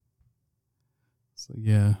So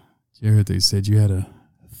yeah, Jared, they said you had a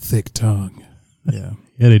thick tongue. Yeah.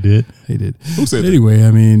 Yeah, they did. They did. Who said that? Anyway,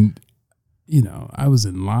 I mean, you know, I was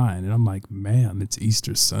in line and I'm like, ma'am, it's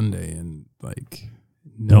Easter Sunday. And like,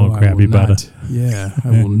 no, Don't grab me by the... Yeah,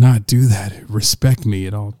 I will not do that. Respect me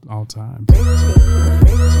at all times.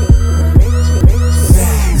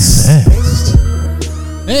 Next.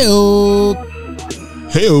 Hey-o.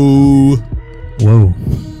 Hey-o. Whoa.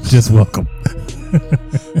 Just welcome.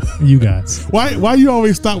 You guys. Why you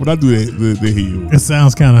always stop when I do the heel? It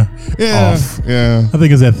sounds kind of off. Yeah. I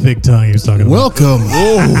think it's that thick tongue you was talking about. Welcome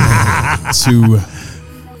to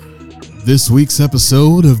this week's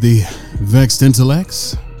episode of the Vexed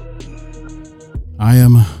Intellects. I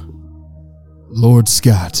am Lord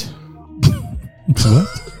Scott.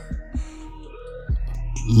 What?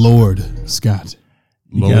 Lord Scott.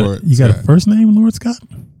 You got a first name, Lord Scott?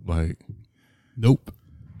 Like, nope.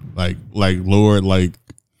 Like Lord, like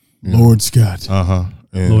Lord Scott.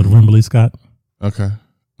 Lord Wembley Scott. Okay.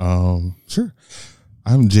 Sure.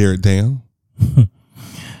 I'm Jared Dam.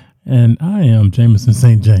 And I am Jameson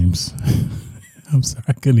St. James. I'm sorry,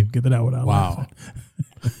 I couldn't even get that out without laughing.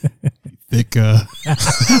 Thick in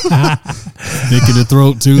the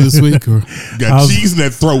throat too this week, or got cheese in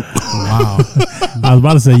that throat. Wow. I was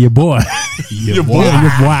about to say your boy. Your boy.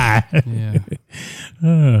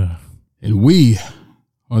 Yeah. And we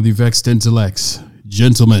are the Vexed Intellects.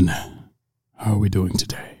 Gentlemen, how are we doing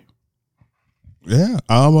today? Yeah,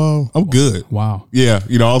 I'm good. Wow. Yeah,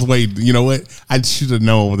 I was waiting. You know what? I should have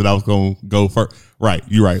known that I was going to go first. Right,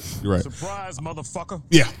 you're right. Surprise, motherfucker.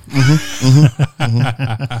 Yeah.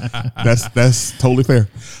 That's totally fair.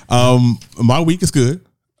 My week is good.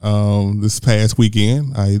 This past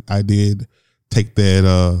weekend, I did take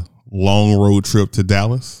that long road trip to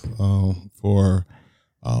Dallas for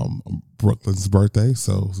Brooklyn's birthday.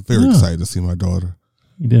 So I was very excited to see my daughter.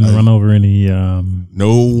 You didn't run over any...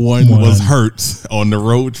 no one was hurt on the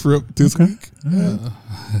road trip this week. Yeah.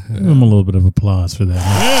 Give them a little bit of applause for that.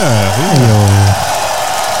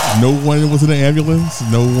 Yeah. No one was in an ambulance.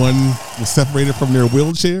 No one was separated from their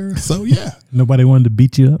wheelchair. So, yeah. Nobody wanted to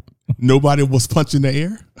beat you up? Nobody was punching the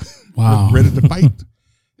air. Wow. Ready to fight.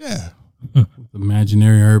 Yeah.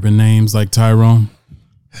 Imaginary urban names like Tyrone.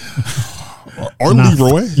 Or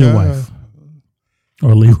Leroy. Your wife.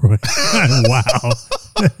 Or Leroy. Wow.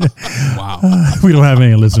 Wow. We don't have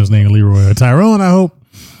any listeners named Leroy or Tyrone, I hope.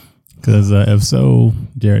 Because if so,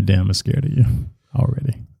 Jared Dam is scared of you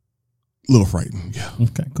already. A little frightened. Yeah.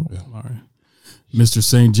 Okay, cool. Yeah. All right. Mr.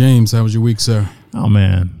 St. James, how was your week, sir? Oh,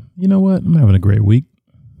 man. You know what? I'm having a great week.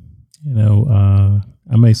 I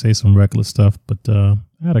may say some reckless stuff, but I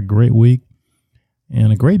had a great week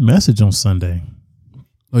and a great message on Sunday.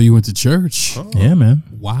 Oh, you went to church? Oh. Yeah, man.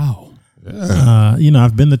 Wow. Yeah.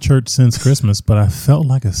 I've been to church since Christmas, but I felt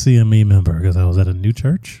like a CME member because I was at a new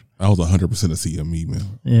church. I was 100% a CME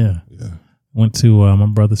man. Yeah. Yeah. Went to my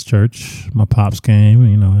brother's church. My pops came,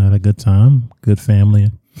 had a good time, good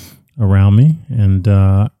family around me. And,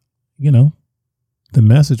 the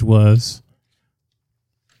message was,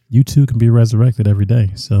 you too can be resurrected every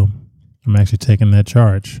day. So I'm actually taking that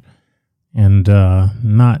charge. And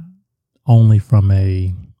not only from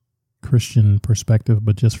a Christian perspective,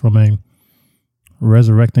 but just from a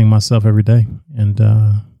resurrecting myself every day and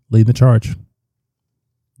leading the charge.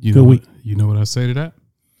 You Good know week. You know what I say to that?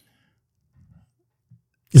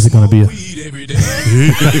 Is it going to be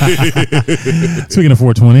Speaking of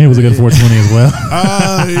 420, it was a good 420 as well.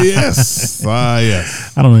 Yes.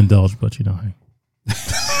 Yes. I don't indulge, but hey.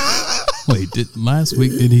 Wait, last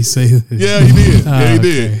week did he say that? Yeah, he did. Yeah, he okay.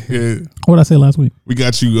 did. Yeah. What did I say last week? We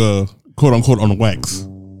got you, quote unquote, on the wax.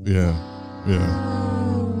 Yeah. Yeah.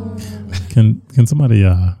 Can somebody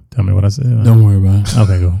tell me what I said? Don't worry about it.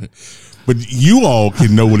 Okay, go. But you all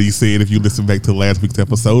can know what he said if you listen back to last week's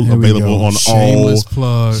episode. Here we Available go. on Shameless all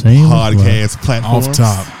plug. podcast platforms. Off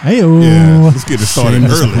top. Hey-o. Yeah, let's get it started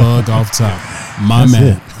Shameless early. plug off top. My That's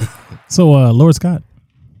man. it. So, Lord Scott.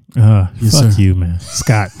 Yes, Fuck sir. you, man.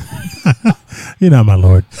 Scott. You're not my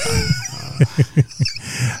Lord.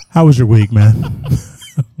 How was your week, man?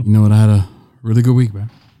 You know what? I had a really good week, man.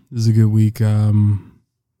 This is a good week.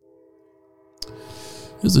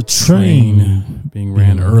 There's a train being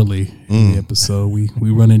ran early in the episode. We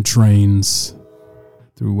running trains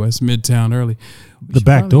through West Midtown early. The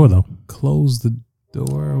back door, though. Close the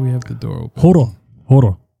door. We have the door open. Hold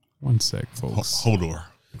on. One sec, folks. Hold on.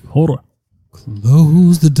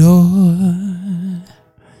 Close the door.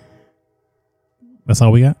 That's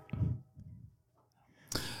all we got?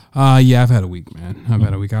 Yeah, I've had a week, man.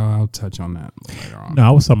 I'll touch on that later on. No,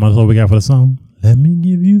 I was talking about what we got for the song. Let me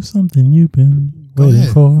give you something you've been Go waiting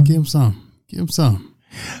ahead. for. Give him some.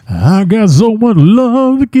 I got so much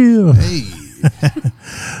love to give. Hey.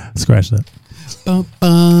 Scratch that.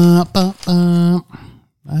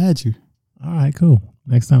 I had you. All right, cool.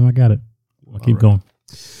 Next time I got it. I'll keep going.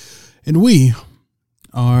 And we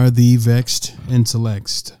are the Vexed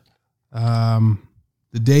Intellects.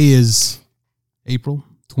 The day is April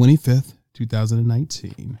 25th,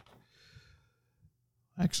 2019.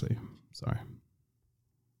 Actually, sorry.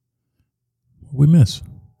 What we miss?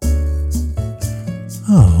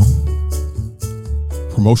 Oh.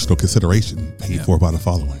 Promotional consideration paid for by the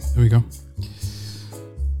following. There we go.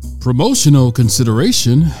 Promotional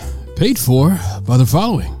consideration paid for by the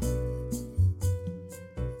following.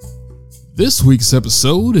 This week's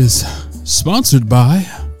episode is sponsored by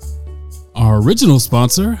our original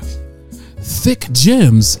sponsor, Thick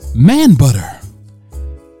Gems Man Butter.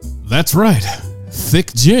 That's right,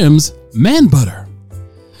 Thick Gems Man Butter.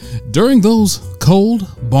 During those cold,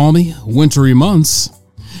 balmy, wintry months,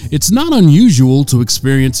 it's not unusual to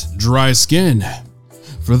experience dry skin.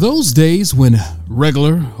 For those days when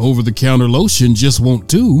regular, over-the-counter lotion just won't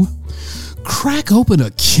do, crack open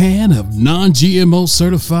a can of non-GMO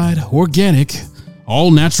certified, organic,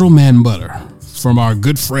 all-natural man butter from our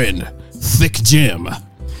good friend, Thick Gem.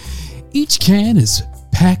 Each can is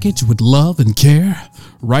packaged with love and care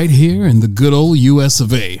right here in the good old US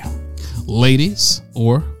of A. Ladies,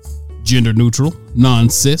 or gender-neutral,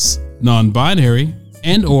 non-cis, non-binary,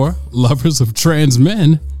 and or lovers of trans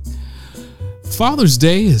men, Father's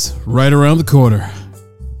Day is right around the corner.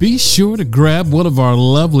 Be sure to grab one of our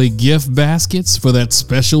lovely gift baskets for that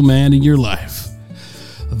special man in your life.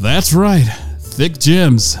 That's right, Thick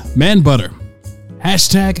Gems Man Butter.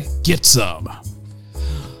 Hashtag get some.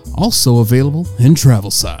 Also available in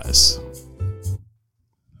travel size.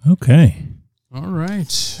 Okay. All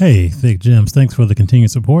right. Hey, Thick Gems. Thanks for the continued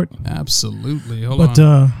support. Absolutely. Hold But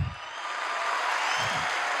on.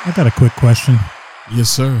 I got a quick question. Yes,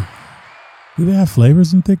 sir. Do they have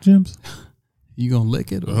flavors in Thick Gems? You gonna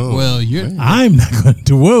lick it? Oh, well, you're. man. I'm not going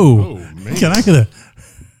to. Whoa. Oh, man. Can I get a.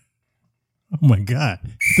 Oh, my God.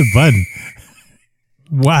 Hit the button.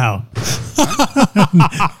 Wow.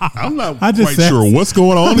 I'm not I just quite sure what's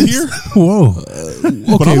going on here. Whoa.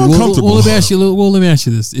 Okay, I'm uncomfortable. well, let me ask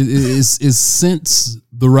you this: is sense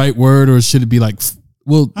the right word, or should it be like?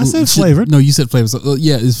 Well, I said flavored. No, you said flavors.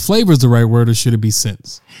 Yeah, is flavors the right word, or should it be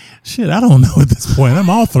sense? Shit, I don't know at this point. I'm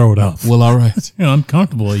all thrown off. Well, all right.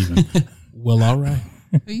 Uncomfortable even. Well, all right.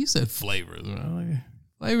 Hey, you said flavors.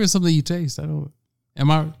 Flavor is something you taste. I'm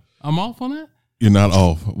off on that. You're not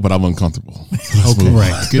off, but I'm uncomfortable. Okay,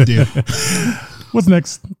 right. Good deal. What's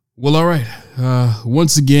next? Well, all right.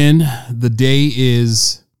 Once again, the day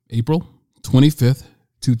is April 25th,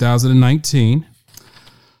 2019.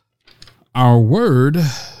 Our word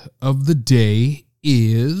of the day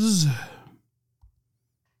is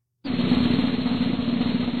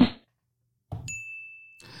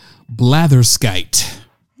blatherskite.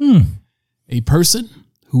 A person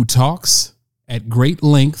who talks at great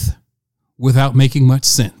length without making much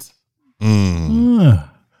sense. Kanye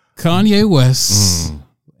West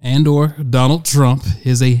and or Donald Trump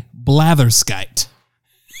is a blatherskite.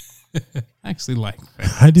 I actually like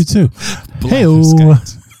that. I do too.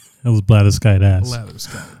 Blatherskite. That was Blatherskite ass.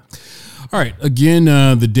 Blatherskite. All right. Again,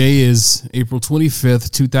 the day is April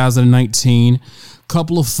 25th, 2019.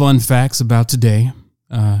 Couple of fun facts about today.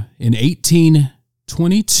 In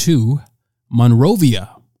 1822,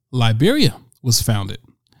 Monrovia, Liberia, was founded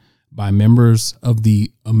by members of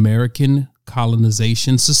the American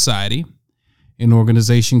Colonization Society, an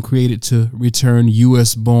organization created to return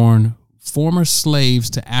U.S.-born former slaves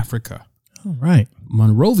to Africa. All right.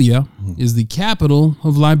 Monrovia is the capital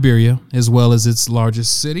of Liberia, as well as its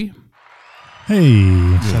largest city.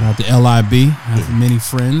 Hey. Shout out to LIB. I have many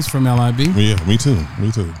friends from LIB. Yeah, me too.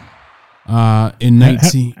 In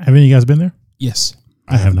 19... Have any of you guys been there? Yes.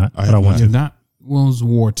 I have not, but I want You to. have not? Well, it was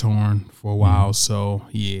war-torn for a while, so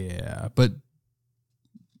yeah. But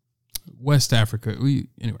West Africa,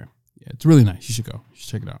 anyway, yeah, it's really nice. You should go. You should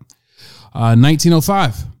check it out.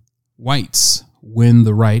 1905, whites win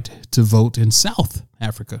the right to vote in South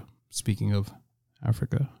Africa. Speaking of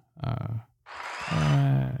Africa.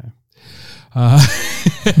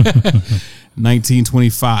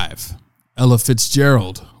 1925, Ella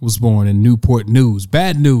Fitzgerald was born in Newport News.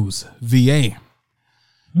 Bad News, VA.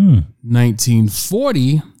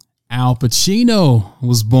 1940, Al Pacino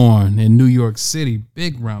was born in New York City.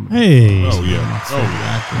 Big round of Hey. Oh, yeah.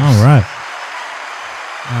 All right.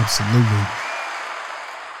 Absolutely.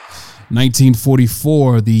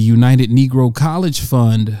 1944, the United Negro College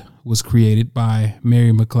Fund was created by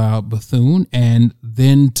Mary McLeod Bethune and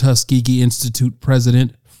then Tuskegee Institute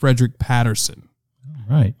President Frederick Patterson.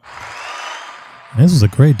 Right. This was a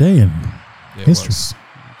great day in history. Was.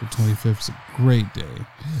 The 25th is a great day.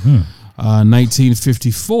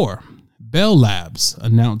 1954, Bell Labs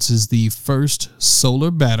announces the first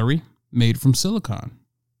solar battery made from silicon.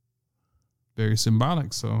 Very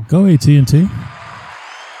symbolic. So go AT&T.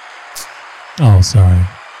 Oh, sorry.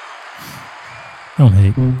 Don't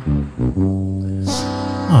hate.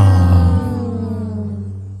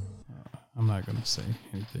 I'm not going to say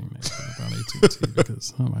anything negative about AT&T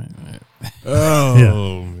because man.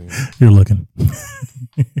 You're looking.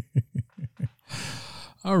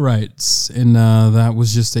 All right. And that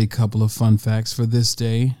was just a couple of fun facts for this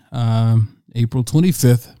day. April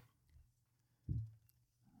 25th.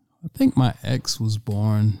 I think my ex was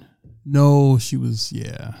born. No, she was,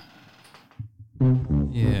 yeah.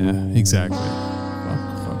 Yeah, exactly.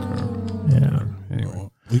 Fuck her. Yeah. Anyway.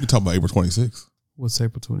 We can talk about April 26th. What's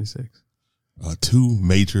April 26th? 2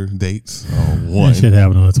 major dates. That One. shit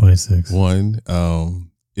happened on the 26th. One,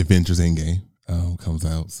 Avengers Endgame comes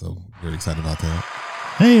out. So very excited about that.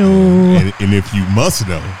 Hey-o. And if you must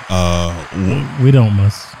know, we don't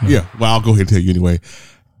must. No. Yeah, well, I'll go ahead and tell you anyway.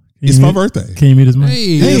 It's my birthday. Can you meet his man?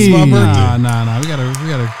 Hey, it's my birthday. Nah. We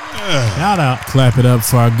gotta Shout out. clap it up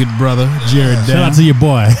for our good brother, Jared Shout Down. out to your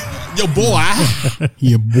boy. Yo, boy.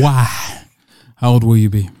 Your boy. How old will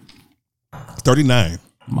you be? 39.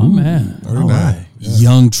 My man. 39. right. Yeah.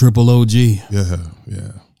 Young triple OG. Yeah.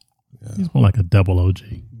 He's more like a double OG.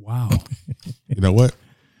 Wow. You know what?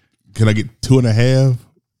 Can I get 2.5?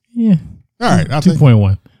 Yeah. All right, I'll take it.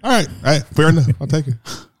 2.1. All right, fair enough. I'll take it.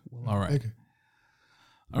 All right.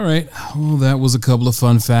 All right. Well, that was a couple of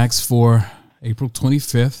fun facts for April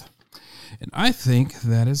 25th. And I think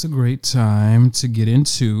that is a great time to get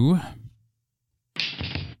into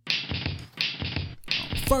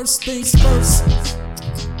First things first.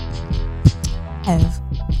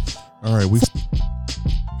 All right,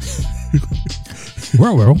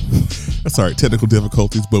 Well. that's all right. Technical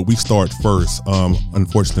difficulties, but we start first.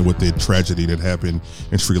 Unfortunately, with the tragedy that happened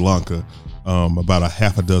in Sri Lanka, about a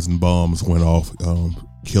half a dozen bombs went off,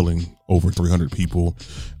 killing over 300 people,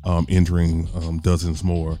 injuring dozens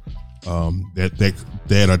more.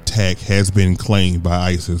 That attack has been claimed by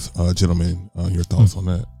ISIS. Gentlemen, your thoughts on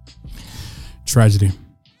that? tragedy,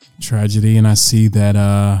 and I see that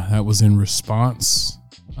that was in response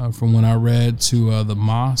from what I read to the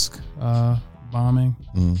mosque bombing.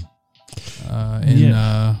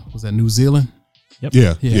 Was that New Zealand? Yep.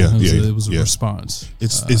 Yeah. It was a response.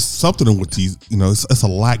 It's something with these, it's a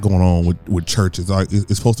lot going on with churches.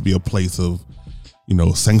 It's supposed to be a place of,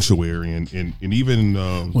 sanctuary and even.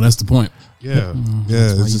 Well, that's the point. Yeah.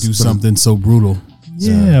 That's why you do something so brutal.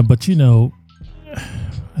 Yeah, but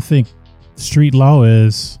I think street law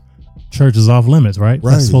is church is off limits, right?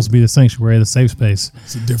 Right. That's supposed to be the sanctuary, the safe space.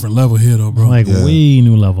 It's a different level here, though, bro. Way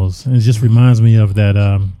new levels. And it just reminds me of that.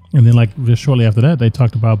 And then, just shortly after that, they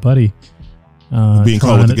talked about Buddy being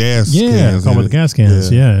caught with the gas cans. Yeah, caught with the gas cans.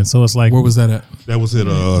 Yeah. And so it's like, where was that at? That was at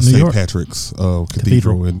New St. York. Patrick's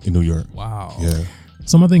Cathedral in New York. Wow. Yeah.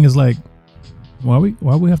 So my thing is like, why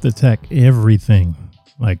we have to attack everything?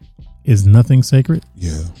 Like, is nothing sacred?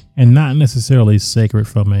 Yeah. And not necessarily sacred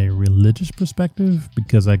from a religious perspective,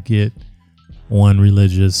 because I get one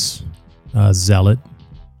religious zealot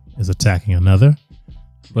is attacking another.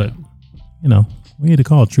 But, we need to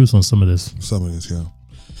call a truce on some of this. Yeah.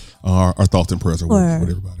 Our thoughts and prayers are with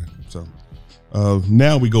everybody. So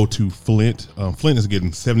now we go to Flint. Flint is getting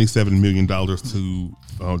 $77 million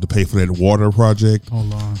to pay for that water project.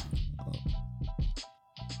 Hold on.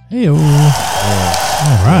 Hey, all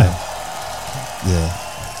right. Yeah.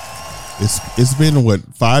 It's been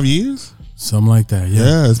 5 years? Something like that.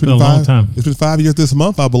 Yeah, It's been a long time. It's been 5 years this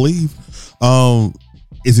month, I believe.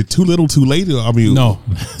 Is it too little, too late? I mean, No.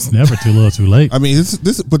 It's never too little, too late. I mean,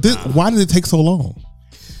 why did it take so long?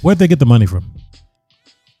 Where'd they get the money from?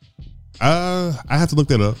 I have to look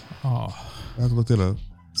that up. Oh. I have to look that up.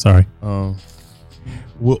 Sorry. While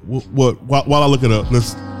I look it up,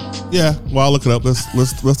 let's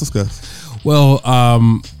discuss. Well,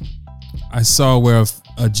 I saw where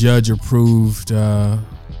a judge approved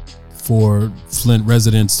for Flint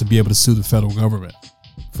residents to be able to sue the federal government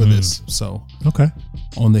for this. So, Okay.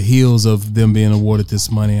 on the heels of them being awarded this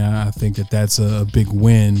money, I think that's a big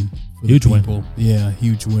win. For Huge the win. people. Yeah,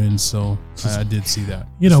 huge win. So I did see that.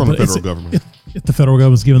 From the but federal government. If the federal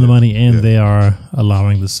government's giving the money and they are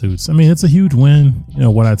allowing the suits, I mean, it's a huge win.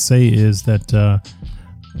 What I'd say is that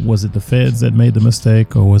was it the feds that made the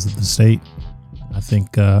mistake, or was it the state? I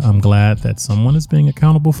think I'm glad that someone is being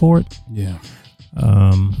accountable for it. Yeah.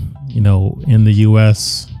 In the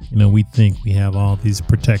U.S., we think we have all these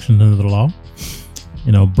protections under the law,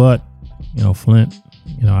 but Flint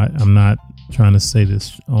I'm not trying to say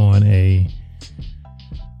this on a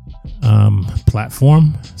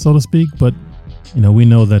platform, so to speak, but we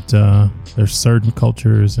know that there's certain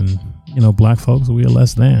cultures and black folks, we are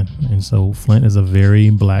less than, and so Flint is a very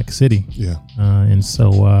black city. Yeah. And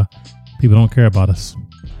so people don't care about us.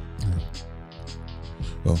 Yeah.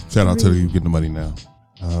 Well, shout out to you getting the money now.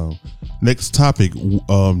 Next topic: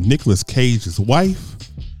 Nicolas Cage's wife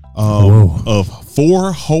of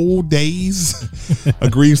 4 whole days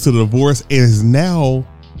agrees to the divorce and is now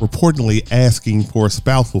reportedly asking for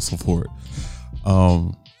spousal support.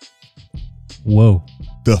 Whoa.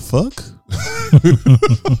 The fuck?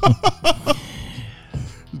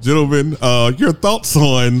 Gentlemen, your thoughts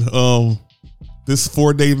on this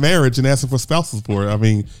 4-day marriage and asking for spousal support? I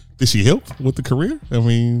mean, did she help with the career? I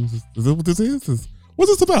mean, is that what this is?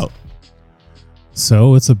 What's this about?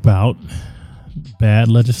 So it's about bad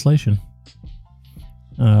legislation.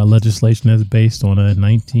 Legislation that's based on a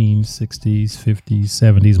 1960s, 50s,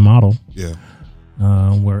 70s model. Yeah.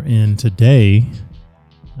 Wherein today,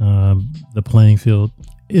 the playing field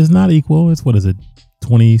is not equal. It's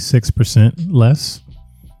 26% less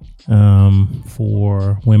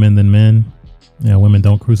for women than men. Women,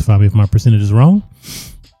 don't crucify me if my percentage is wrong.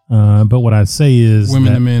 But what I'd say is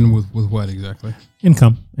women and men with what exactly?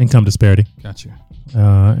 Income disparity. Gotcha.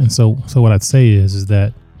 And so what I'd say is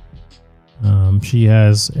that she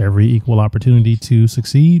has every equal opportunity to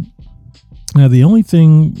succeed. Now, the only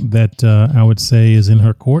thing that I would say is in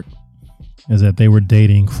her court is that they were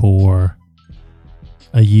dating for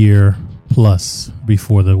a year plus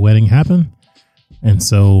before the wedding happened. And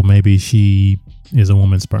so maybe she is a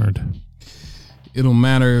woman spurned. It'll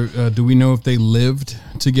matter. Do we know if they lived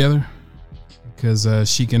together? Because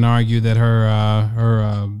she can argue that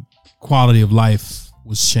her quality of life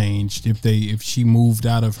was changed if she moved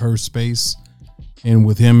out of her space and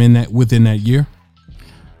with him within that year.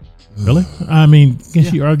 Really? I mean, can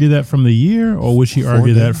she argue that from the year, or would she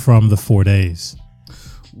argue that from the 4 days?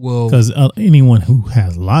 Well, because anyone who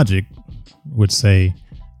has logic would say,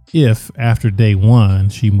 if after day 1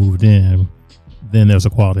 she moved in, then there's a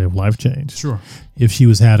quality of life change. Sure. If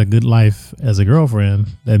she had a good life as a girlfriend,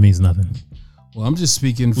 that means nothing. Well, I'm just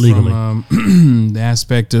speaking legally from the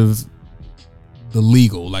aspect of the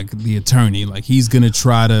legal, like the attorney, like he's gonna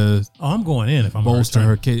try to. Oh, I'm going in if I'm bolster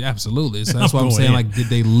her case. Absolutely. So that's why I'm saying, like, did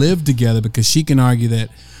they live together? Because she can argue that,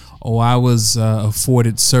 I was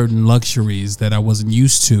afforded certain luxuries that I wasn't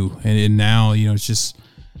used to, and now it's just.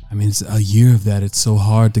 I mean, it's a year of that. It's so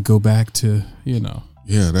hard to go back to,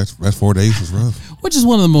 Yeah, that's 4 days is rough. Which is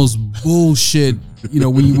one of the most bullshit.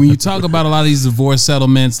 When you talk about a lot of these divorce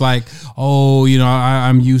settlements, like,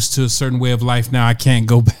 I'm used to a certain way of life now. I can't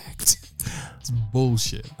go back. It's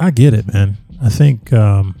bullshit. I get it, man. I think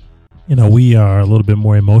we are a little bit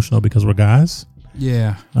more emotional because we're guys.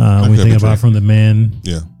 Yeah. We think about from the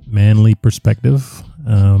manly perspective.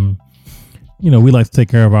 We like to take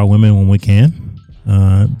care of our women when we can.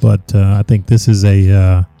 But I think this is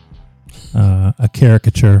a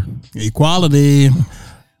caricature. Equality.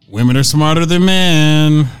 Women are smarter than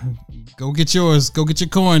men. Go get yours. Go get your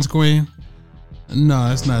coins, queen. No,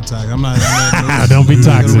 that's not toxic. I'm not. Don't be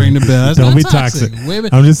toxic. Ring the bell. That's don't be toxic.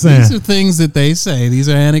 Women, I'm just saying. These are things that they say. These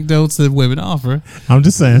are anecdotes that women offer. I'm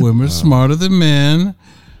just saying. Women are smarter than men.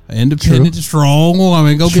 Independent, strong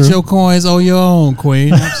woman. Go get your coins on your own,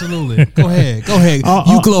 queen. Absolutely. Go ahead.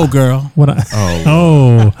 You glow, girl.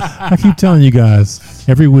 I keep telling you guys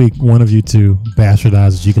every week, one of you two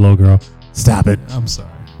bastardizes Gigolo girl. Stop it. I'm sorry.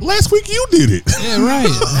 Last week you did it. Yeah, right.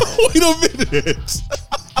 Wait a minute.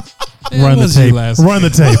 Run the tape. Run the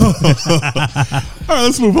tape. All right,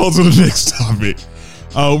 let's move on to the next topic.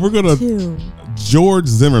 We're gonna George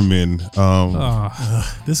Zimmerman.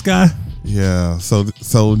 This guy. Yeah.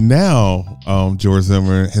 So now George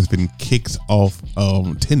Zimmerman has been kicked off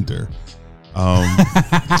Tinder.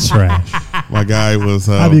 Trash. My guy was.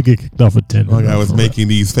 How do you get kicked off of Tinder? My guy was making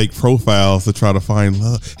these fake profiles to try to find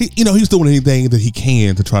love. He's doing anything that he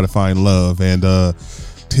can to try to find love, and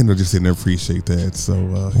Tinder just didn't appreciate that. So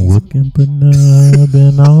looking but not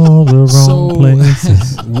in all the wrong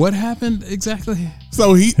places. What happened exactly?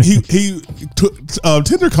 So he Tinder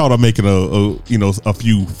caught him making a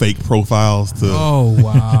few fake profiles to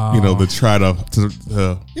to try to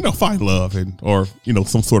find love or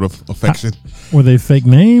some sort of affection. Were they fake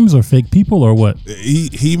names or fake people or what?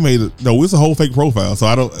 He made it. No, it's a whole fake profile. So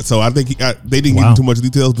I think they didn't get into too much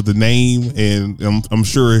details, but the name, and I'm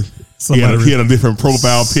sure he had a different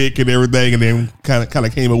profile pic and everything, and then kind of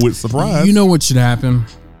came up with surprise. You know what should happen?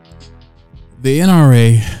 The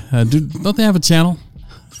NRA, don't they have a channel,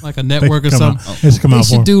 like a network or something? They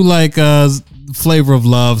should do like Flavor of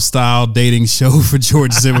Love style dating show for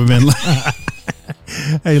George Zimmerman.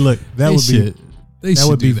 Hey, look, that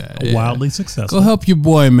would be that. wildly successful. Go help your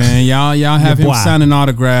boy, man. Y'all have Your him boy. signing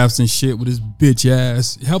autographs and shit with his bitch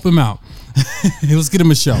ass. Help him out. Let's get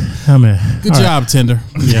him a show. Oh, man. Good All job, Tinder.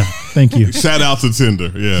 right. Yeah, thank you. Shout out to Tinder.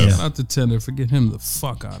 Yeah. Shout out to Tinder for getting him the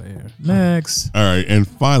fuck out of here. Next. All right, and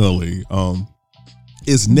finally,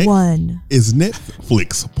 is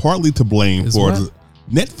Netflix partly to blame Is for what? the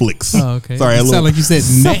Netflix? Oh, okay. Sorry, It sounded like you said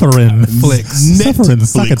Suffering. Netflix. Suffering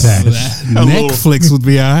succotash. Netflix would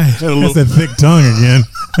be all right. That's that thick tongue again.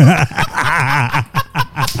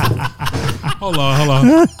 Hold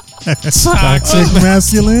on. Toxic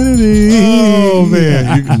masculinity. Oh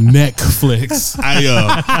man, Netflix.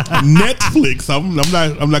 Netflix.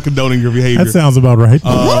 I'm not condoning your behavior. That sounds about right.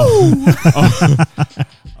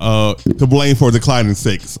 To blame for declining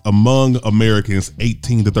sex among Americans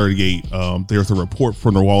 18 to 38. There's a report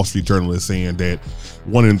from the Wall Street Journal saying that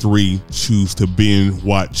 1 in 3 choose to binge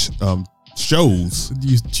watch shows.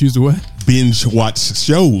 You choose to what? Binge watch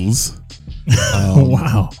shows.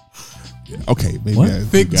 Wow. Okay, maybe What?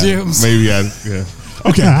 Thick Jims. yeah.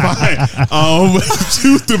 Okay, fine.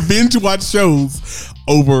 Choose to binge watch shows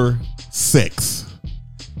over sex.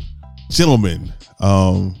 Gentlemen,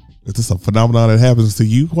 is this a phenomenon that happens to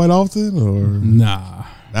you quite often, or Nah.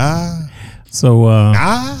 So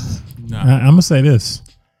Nah. I'm gonna say this.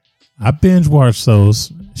 I binge watch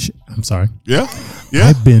those. I'm sorry. Yeah.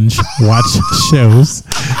 I binge watch shows.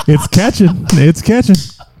 It's catching.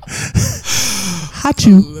 Hot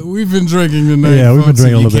you. We've been drinking tonight. Yeah, we've been folks,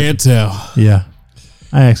 drinking a and little you bit. can't tell. Yeah.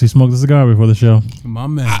 I actually smoked a cigar before the show. My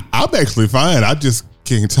man. I'm actually fine. I just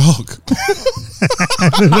can't talk.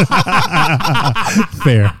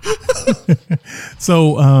 Fair.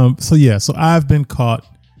 So I've been caught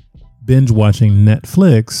binge watching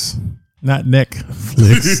Netflix, not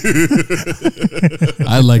Netflix.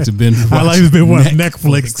 I like to binge watch. I like to binge watch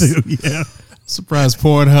Netflix too. Yeah. Surprise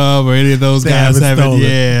Pornhub or any of those guys have it.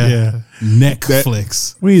 Yeah. Yeah.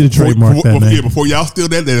 Netflix. We need to trademark that name. Before y'all steal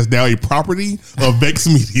that is now a property of Vex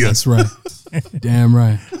Media. That's right. Damn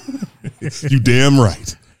right. You damn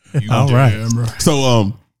right. All right. Damn right.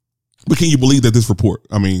 So, but can you believe that this report?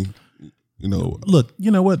 I mean, Look, you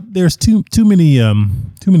know what? There's too many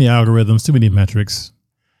algorithms, too many metrics.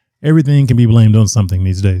 Everything can be blamed on something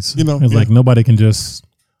these days. It's like nobody can just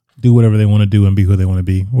do whatever they want to do and be who they want to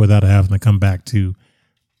be without having to come back to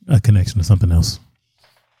a connection to something else.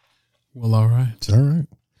 Well, all right. All right.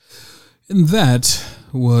 And that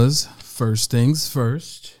was First Things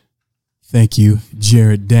First. Thank you,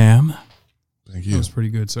 Jared Dam. Thank That you. was pretty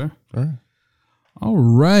good, sir. All right. All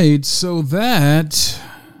right. So that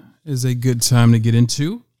is a good time to get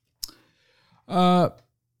into.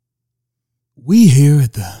 We here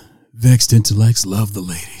at the Vexed Intellects love the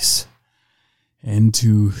ladies. And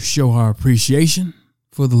to show our appreciation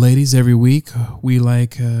for the ladies every week, we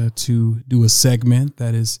like to do a segment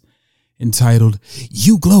that is entitled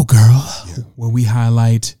You Glow Girl, where we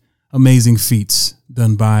highlight amazing feats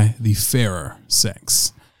done by the fairer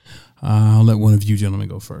sex. I'll let one of you gentlemen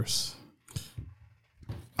go first.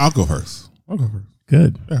 I'll go first.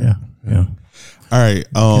 Good. Yeah. All right.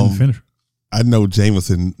 Can finish. I know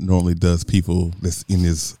Jameson normally does people that's in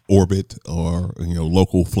his orbit or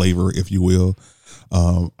local flavor, if you will.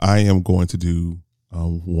 I am going to do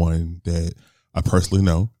one that I personally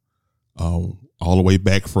know, all the way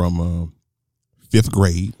back from 5th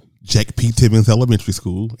grade, Jack P. Timmons Elementary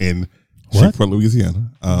School in Shreveport,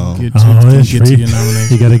 Louisiana. Get to your nomination.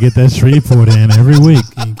 You got to get that Shreveport in every week.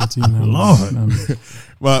 Get to your Lord. nomination.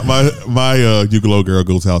 My You Glow Girl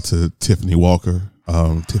goes out to Tiffany Walker.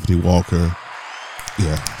 Tiffany Walker, give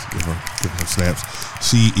her snaps.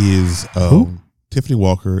 She is Tiffany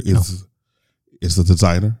Walker is a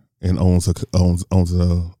designer and owns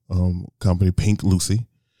a company, Pink Lucy.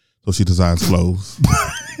 So she designs clothes.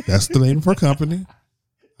 That's the name of her company.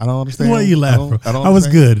 I don't understand. Why you laugh? I was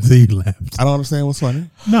good until you laughed. I don't understand what's funny.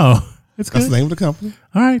 No, it's good. That's the name of the company.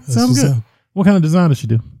 All right, sounds what's good. up. What kind of design does she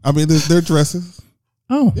do? I mean, they're dresses.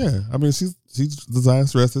 Oh, Yeah, I mean, she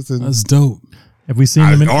designs dresses and That's dope. have we seen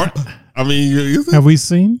them? Have we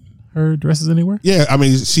seen her dresses anywhere? Yeah, I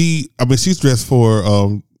mean, she's dressed for.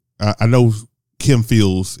 I know Kim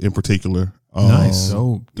Fields in particular. Nice.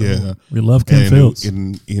 Dope. Yeah, We love Kim and Fields.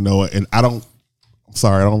 and I don't. I'm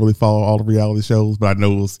sorry, I don't really follow all the reality shows, but I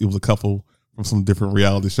know it was a couple from some different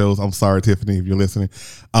reality shows. I'm sorry, Tiffany, if you're listening.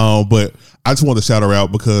 But I just want to shout her out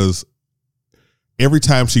because every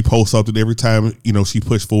time she posts something, every time she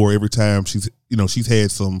pushed forward, every time she's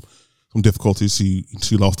had some difficulties. She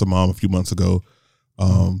lost her mom a few months ago.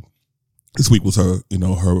 This week was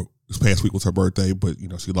this past week was her birthday, but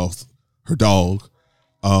she lost her dog.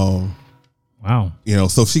 Wow.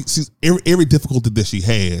 So she's every difficulty that she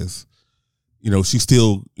has, she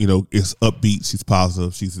still, is upbeat. She's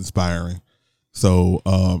positive. She's inspiring. So,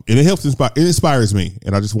 and it helps it inspires me.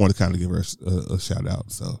 And I just want to kind of give her a shout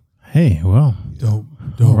out. So, hey, well, Dope.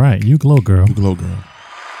 all right. You glow, girl. you glow, girl.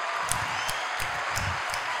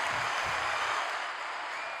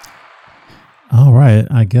 All right.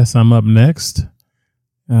 I guess I'm up next.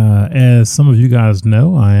 As some of you guys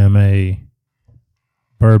know, I am a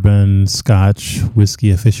bourbon, scotch,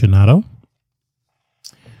 whiskey aficionado.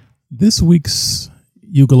 This week's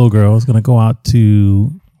You Glow Girl is going to go out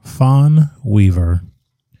to Fawn Weaver,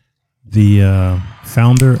 the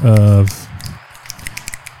founder of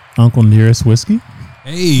Uncle Nearest Whiskey.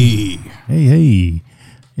 Hey. Hey.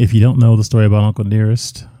 If you don't know the story about Uncle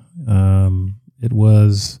Nearest, it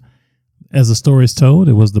was, as the story is told,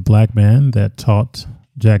 it was the black man that taught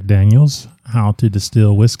Jack Daniels how to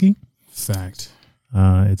distill whiskey. Fact.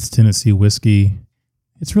 It's Tennessee whiskey.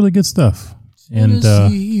 It's really good stuff.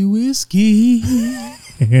 Tennessee whiskey.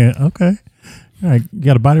 Yeah, okay. All right, you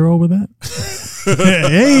got a body roll with that?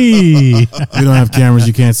 Hey, We don't have cameras,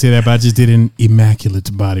 you can't see that, but I just did an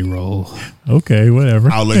immaculate body roll. okay, whatever.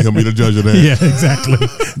 I'll let him be the judge of that. Yeah, exactly.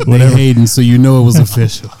 They Whatever. Hayden, so you know it was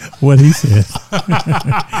official. What he said.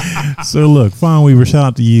 So look, Fawn Weaver, shout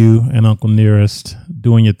out to you and Uncle Nearest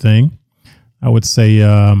doing your thing. I would say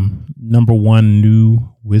number one new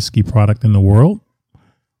whiskey product in the world.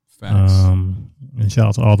 Facts. And shout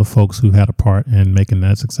out to all the folks who had a part in making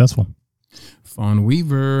that successful. Fawn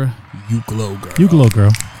Weaver, you glow, girl. You glow,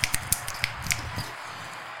 girl.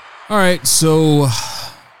 All right, so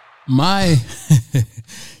my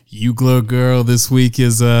you glow girl this week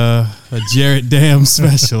is a Jared Dam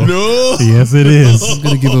special. No. Yes, it is. I'm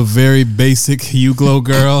gonna give a very basic you glow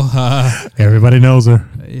girl. Everybody knows her.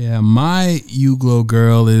 Yeah, my you glow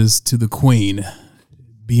girl is to the queen,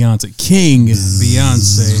 Beyonce, King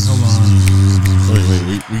Beyonce. Hold on.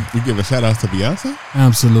 Wait. We give a shout out to Beyonce?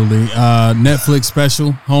 Absolutely. Netflix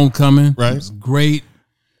special, Homecoming. Right. It was great.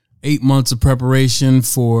 8 months of preparation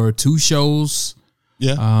for 2 shows.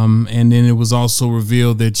 Yeah. And then it was also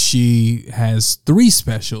revealed that she has 3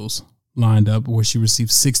 specials lined up where she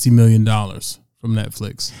received $60 million from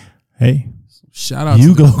Netflix. Hey, Shout out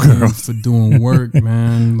You to the go, queen girl. for doing work,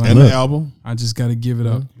 man. Like, and the album. I just got to give it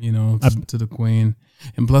up, to the queen.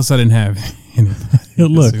 And plus, I didn't have anything.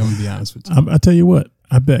 Look, So I'm going to be honest with you. I tell you what,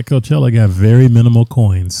 I bet Coachella got very minimal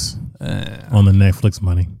coins on the Netflix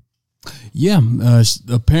money. Yeah,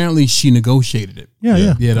 apparently she negotiated it.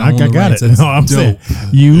 Yeah. Yeah, I the got rights. it. That's No, I'm saying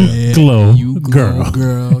you Yeah, glow, you glow,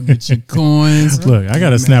 girl. Get your coins. Look, I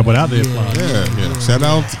got to snap without the applause. Yeah. Shout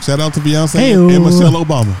out to Beyonce Hey-o. and Michelle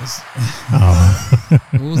Obama.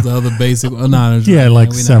 What was the other basic? Oh, no, Yeah, like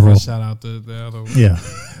we several. Never shout out the other one. Yeah.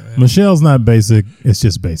 Michelle's not basic. It's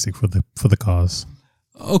just basic for the cause.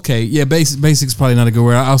 Okay, yeah, basic's probably not a good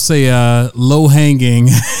word. I'll say low hanging.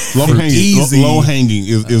 Easy. Low hanging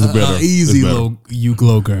is better. Easy Is better. low you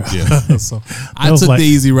glow girl. Yeah. So I was took like- the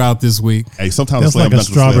easy route this week. Hey, sometimes That's slam like a dunk is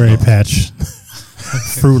strawberry slam dunk. patch.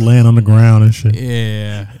 Fruit laying on the ground and shit.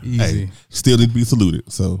 Yeah, easy. Hey, still need to be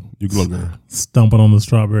saluted. So you glow, girl. Stumping on the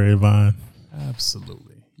strawberry vine.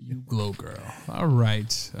 Absolutely. You glow girl. All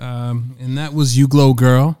right. And that was You Glow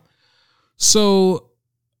Girl. So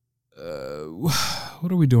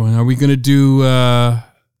what are we doing? Are we going to do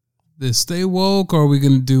the Stay Woke or are we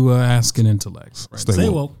going to do Asking Intellects? Right. Stay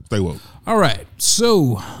woke. Stay woke. All right.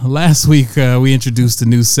 So last week we introduced a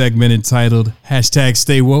new segment entitled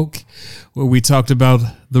 #Stay Woke, where we talked about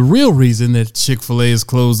the real reason that Chick-fil-A is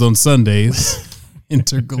closed on Sundays.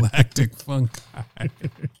 Intergalactic Funk.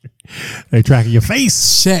 They tracking your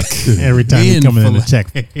face Check. every time you come in to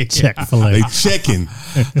check They Chick-fil-A. checking.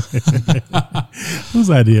 Whose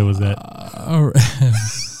idea was that? All right.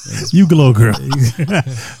 You glow, girl.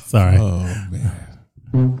 Sorry. Oh man.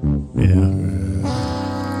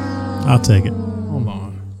 Yeah. I'll take it. Hold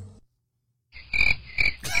on.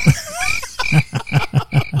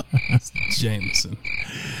 Jameson.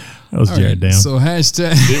 That was All Jared right, Dam. so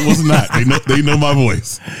hashtag. It was not. They know my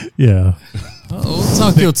voice. Yeah. Oh,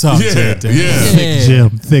 talk your talk, Yeah, Jared. Dam. yeah.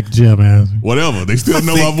 Thick Jim, man. Whatever. They still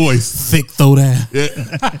know my voice. Thick throw that.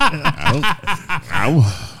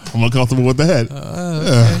 I'm uncomfortable with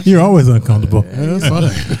that. You're always uncomfortable. That's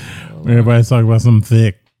fine. Everybody's talking about something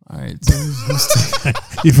thick. All right. So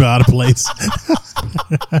You feel out of place.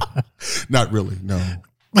 Not really. No.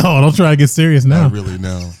 Oh, don't try to get serious now. Not really.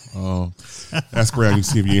 No. Ask around and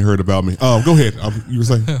see if you ain't heard about me. Oh, go ahead. You were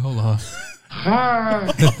saying. hold on.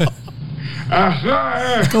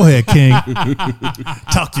 Go ahead, King.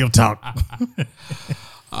 Talk your talk.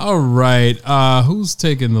 All right. Who's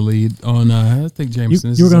taking the lead on? I think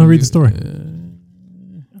Jameson. You were going to read the story.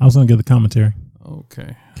 I was going to give the commentary.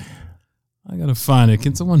 Okay. I got to find it.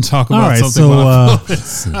 Can someone talk about All right, something?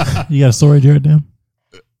 So you got a story, Jared? Dan?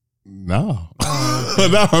 No.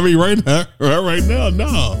 No, I mean right now,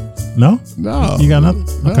 no. No. You got nothing.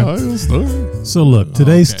 Okay. No, it was a story. So look,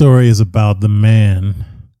 today's story is about the man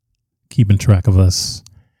keeping track of us,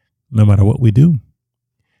 no matter what we do.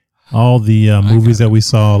 All the movies that we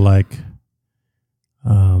saw, like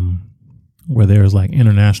where there's like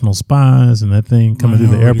international spies and that thing coming through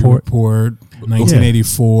the airport.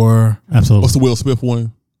 1984. Yeah. Absolutely. What's the Will Smith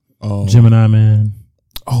one? Gemini Man.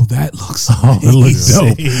 Oh, that looks it looks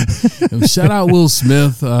dope. Shout out Will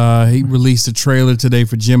Smith. He released a trailer today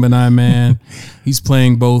for Gemini Man. He's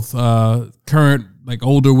playing both current, like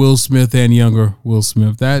older Will Smith and younger Will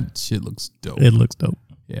Smith. That shit looks dope. It looks dope.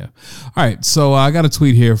 Yeah. All right. So I got a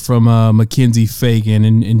tweet here from Mackenzie Fagan,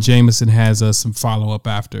 and Jameson has some follow up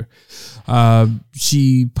after.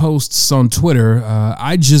 She posts on Twitter,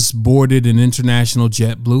 I just boarded an international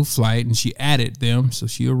JetBlue flight, and she added them, so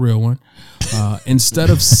she a real one. Instead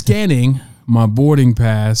of scanning my boarding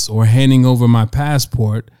pass or handing over my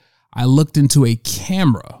passport, I looked into a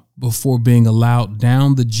camera before being allowed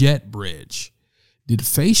down the jet bridge. Did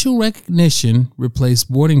facial recognition replace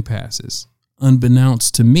boarding passes?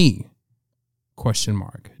 Unbeknownst to me, ?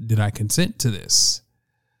 Did I consent to this?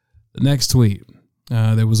 The next tweet,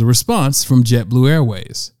 there was a response from JetBlue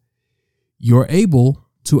Airways. You're able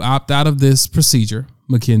to opt out of this procedure,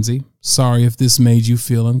 Mackenzie. Sorry if this made you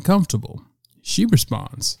feel uncomfortable. She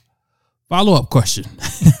responds, follow-up question.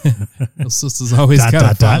 Those sisters always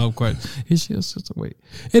got a follow-up question. Is she a sister? Wait.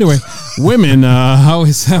 Anyway, women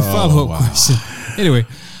always have follow-up question. Anyway,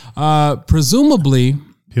 presumably...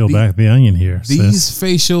 Peel back the onion here. These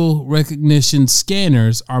facial recognition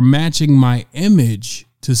scanners are matching my image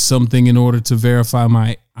to something in order to verify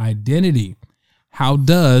my identity. How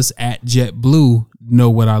does @JetBlue know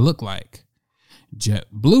what I look like?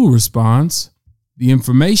 JetBlue responds, the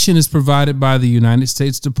information is provided by the United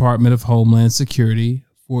States Department of Homeland Security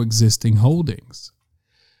for existing holdings.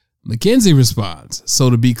 Mackenzie responds, so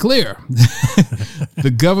to be clear,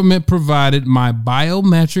 the government provided my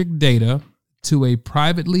biometric data to a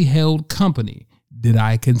privately held company. Did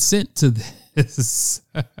I consent to this?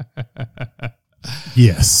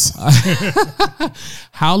 Yes.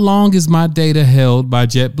 How long is my data held by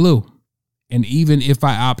JetBlue? And even if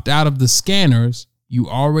I opt out of the scanners, you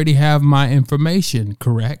already have my information,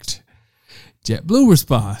 correct? JetBlue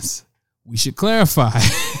responds, we should clarify.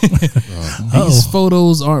 These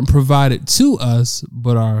photos aren't provided to us,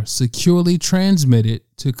 but are securely transmitted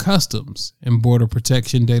to Customs and Border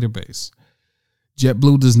Protection database.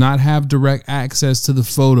 JetBlue does not have direct access to the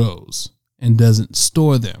photos and doesn't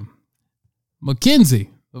store them.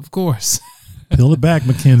 Mackenzie, of course. Peel it back,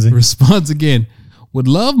 Mackenzie. Responds again. Would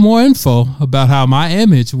love more info about how my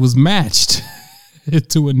image was matched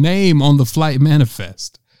to a name on the flight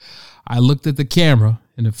manifest. I looked at the camera,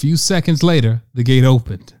 and a few seconds later, the gate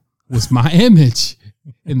opened. Was my image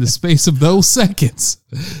in the space of those seconds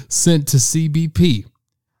sent to CBP?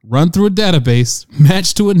 Run through a database,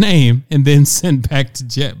 match to a name, and then send back to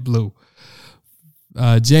JetBlue.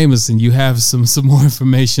 Jameson, you have some more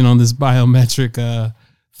information on this biometric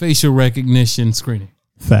facial recognition screening.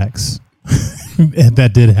 Facts.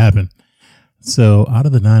 That did happen. So out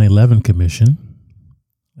of the 9/11 Commission,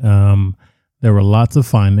 there were lots of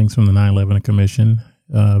findings from the 9/11 Commission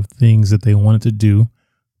of things that they wanted to do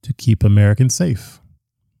to keep Americans safe.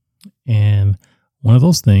 And one of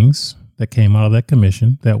those things that came out of that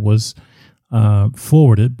commission that was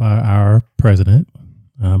forwarded by our president,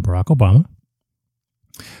 Barack Obama,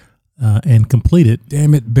 and completed.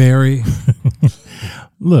 Damn it, Barry.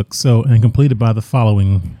 Look, and completed by the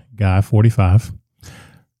following guy, 45,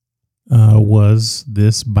 was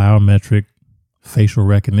this biometric facial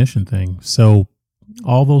recognition thing. So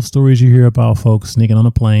all those stories you hear about folks sneaking on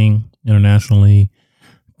a plane internationally,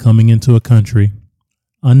 coming into a country,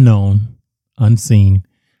 unknown, unseen,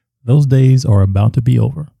 those days are about to be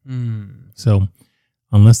over. So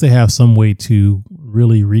unless they have some way to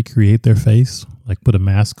really recreate their face, like put a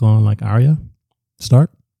mask on like Arya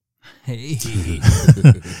Stark, Hey.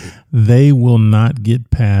 they will not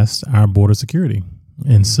get past our border security.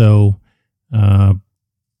 And so,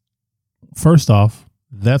 first off,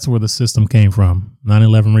 that's where the system came from.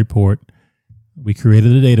 9/11 report. We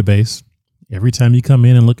created a database. Every time you come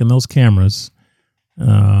in and look in those cameras,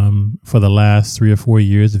 for the last 3 or 4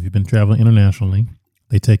 years, if you've been traveling internationally,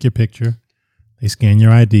 they take your picture, they scan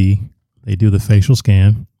your ID, they do the facial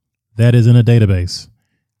scan. That is in a database.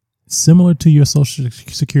 Similar to your social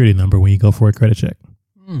security number when you go for a credit check.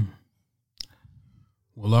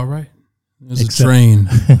 Well, all right. There's a train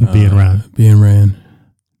being ran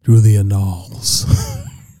through the annals.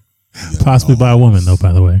 Possibly by a woman, though,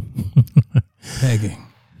 by the way. Pegging.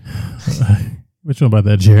 Which one about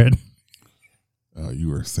that, Jared? You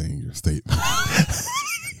were saying your statement.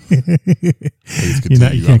 You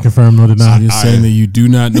can't confirm nor deny. So you're saying that you do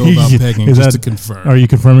not know about pegging, just to confirm. Are you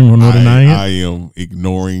confirming or nor denying it? I am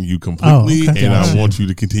ignoring you completely, okay. and I want you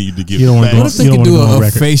to continue to give You don't facts. What if they could do a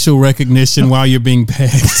record. facial recognition while you're being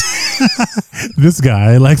pegged? This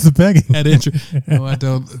guy likes the pegging. That intro. No, I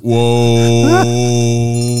don't. Whoa.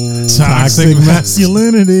 Toxic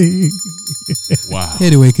masculinity. Wow.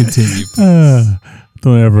 Anyway, continue.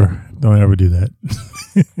 Don't ever do that.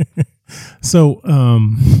 So, I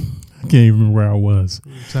can't even remember where I was.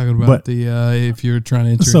 Talking about But- if you're trying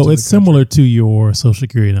to enter So into it's the similar to your social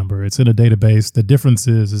security number. It's in a database. The difference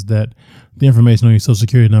is that the information on your social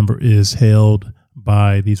security number is held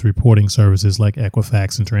by these reporting services like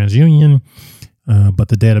Equifax and TransUnion. But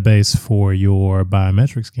the database for your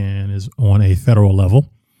biometric scan is on a federal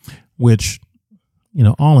level, which,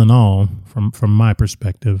 all in all, from my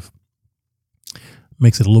perspective,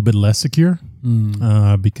 makes it a little bit less secure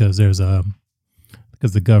because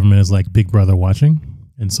because the government is like Big Brother watching,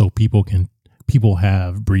 and so people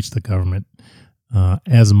have breached the government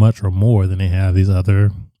as much or more than they have these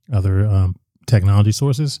other technology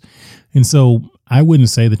sources, and so I wouldn't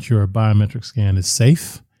say that your biometric scan is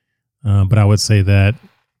safe, but I would say that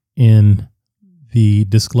in the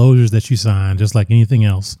disclosures that you sign, just like anything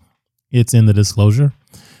else, it's in the disclosure,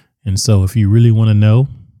 and so if you really want to know.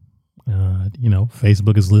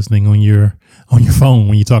 Facebook is listening on your phone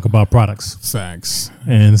when you talk about products. Facts.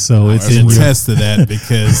 And so it's I in can your, attest to that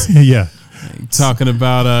because yeah. talking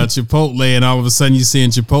about Chipotle and all of a sudden you're seeing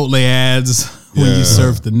Chipotle ads when you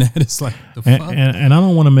surf the net. It's like the fuck. And I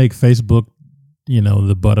don't want to make Facebook,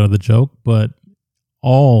 the butt of the joke, but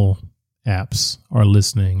all apps are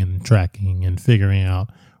listening and tracking and figuring out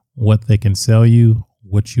what they can sell you,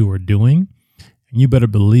 what you are doing. And you better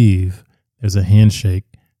believe there's a handshake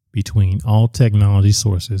between all technology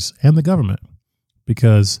sources and the government,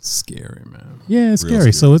 because scary, man. Yeah, it's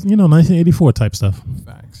scary. So it's 1984 type stuff.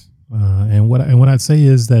 Facts. And what I'd say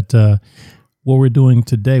is that what we're doing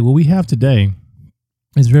today, what we have today,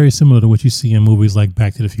 is very similar to what you see in movies like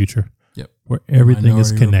Back to the Future. Yep. Where everything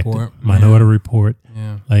is connected. Minority Report.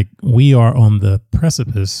 Yeah. Like we are on the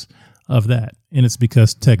precipice of that, and it's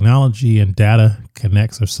because technology and data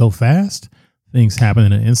connects are so fast. Things happen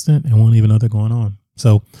in an instant, and won't even know they're going on.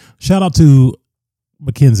 So shout out to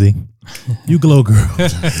Mackenzie, you glow girl.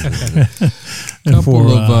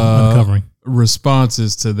 Couple of uncovering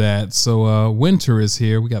responses to that. So Winter is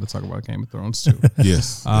here. We got to talk about Game of Thrones too.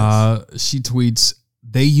 Yes. She tweets,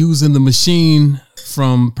 they using the machine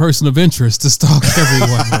from Person of Interest to stalk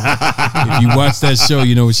everyone. If you watch that show,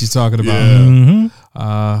 you know what she's talking about. Yeah.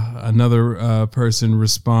 Mm-hmm. Another person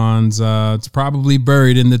responds, it's probably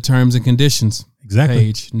buried in the terms and conditions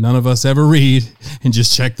page. None of us ever read and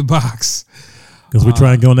just check the box. Because we're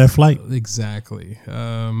trying to go on that flight. Exactly.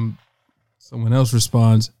 Someone else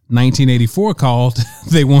responds, 1984 called,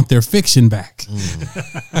 they want their fiction back.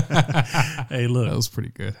 Hey, look. That was pretty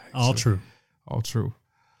good. Actually. All true.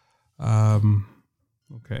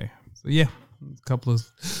 Okay. So yeah, a couple of.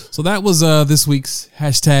 So that was this week's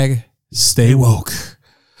hashtag Stay Woke.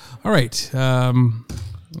 All right.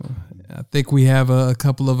 I think we have a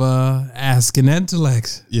couple of Asking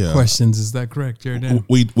Intellects questions. Is that correct, Jared?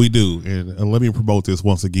 We do, and let me promote this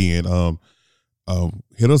once again.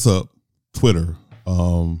 Hit us up, Twitter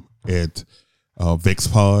at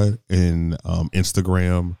VexPod, and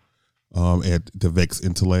Instagram at the Vex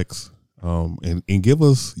Intellects. And give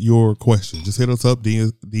us your questions. Just hit us up,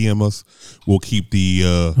 DM us. We'll keep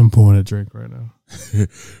the. I'm pouring a drink right now.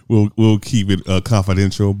 we'll keep it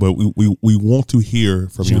confidential, but we want to hear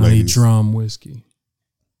from you Johnny ladies. Drum whiskey,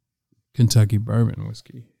 Kentucky bourbon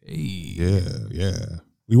whiskey. Hey. Yeah.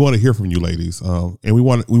 We want to hear from you ladies, and we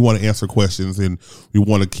want to answer questions, and we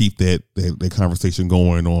want to keep that conversation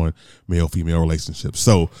going on male-female relationships.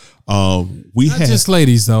 So we not just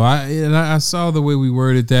ladies though. I saw the way we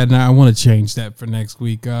worded that, and I want to change that for next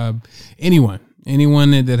week. Anyone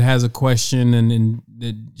that has a question and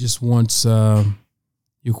that just wants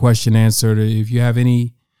your question answered, if you have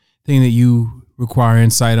anything that you require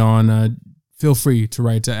insight on, feel free to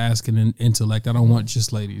write to Ask an Intellect. I don't want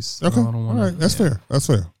just ladies. Okay. I don't want all right. That's fair. That's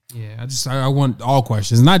fair. Yeah. I want all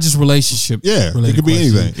questions, not just relationship. Yeah. It could be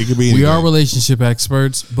questions. anything. It could be anything. We are relationship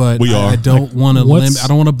experts, but we are. I don't want to limit. I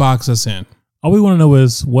don't want to box us in. All we want to know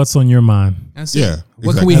is what's on your mind. That's it.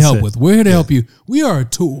 What can we help with? We're here to help you. We are a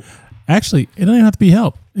tool. Actually, it doesn't have to be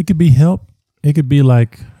help. It could be help It could be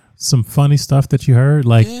like some funny stuff that you heard,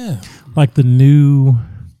 like Yeah. like the new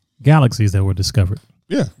galaxies that were discovered.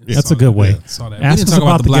 Yeah. That's a good way. Yeah, saw that. We Ask didn't us talk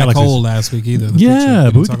about the black galaxies. hole last week either. Yeah,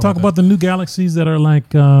 but we can talk about the new galaxies that are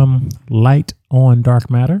like light on dark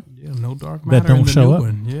matter. Yeah, no dark matter that don't in the show new up.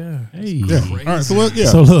 one. Yeah. Hey. Yeah. All right. So look. Yeah.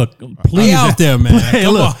 So look, please Hey out there, man. Hey,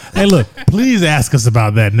 Come look, on. hey, look. Please ask us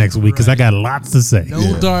about that next week because I got lots to say.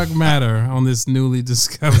 No dark matter on this newly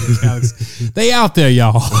discovered galaxy. They out there,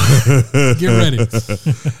 y'all. Get ready. All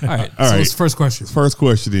right. So what's the first question? First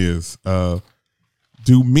question is: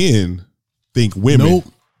 do men think women? Nope.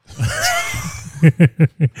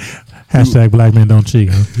 Hashtag black men don't cheat.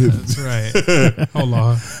 Huh? That's right. Hold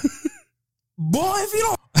on. Boy, if you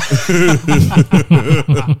don't.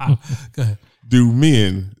 Go ahead. Do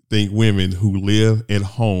men think women who live at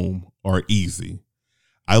home are easy?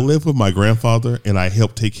 I live with my grandfather and I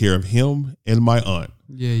help take care of him and my aunt.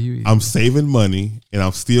 Yeah, you. I'm saving money and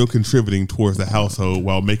I'm still contributing towards the household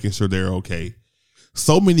while making sure they're okay.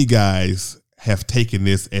 So many guys have taken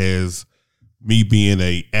this as me being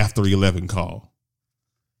a after 11 call.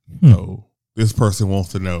 So this person wants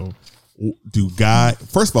to know,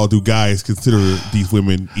 first of all, do guys consider these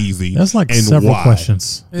women easy? That's like and several why?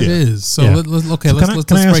 questions. It is. So Yeah. let's Can I answer break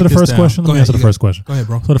the this first down. question? Go Let me ahead, answer the first question. Go ahead,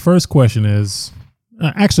 bro. So the first question is,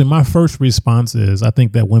 actually, my first response is, I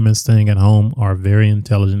think that women staying at home are very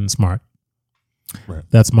intelligent and smart. Right.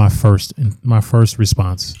 That's my first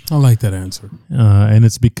response, I like that answer. and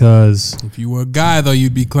it's because, If you were a guy, though,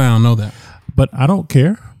 you'd be clown. Know that. but I don't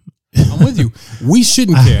care. I'm with you. We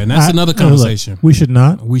shouldn't care, and that's another conversation. Look, we should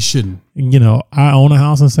not. We shouldn't. You know, I own a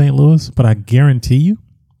house in St. Louis, but I guarantee you,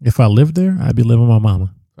 if I lived there, I'd be living with my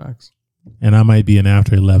mama, Facts. and I might be an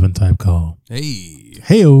after 11 type call. Hey.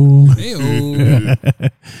 Hey-o. Hey.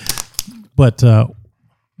 But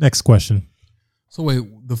next question. So wait,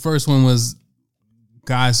 the first one was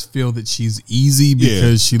guys feel that she's easy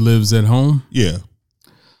because she lives at home. Yeah.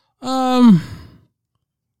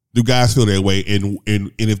 Do guys feel that way? And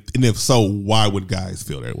if so, why would guys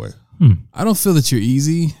feel that way? I don't feel that you're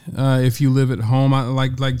easy if you live at home. I,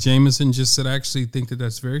 like Jameson just said, I actually think that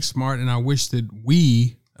that's very smart, and I wish that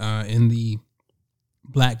we in the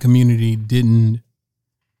black community didn't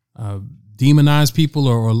demonize people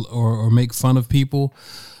or make fun of people.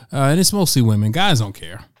 And it's mostly women. Guys don't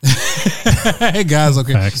care. Guys don't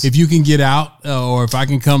care. Facts. If you can get out or if I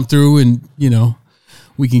can come through and,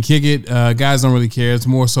 we can kick it. Guys don't really care. It's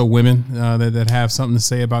more so women that have something to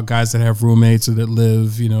say about guys that have roommates or that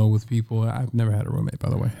live, with people. I've never had a roommate, by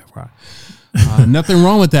the way. Nothing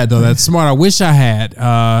wrong with that, though. That's smart. I wish I had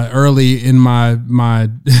early in my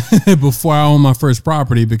before I owned my first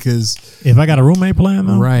property, because If I got a roommate plan,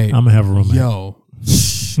 though, Right. I'm going to have a roommate.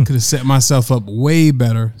 could have set myself up way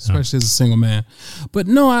better, especially as a single man. But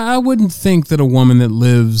no, I wouldn't think that a woman that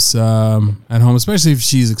lives at home, especially if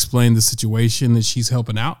she's explained the situation that she's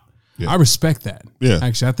helping out, I respect that. Yeah.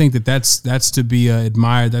 Actually, I think that's to be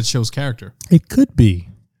admired. That shows character. It could be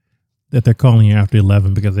that they're calling you after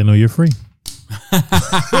 11 because they know you're free.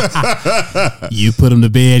 You put them to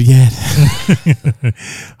bed yet?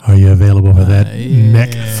 Are you available for that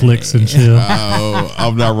Netflix and chill? Oh,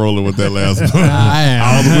 I'm not rolling with that last one.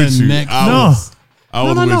 I was with you. No. I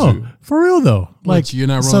was with you. For real, though. Like, you're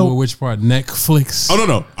not rolling with which part? Netflix? Oh,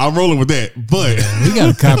 no. I'm rolling with that. But We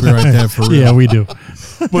got to copyright that for real. Yeah, we do.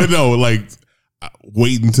 but no, like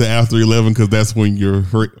wait until after 11 because that's when you're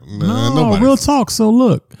free. No, real talk. So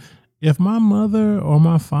look, if my mother or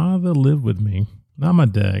my father lived with me, not my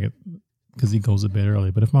dad because he goes to bed early,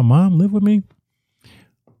 but if my mom lived with me,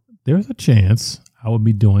 there's a chance I would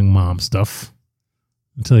be doing mom stuff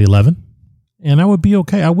until 11. And I would be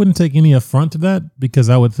okay. I wouldn't take any affront to that because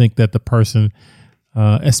I would think that the person,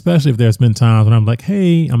 especially if there's been times when I'm like,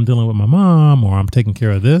 hey, I'm dealing with my mom or I'm taking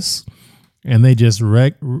care of this, and they just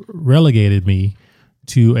relegated me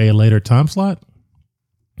to a later time slot,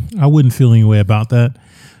 I wouldn't feel any way about that.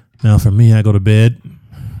 Now, for me, I go to bed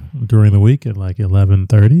during the week at like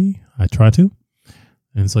 11:30. I try to.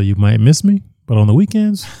 And so you might miss me. But on the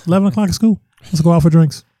weekends, 11 o'clock is cool. Let's go out for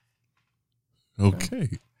drinks. Okay.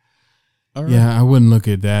 All right. Yeah, I wouldn't look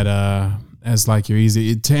at that as like you're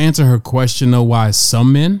easy. To answer her question, though, why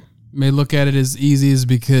some men may look at it as easy is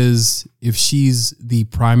because if she's the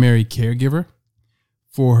primary caregiver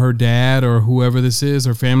for her dad or whoever this is,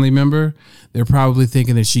 her family member, they're probably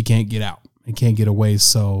thinking that she can't get out and can't get away.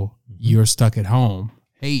 So you're stuck at home.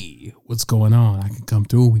 Hey, what's going on? I can come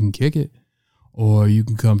through. We can kick it. Or you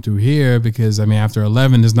can come through here because, after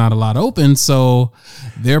 11, there's not a lot open. So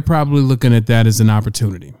they're probably looking at that as an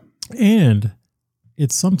opportunity. And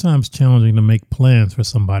it's sometimes challenging to make plans for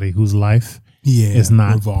somebody whose life is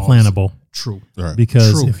not revolves. plannable. True. Right.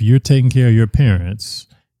 Because True. if you're taking care of your parents,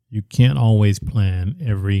 you can't always plan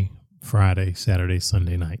every Friday, Saturday,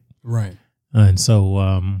 Sunday night. Right. And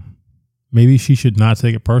so maybe she should not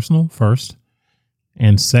take it personal first.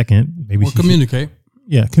 And second, maybe Or she communicate.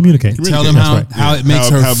 communicate. Tell him That's how, right. how it makes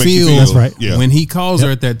How her it makes you feel. feel. That's right. Yeah. When he calls her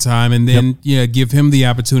at that time, and then give him the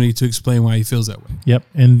opportunity to explain why he feels that way. Yep.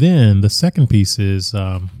 And then the second piece is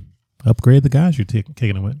upgrade the guys you're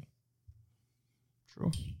kicking it with.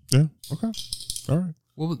 True. Yeah. Okay. All right.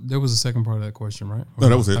 Well, there was a second part of that question, right? No,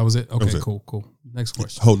 that was it. That was it. Okay, was it. cool. Next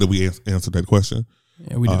question. Hope that we answered that question.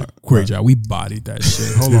 Yeah, we did a great job. We bodied that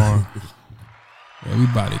shit. Hold on. Yeah, we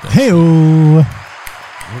bodied that. Hey-o. All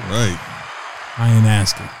right. I ain't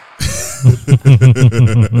asking.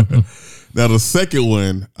 Now the second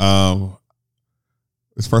one,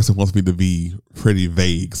 this person wants me to be pretty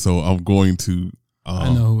vague, so I'm going to.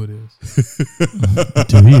 I know who it is.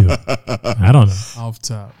 Do you? I don't know. Off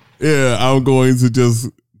top. Yeah, I'm going to just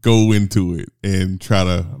go into it and try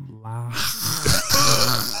to.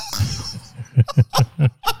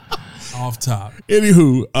 Off top.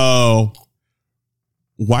 Anywho,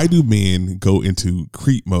 why do men go into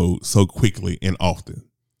creep mode so quickly and often?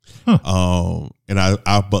 But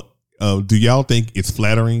do y'all think it's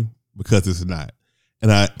flattering? Because it's not.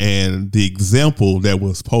 And the example that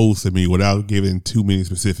was posed to me, without giving too many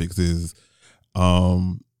specifics, is,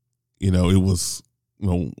 it was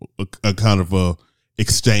a kind of a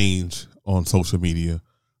exchange on social media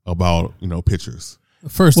about pictures.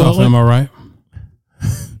 First off, am I right?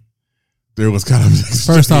 There was kind of an exchange.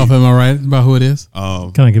 First off, am I right about who it is?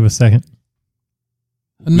 Can I give a second?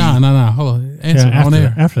 Nah. Hold on. Answer on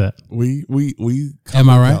air. After that. We Am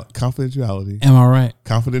I right? Confidentiality. Am I right?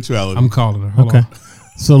 Confidentiality. I'm calling her. Hold Okay. on.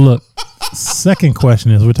 So look, second question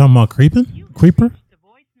is, we're talking about Creeper?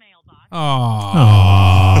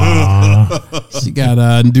 Aww. She got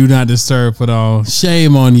a do not disturb put on.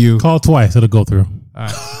 Shame on you. Call twice, it'll go through. All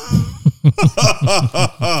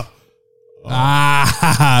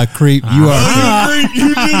right. Creep. You are a creep.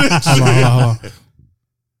 You did it. Hold on.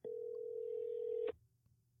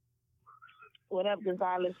 What up,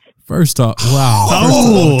 Gonzalez? First off, wow.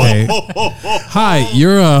 Oh. Okay. Hi,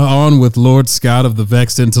 you're on with Lord Scott of the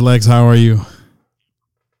Vexed Intellects. How are you?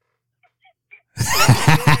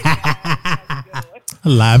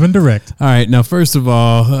 Live and direct. All right. Now, first of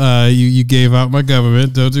all, you gave out my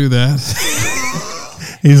government. Don't do that.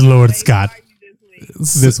 He's Lord Scott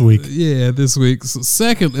this week. Yeah, this week. So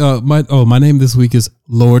second, my name this week is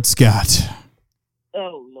Lord Scott.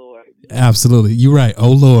 Oh, Lord. Absolutely, you're right.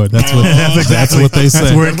 Oh Lord, that's what that's what they say.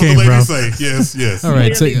 That's where it came from. Yes. All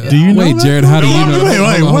right. So, Do you know wait, that? Jared? How do you No, know?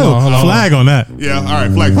 wait, Hold on. Flag on that. Yeah. All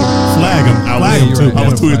right. Flag. Flag him. Flag him you're too. right. I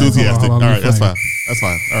was too Flag. enthusiastic. Hold All on, right. That's flag. fine. That's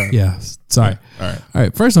fine. All right. Yeah. Sorry. All right. All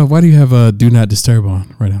right. First off, why do you have a do not disturb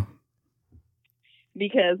on right now?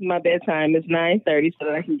 Because my bedtime is 9:30, so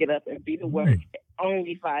that I can get up and be to work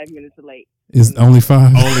only 5 minutes late. Is only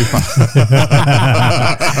 5? Only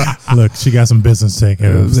 5. Look, she got some business to take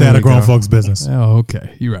care of. Stay out of grown folks' business. Oh,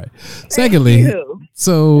 okay. You're right. Secondly, you.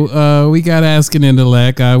 so we got asking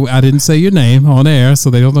Intellect. I didn't say your name on air, so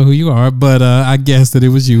they don't know who you are, but I guessed that it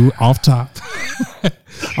was you off top.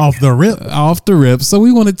 Off the rip. Off the rip. So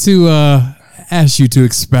we wanted to ask you to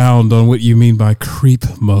expound on what you mean by creep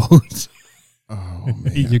mode. Oh,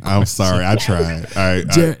 man. I'm sorry. I tried.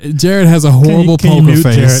 Jared has a horrible can you poker mute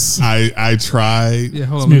face. I tried. Yeah,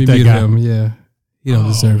 hold on. Let's Let me mute mute that guy. him. Yeah. He don't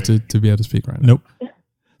deserve to be able to speak right now. Nope.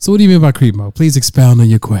 So what do you mean by creep mode? Please expound on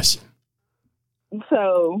your question.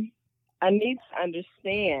 So I need to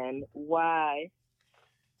understand why,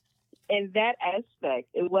 in that aspect,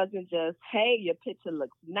 it wasn't just, hey, your picture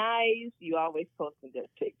looks nice, you always posting good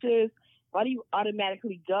pictures. Why do you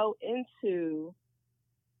automatically go into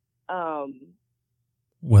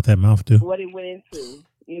What that mouth do? what it went into?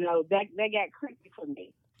 That got creepy for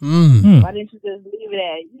me. Mm. Why didn't you just leave it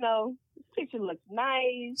at, this picture looks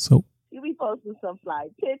nice. So You be posting some fly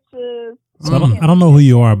pictures. I don't know who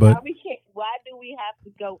you are, but Why do we have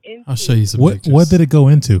to go into? I'll show you some what pictures. what did it go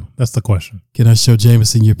into? That's the question. Can I show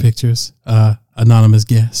Jameson your pictures? Anonymous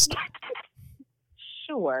guest.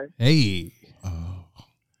 Sure. Hey.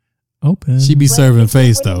 Open. She be serving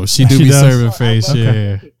face though. She do She be does? serving face.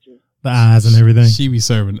 Okay. Yeah. the eyes and everything. She be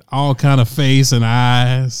serving all kind of face and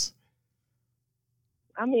eyes.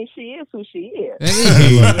 I mean, she is who she is.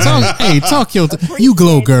 Hey, talk your. You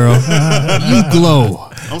glow, girl. You glow.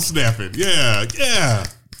 I'm snapping. Yeah.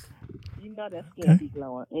 You know that skin be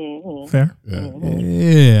glowing. Mm-hmm. Fair.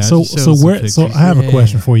 Yeah. I So just showed some where? So pictures. I have a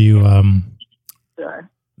question for you. Sure.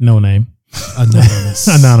 No name. Anonymous.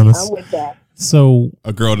 Anonymous. I'm with that. So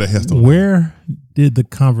A girl that has to. where did the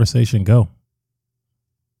conversation go?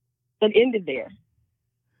 It ended there.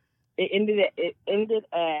 It ended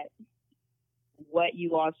at what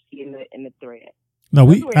you all see in the thread. No,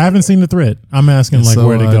 I haven't seen the thread. I'm asking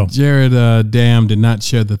where to go. Jared Dam did not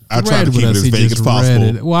share the thread. I tried to keep it as vague as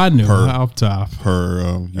possible. Well, I knew off top.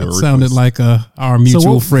 That sounded like our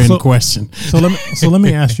mutual friend question. So let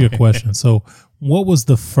me ask you a question. So, what was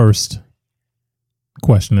the first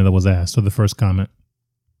question that was asked, or the first comment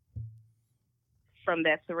from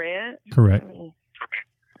that thread? Correct.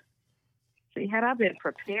 See, had I been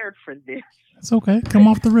prepared for this, it's okay. Come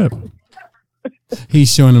off the rip.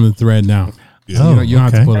 He's showing him the thread now. Yeah. You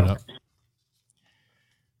don't have to pull it up.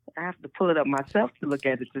 I have to pull it up myself to look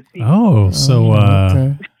at it to see.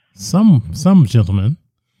 Some gentleman.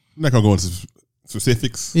 I'm not gonna go into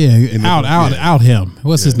specifics. Yeah, out him.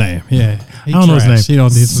 What's his name? Yeah, I don't know his name. He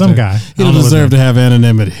don't need some guy. He don't deserve to have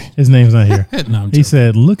anonymity. His name's not here. No, he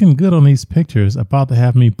said, "Looking good on these pictures. About to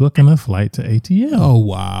have me booking a flight to ATL." Oh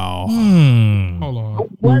wow. Hold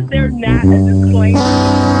on. Was there not a disclaimer?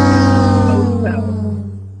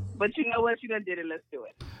 But you know what? You done did it. Let's do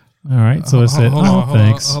it. All right. So it said,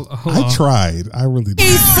 thanks. I tried. I really did.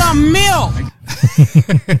 Need some milk.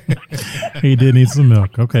 He did need some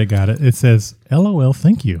milk. Okay, got it. It says, LOL,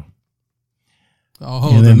 thank you.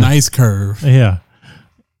 Oh, the nice curve. Yeah.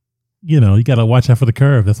 You got to watch out for the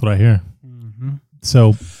curve. That's what I hear. Mm-hmm.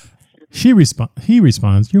 So he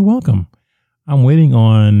responds, you're welcome. I'm waiting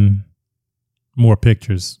on more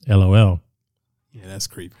pictures. LOL. Yeah, that's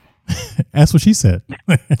creepy. That's what she said.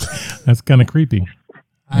 That's kind of creepy.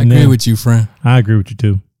 I agree with you, friend. I agree with you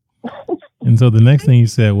too. And so the next thing he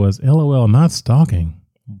said was, LOL, not stalking,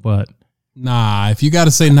 but nah, if you got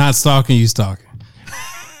to say not stalking, you stalking.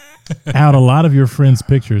 Out a lot of your friends'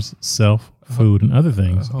 pictures, self, food, and other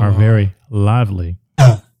things are very lively.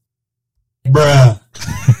 Bruh.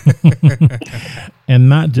 And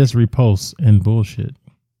not just reposts and bullshit.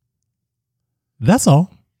 That's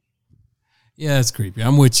all. Yeah, it's creepy.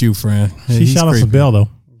 I'm with you, friend. She shot us a bell though.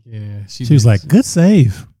 Yeah, she was like, "Good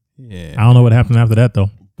save." Yeah, I don't know what happened after that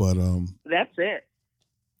though. But that's it.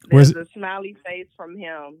 Where's a smiley face from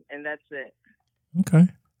him, and that's it. Okay.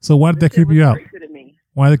 So why did that creep you out?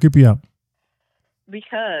 Why did that creep you out?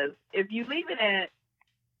 Because if you leave it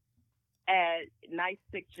at nice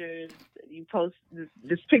pictures, you post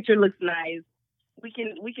this picture looks nice. We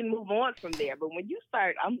can move on from there. But when you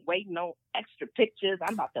start, I'm waiting on extra pictures.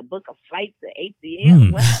 I'm about to book a flight to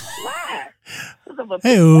ATL. Why?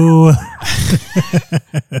 Hey.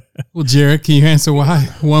 Well, Jared, can you answer why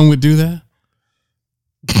one would do that?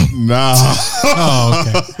 Nah. Oh,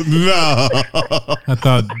 okay. No. I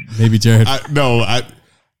thought maybe Jared.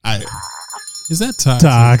 Is that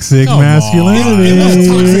toxic masculinity?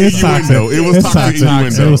 It's toxic. It was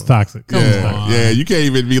toxic. It was toxic. Yeah. You can't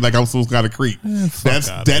even be like I'm some kind of creep. That's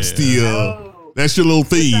your little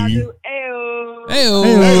theme.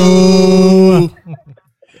 Ayo.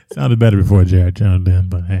 Sounded better before Jared joined in,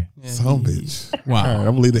 but hey, some bitch. Wow. All right, I'm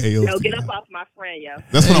gonna leave the AO. No, get up off my friend, yo.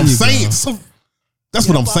 That's what I'm saying. That's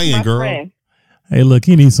what I'm saying, girl. Friend. Hey, look,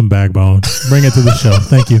 he needs some backbone. Bring it to the show.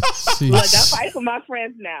 Thank you. Look, I fight for my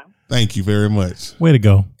friends now. Thank you very much. Way to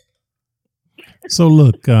go. So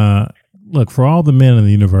look, for all the men in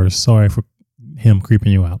the universe, sorry for him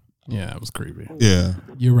creeping you out. Yeah, it was creepy. Yeah,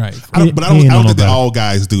 you're right. I don't think that all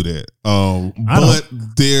guys do that. But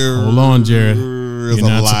there. Hold on, Jared. You're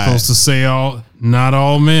not supposed to say not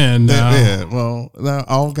all men. Yeah, well,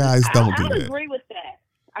 all guys don't do that. I would agree with that.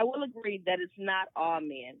 I will agree that it's not all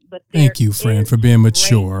men, but thank you, friend, for being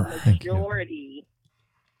mature. Majority.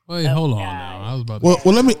 Wait, hold on now. I was about. Well,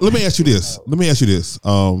 let me ask you this.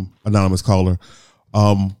 Anonymous caller.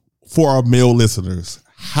 For our male listeners,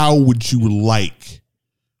 how would you like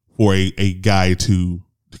for a guy to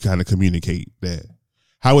kind of communicate that?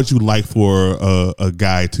 How would you like for a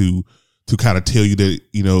guy to kind of tell you that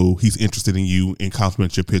he's interested in you and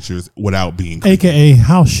compliment your pictures without being creepy? AKA,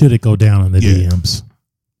 how should it go down in the DMs?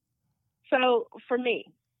 So for me,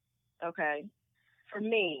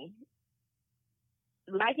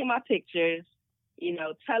 liking my pictures,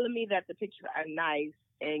 telling me that the pictures are nice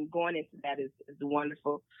and going into that is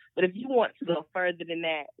wonderful. But if you want to go further than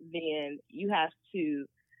that, then you have to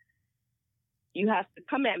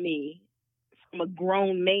come at me from a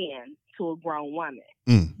grown man to a grown woman.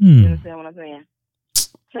 You understand what I'm saying?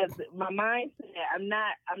 Because my mindset,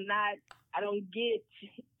 I don't get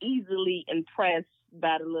easily impressed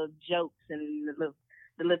by the little jokes and the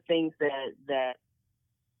little things that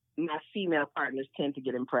my female partners tend to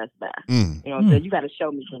get impressed by. So you got to show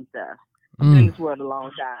me some stuff. I'm in this world a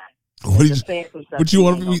long time. What you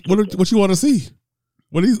want to see?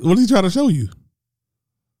 What is he trying to show you?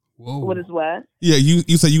 Whoa. What is what? Yeah,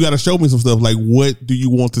 you said you got to show me some stuff. Like, what do you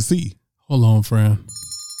want to see? Hold on, friend.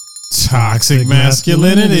 Toxic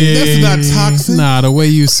masculinity. That's not toxic. Nah, the way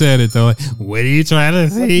you said it though. Like, what are you trying to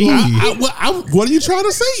see? What are you trying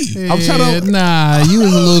to see? I'm trying to. Nah, you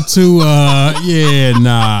was a little too.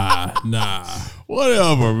 Nah.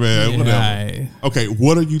 Whatever, man. Yeah, Whatever. right. Okay,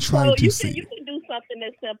 what are you trying to You see? can do something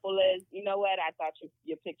as simple as, you know what? I thought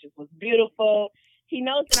your pictures was beautiful. He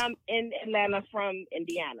knows that I'm in Atlanta from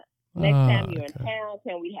Indiana. Next time you're in town,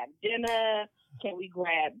 can we have dinner? Can we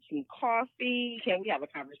grab some coffee? Can we have a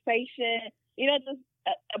conversation? You know, just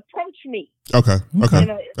approach me. Okay. You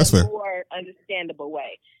know, That's in a fair. more understandable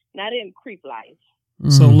way. Not in creep life.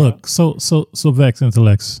 So look, so Vex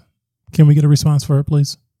Intellects. Can we get a response for her,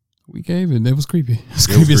 please? We gave it. It was creepy. It's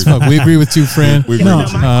creepy as fuck. We agree with you, friend. We agree No,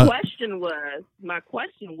 with you. My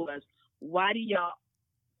question was, why do y'all,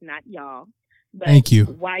 not y'all, but Thank you.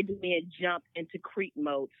 why do men jump into creep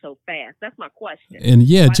mode so fast? That's my question. And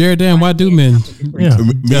yeah, Jared, damn, why do men?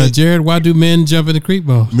 Yeah. Jared, why do men jump into creep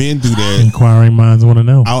mode? Men do that. Inquiring minds want to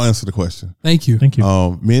know. I'll answer the question. Thank you. Thank you.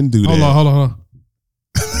 Men do that. Hold on.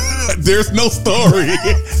 There's no story.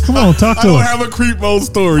 Come on, talk I to don't us. have a creep mode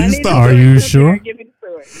story. I You need stop. Are to you sit there sure? and give me the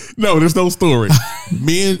story. No, there's no story.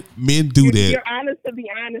 Men do that. You're honest to be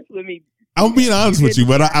honest with me. I'm being honest with you,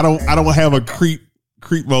 but I don't have a creep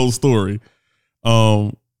mode story.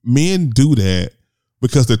 Men do that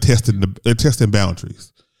because they're testing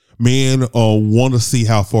boundaries. Men want to see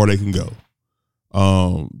how far they can go.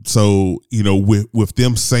 So you know, with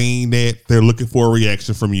them saying that, they're looking for a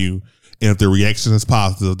reaction from you, and if the reaction is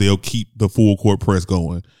positive, they'll keep the full court press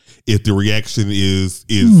going. If the reaction is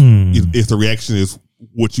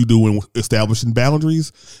what you do in establishing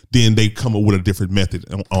boundaries, then they come up with a different method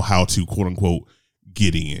on how to quote unquote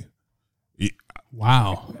get in.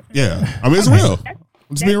 Wow. Yeah, I mean it's real.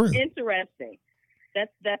 It's being real. Interesting.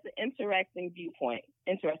 That's an interesting viewpoint.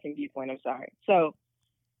 I'm sorry. So,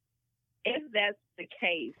 if that's the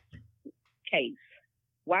case,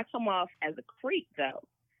 why come off as a creep though?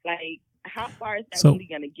 Like, how far is that really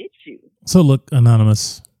going to get you? So look,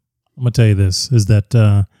 Anonymous, I'm gonna tell you this: is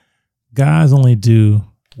that guys only do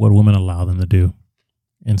what women allow them to do,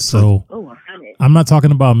 and so I'm not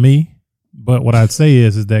talking about me, but what I'd say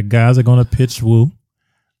is that guys are going to pitch woo.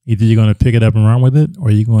 Either you're going to pick it up and run with it, or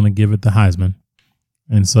you're going to give it the Heisman.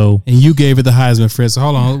 And so, and you gave it the Heisman, Fred. So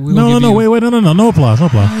hold on. Wait, no applause.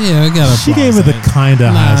 Yeah, I got She gave it the kind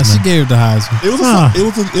of Heisman. She gave it the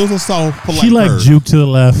Heisman. It was a soft, polite She like curve. juked to the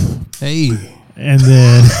left. Hey, and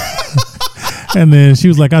then and then she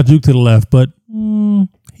was like, "I'll juke to the left, but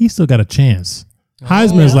he still got a chance."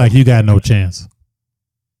 Heisman is like, "You got no chance."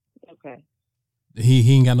 Okay.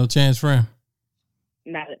 He ain't got no chance, friend.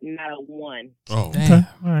 Not a one. Oh, Okay.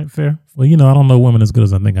 All right, fair. Well, you know, I don't know women as good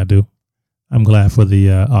as I think I do. I'm glad for the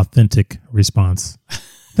authentic response.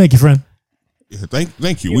 Thank you, friend. yeah,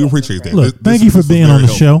 thank you. We appreciate that. Look, thank you for being on the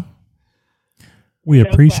show. We No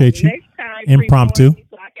appreciate problem. you. Next time, Impromptu.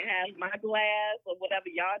 so I can have my glass or whatever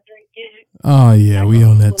y'all drinking. Oh yeah, we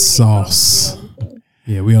on that sauce.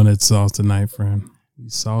 Yeah, we on that sauce tonight, friend. We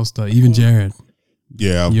sauced up. Even Jared.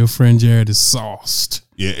 Yeah, Your friend Jared is sauced.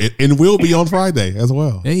 yeah, and we'll be on Friday as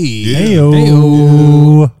well. Hey. Yeah.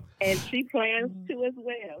 Heyo. And she plans to as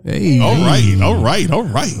well. Hey. All right. Hey. All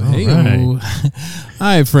All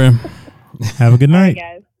right, friend. Have a good All right, night.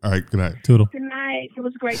 guys. All right, good night. Toodle. Good night. It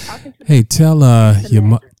was great talking to you. Hey, tell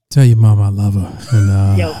your mom I love her.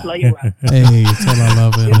 And Yo, blow you up. hey, tell her I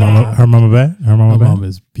love her. And, Her mama back? Her mama my back? mom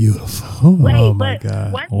is beautiful. Wait, Oh my but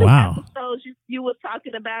God. one Wow. episodes you were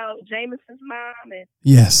talking about Jameson's mom, and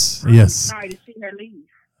Yes. I'm Yes. sorry to see her leave.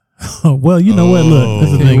 Well, you know what? Look,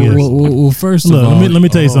 that's the thing is. Well, first of Look, all, let me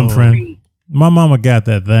tell you something, friend. My mama got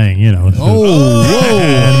that thing, you know.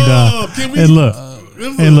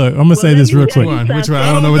 And look, I'm gonna say this real quick. Which one?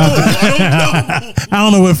 I don't know what to do. I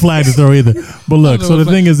don't know what flag to throw either. But look, so the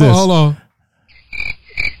thing is this. Hold on.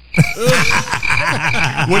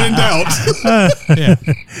 When in doubt. Yeah.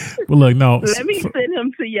 Well, look, no. Let me send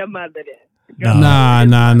him to your mother then. Nah.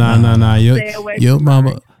 Stay away Your from mama,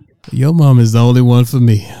 mine. your mom is the only one for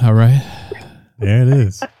me. All right. There it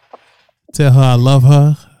is. Tell her I love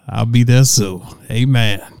her. I'll be there soon.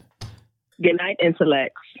 Amen. Good night,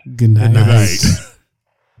 Intellects. Good night. Good night.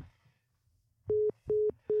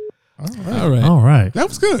 All right. All right. That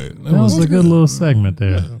was good. That was a good little segment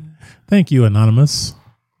there. Thank you, Anonymous,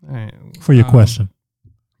 All right. for your question.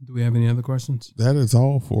 Do we have any other questions? That is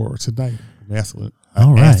all for tonight. Masculine.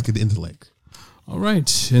 All right. Ask an intellect. All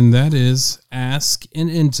right. And that is Ask an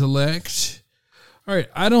Intellect. All right.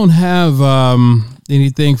 I don't have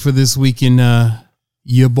anything for this week in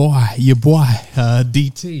your boy,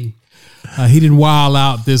 DT. He didn't wild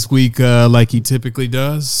out this week like he typically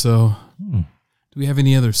does. So, do we have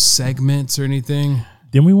any other segments or anything?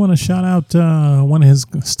 Then we want to shout out one of his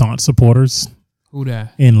staunch supporters. Who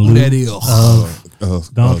that? In lieu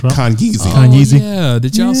of Donald Trump. Kanye. Oh, yeah.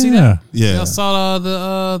 Did y'all see that? Yeah. Y'all saw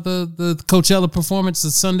the Coachella performance,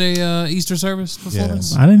 the Sunday Easter service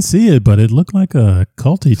performance? I didn't see it, but it looked like a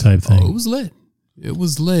culty type thing. Oh, it was lit. It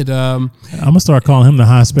was lit. I'm going to start calling him the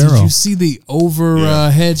High Sparrow. Did you see the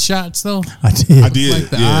overhead shots, though? I did. Like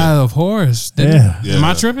the Eye of Horus. Yeah. Am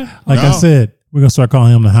I tripping? Like I said, we're going to start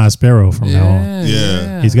calling him the High Sparrow from now on.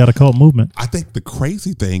 Yeah. He's got a cult movement. I think the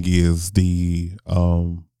crazy thing is the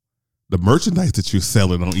merchandise that you're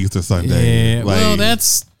selling on Easter Sunday. Yeah, well,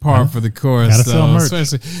 that's par for the course. Gotta sell merch.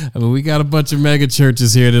 Especially, we got a bunch of mega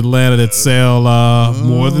churches here in Atlanta that sell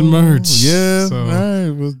more than merch. Yeah, so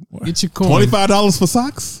right. Get your coin. $25 for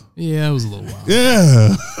socks. Yeah, it was a little wild.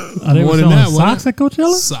 Yeah, more than that. Socks at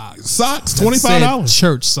Coachella. Socks, $25.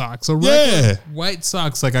 Church socks, regular white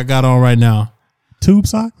socks like I got on right now. Tube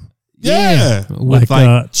socks. Yeah, with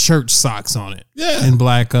like church socks on it. Yeah, in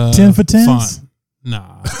black 10 for 10.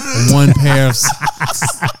 Nah, one pair of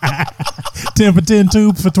socks. 10 for 10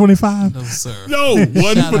 tube for 25. No, sir. No, 1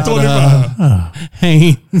 for 25.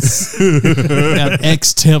 Hanes got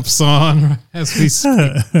X temps on as we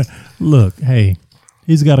speak. Look, hey,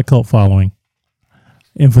 he's got a cult following.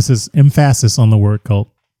 Emphasis on the word cult.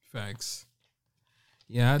 Facts.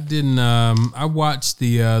 Yeah, I didn't. I watched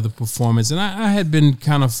the performance, and I had been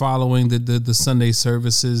kind of following the Sunday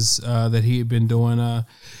services that he had been doing.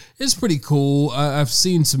 It's pretty cool. I've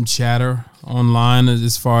seen some chatter online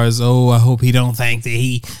as far as, I hope he don't think that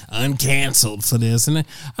he uncanceled for this, and I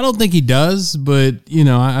don't think he does. But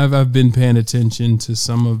I've been paying attention to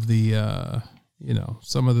some of the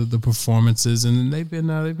the performances, and they've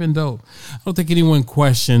been dope. I don't think anyone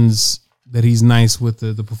questions that he's nice with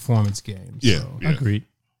the performance game. Yeah, so. Agreed.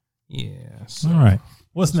 Yeah. So all right.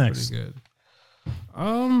 What's next? Pretty good.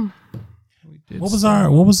 What was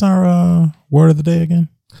our word of the day again?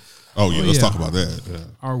 Oh yeah, let's talk about that. Yeah.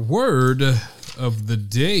 Our word of the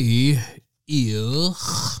day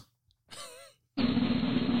is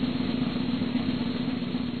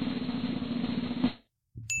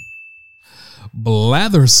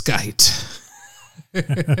blatherskite.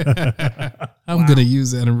 I'm gonna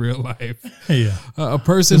use that in real life. Yeah, a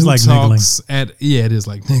person it's who like talks it is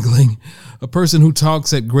like niggling. A person who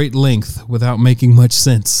talks at great length without making much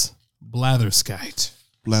sense. Blatherskite.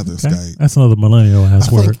 Blatherskite. Okay. That's another millennial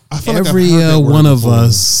ass word. Every one of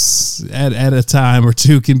us at a time or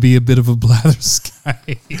two can be a bit of a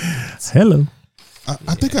blatherskite. Hello.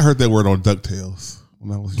 I think I heard that word on DuckTales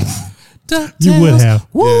when I was young. DuckTales. You would have.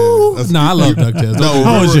 Woo! Yeah, I love DuckTales. I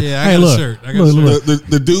got a shirt.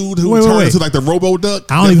 The dude who turned into like the Robo Duck.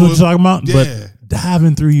 I don't even know what you're talking about, but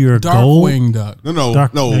diving through your Darkwing Duck. No,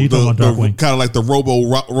 Darkwing. Kind of like the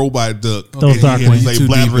robot duck. Those Darkwing. Like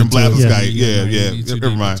blatherskite. Yeah.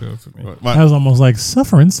 Never mind. That was almost like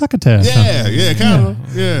suffering succotash. Yeah, kind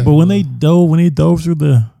of. Yeah. But when he dove through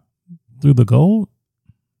the gold,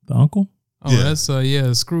 the uncle. Oh, that's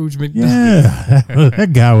Scrooge McDuck. Yeah,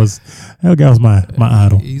 that guy was my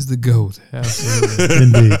idol. He's the GOAT. Absolutely.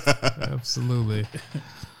 Indeed. Absolutely.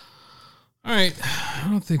 All right. I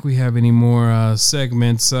don't think we have any more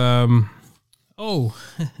segments. Uh-oh.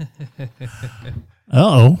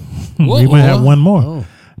 We might have one more. Oh.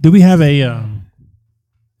 Do we have a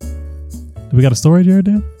do we got a story, Jared?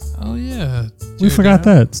 Oh yeah. We forgot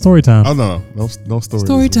that. Story time. Oh no story.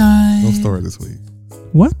 Story time. No story this week.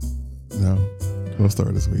 What? No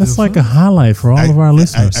story this week. That's like a highlight for all of our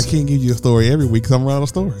listeners. I can't give you a story every week because I'm running out of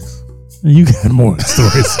stories. You got more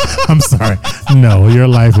stories. I'm sorry. No, your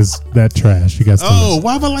life is that trash. You got stories.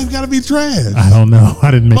 Why my life got to be trash? I don't know.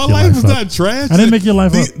 I didn't make my your life life is up. not trash. I didn't make your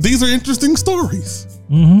life up. These are interesting stories.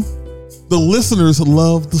 Mm-hmm. The listeners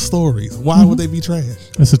love the stories. Why would they be trash?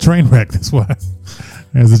 It's a train wreck. That's why.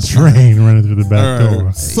 There's a train running through the back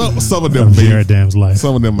door. Some of them Jared Dam's life.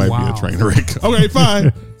 Some of them might be a train wreck. Okay,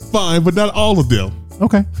 fine. Fine, but not all of them.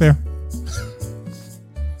 Okay, fair.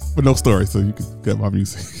 But no story, so you can cut my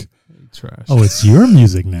music. Trash. Oh, it's your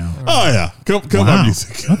music now. Oh yeah, cut my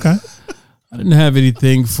music. Okay. I didn't have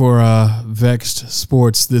anything for Vexed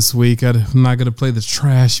Sports this week. I'm not going to play the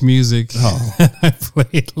trash music that I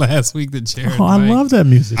played last week. That Jared. Oh, I love that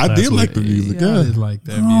music. I did like the music. Yeah, I did like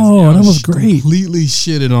that music. Oh, that was great. Completely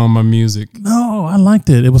shitted on my music. No, I liked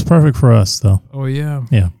it. It was perfect for us, though. Oh yeah.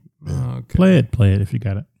 Yeah. Okay. Play it if you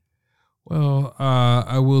got it. Well,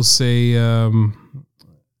 I will say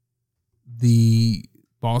the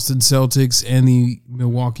Boston Celtics and the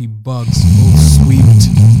Milwaukee Bucks both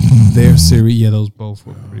sweeped their series. Yeah, those both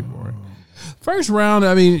were pretty boring. First round,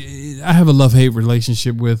 I mean, I have a love-hate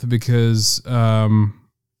relationship with because the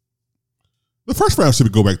first round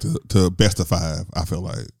should go back to best of 5. I feel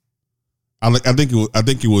like. I think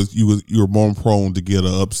it was you were more prone to get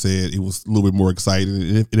an upset. It was a little bit more exciting,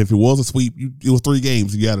 and if it was a sweep, it was 3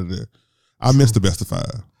 games you got out of there. I missed the best of 5.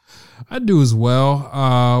 I do as well.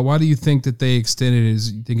 Why do you think that they extended it?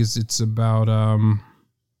 You think it's about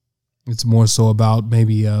it's more so about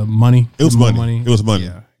maybe money? It was money. It was money.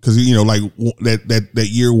 Yeah. Because like that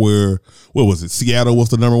year where what was it? Seattle was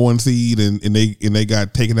the number 1 seed, and they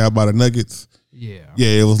got taken out by the Nuggets. Yeah.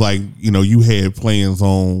 It was like you had plans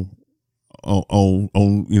on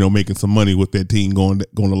making some money with that team going the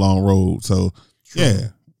long road. So True.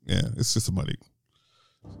 yeah, it's just a money.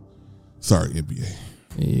 Sorry, NBA.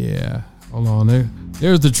 Yeah, hold on.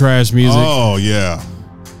 There's the trash music. Oh yeah.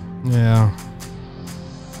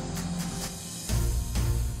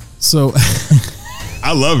 So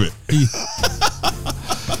I love it.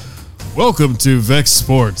 Welcome to Vex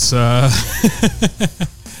Sports. We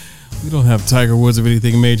don't have Tiger Woods of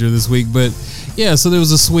anything major this week, but yeah. So there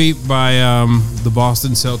was a sweep by the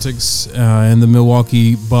Boston Celtics and the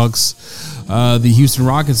Milwaukee Bucks. The Houston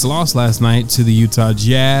Rockets lost last night to the Utah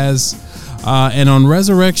Jazz. And on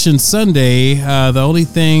Resurrection Sunday, the only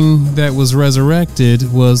thing that was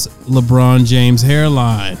resurrected was LeBron James'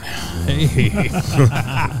 hairline. Hey.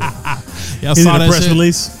 Y'all saw that press shit?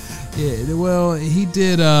 release? Yeah, well, he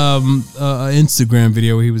did an Instagram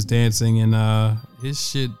video where he was dancing, and his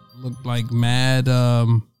shit looked like mad,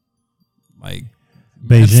 like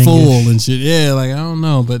Beijing-ish. full and shit. Yeah, like I don't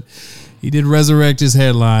know, but he did resurrect his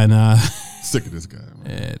hairline. Sick of this guy. Man.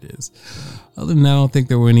 Yeah, it is. Other than that, I don't think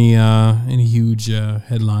there were any huge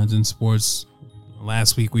headlines in sports.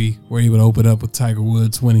 Last week we were able to open up with Tiger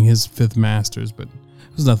Woods winning his 5th Masters, but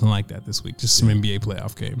there's nothing like that this week. Just some NBA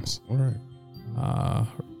playoff games. All right.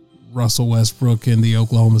 Russell Westbrook and the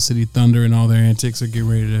Oklahoma City Thunder and all their antics are getting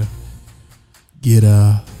ready to get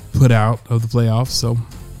put out of the playoffs. So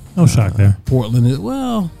no shock there. Portland is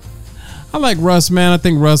I like Russ, man. I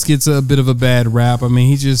think Russ gets a bit of a bad rap. I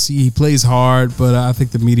mean, he plays hard, but I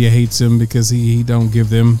think the media hates him because he doesn't give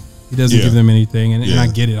them anything, and I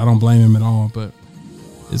get it. I don't blame him at all, but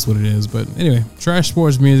it's what it is. But anyway, trash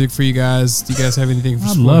sports music for you guys. Do you guys have anything for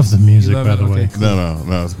I sports? love the music, by the way. Okay, cool.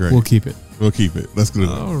 No, it's great. We'll keep it. Let's do it.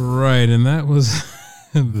 All right, and that was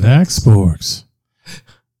Vex Sports.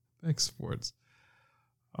 Vex Sports.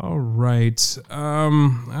 All right. I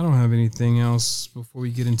don't have anything else before we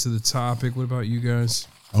get into the topic. What about you guys?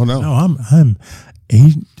 Oh no. No, I'm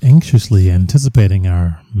anxiously anticipating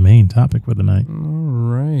our main topic for the night. All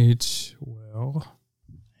right. Well,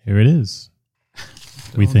 here it is.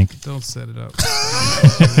 We think. Don't set it up.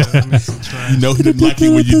 You know he didn't like it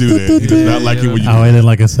when you do that. He does not like it when you do that. Oh, I didn't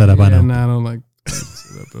like a setup. I know. No, I don't like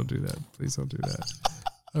set up. Don't do that. Please don't do that.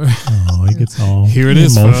 Oh, he gets all here it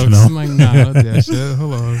is, emotional. folks. I'm like, nah, not that shit.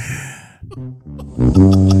 Hold on.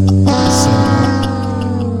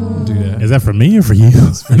 Don't do that. Is that for me or for you?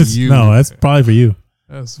 That's for you. No, that's probably for you.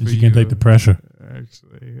 That's for you can't take the pressure.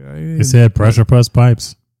 Actually, It said pressure plus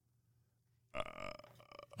pipes.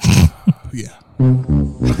 Yeah. It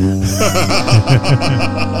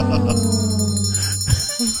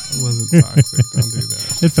wasn't toxic. Don't do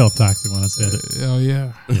that. It felt toxic when I said it. Oh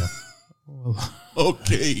yeah. Yeah. Well,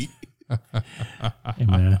 Okay. Hey,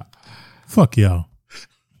 man. Fuck y'all.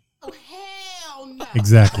 Oh, hell no.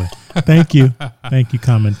 Exactly. Thank you. Thank you,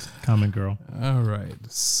 comment girl. all right.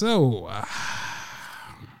 So,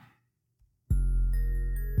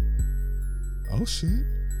 Oh shit.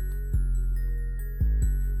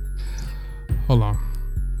 hold on.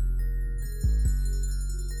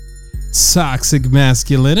 Toxic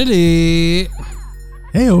masculinity.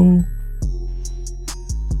 Heyo.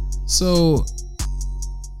 So,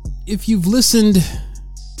 if you've listened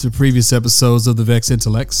to previous episodes of the Vex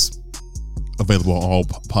Intellects, Available on all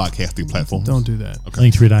podcasting platforms. don't do that.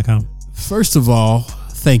 Linktree.com. First of all,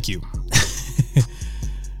 thank you.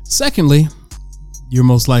 Secondly, you're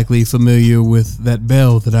most likely familiar with that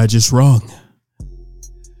bell that I just rung.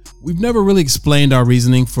 We've never really explained our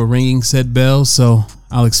reasoning for ringing said bell, so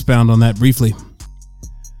I'll expound on that briefly.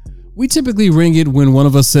 We typically ring it when one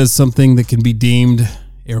of us says something that can be deemed,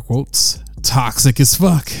 air quotes, toxic as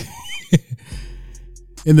fuck.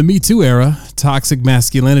 In the Me Too era, toxic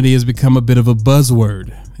masculinity has become a bit of a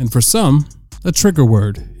buzzword, and for some, a trigger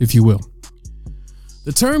word, if you will.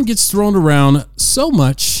 The term gets thrown around so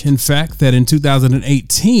much, in fact, that in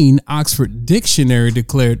 2018, Oxford Dictionary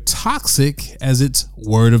declared toxic as its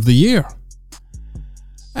word of the year.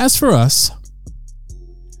 As for us,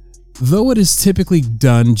 though it is typically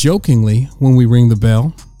done jokingly when we ring the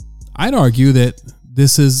bell, I'd argue that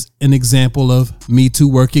this is an example of Me Too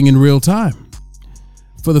working in real time.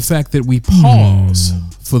 For the fact that we pause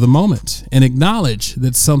for the moment and acknowledge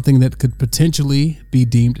that something that could potentially be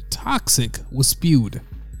deemed toxic was spewed.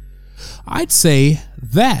 I'd say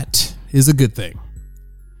that is a good thing.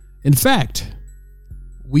 In fact,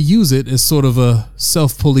 we use it as sort of a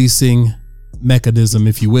self-policing mechanism,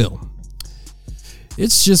 if you will.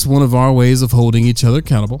 It's just one of our ways of holding each other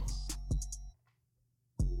accountable.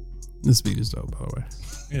 This beat is dope, by the way.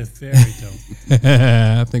 Yeah, very dope.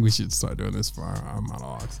 I think we should start doing this for our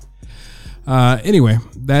monologues. Anyway,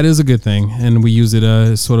 that is a good thing, and we use it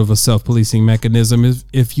as sort of a self-policing mechanism,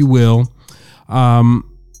 if you will.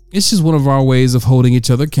 It's just one of our ways of holding each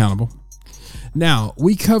other accountable. Now,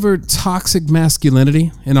 we covered toxic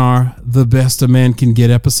masculinity in our The Best a Man Can Get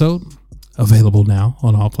episode, available now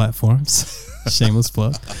on all platforms. Shameless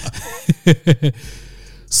plug.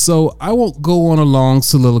 So I won't go on a long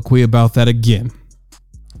soliloquy about that again.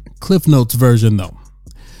 Cliff Notes version, though.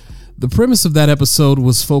 The premise of that episode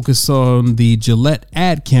was focused on the Gillette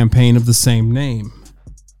ad campaign of the same name.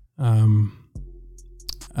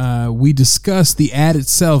 We discussed the ad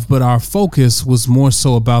itself, but our focus was more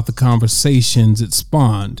so about the conversations it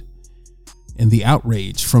spawned and the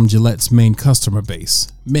outrage from Gillette's main customer base,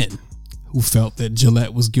 men, who felt that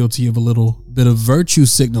Gillette was guilty of a little bit of virtue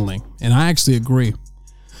signaling, and I actually agree.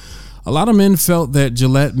 A lot of men felt that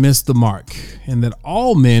Gillette missed the mark and that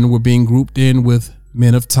all men were being grouped in with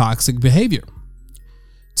men of toxic behavior.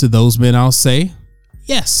 To those men, I'll say,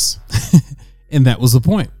 yes, and that was the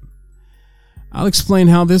point. I'll explain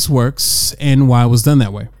how this works and why it was done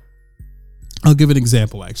that way. I'll give an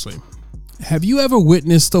example, actually. Have you ever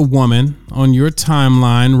witnessed a woman on your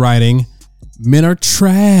timeline writing, "Men are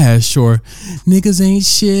trash," or "Niggas ain't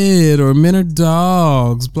shit," or "Men are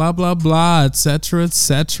dogs," blah, blah, blah, etc.,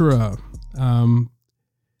 etc.?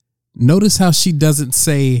 Notice how she doesn't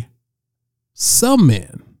say some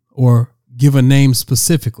men or give a name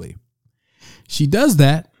specifically. She does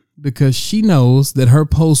that because she knows that her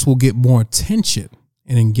post will get more attention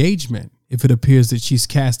and engagement if it appears that she's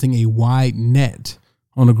casting a wide net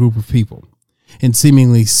on a group of people and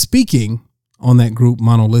seemingly speaking on that group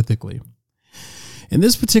monolithically. In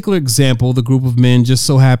this particular example, the group of men just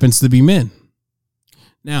so happens to be men.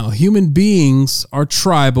 Now, human beings are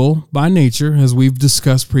tribal by nature, as we've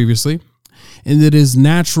discussed previously, and it is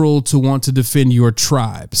natural to want to defend your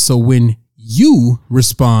tribe. So when you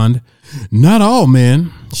respond, "Not all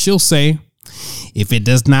men," she'll say, "If it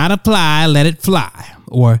does not apply, let it fly."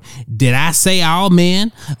 Or, "Did I say all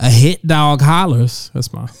men? A hit dog hollers."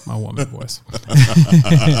 That's my woman voice.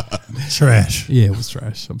 Trash. Yeah, it was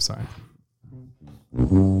trash. I'm sorry.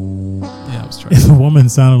 Yeah, it was trash. If a woman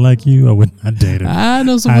sounded like you, I would not date her. I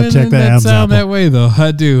know some I'd women check the that abs sound apple. that way, though.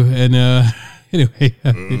 I do. And anyway.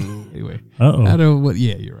 Uh-oh. I don't what.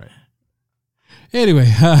 Yeah, you're right. Anyway.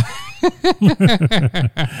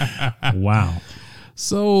 Wow.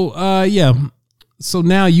 So, So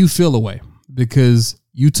now you feel away because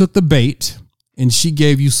you took the bait and she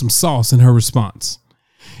gave you some sauce in her response.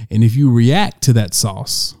 And if you react to that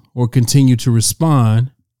sauce or continue to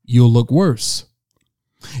respond, you'll look worse.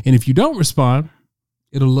 And if you don't respond,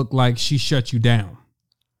 it'll look like she shut you down.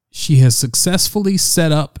 She has successfully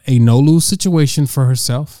set up a no-lose situation for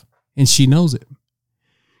herself, and she knows it.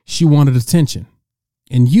 She wanted attention,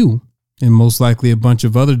 and you, and most likely a bunch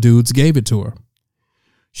of other dudes, gave it to her.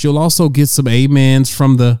 She'll also get some amens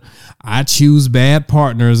from the "I choose bad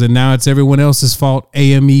partners and now it's everyone else's fault"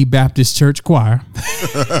 AME Baptist Church choir.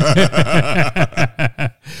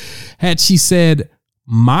 Had she said,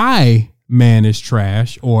 "My man is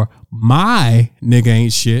trash," or "My nigga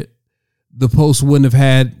ain't shit," the post wouldn't have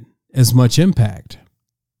had as much impact.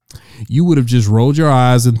 You would have just rolled your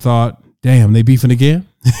eyes and thought, "Damn, they beefing again,"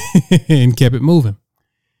 and kept it moving.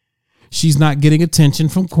 She's not getting attention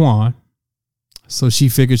from Quan, so she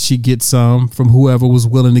figured she'd get some from whoever was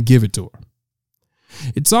willing to give it to her.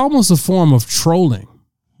 It's almost a form of trolling,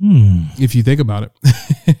 if you think about it.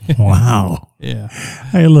 Wow. Yeah.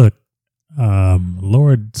 Hey, look,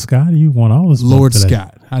 Lord Scott, you want all the smoke Lord today.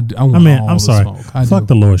 Scott. I want all I'm the sorry. smoke. Fuck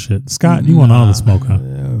the Lord shit. Scott, you want all the smoke, huh?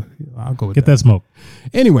 Yeah, I'll go with Get that smoke.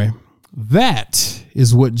 Anyway, that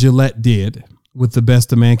is what Gillette did with the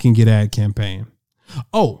Best a Man Can Get ad campaign.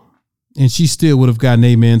 Oh, and she still would have gotten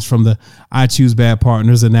amens from the "I choose bad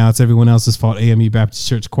partners and now it's everyone else's fault" AME Baptist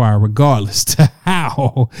Church choir, regardless to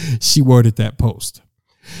how she worded that post.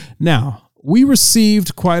 Now, we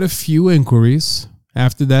received quite a few inquiries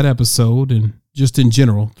after that episode and just in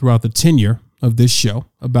general throughout the tenure of this show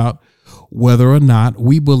about whether or not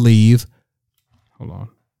we believe, hold on,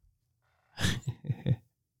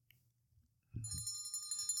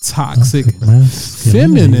 toxic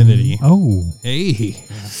femininity. Oh, Hey,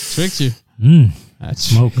 tricked you.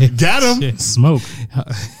 Smoke. Got him. Smoke.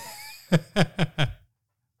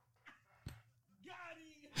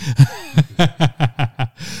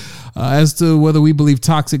 As to whether we believe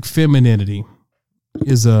toxic femininity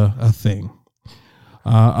is a thing.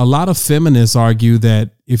 A lot of feminists argue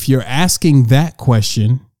that if you're asking that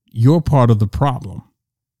question, you're part of the problem.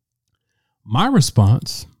 My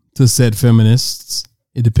response to said feminists,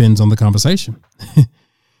 it depends on the conversation.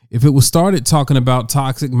 If it was started talking about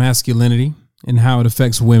toxic masculinity and how it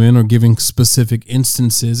affects women or giving specific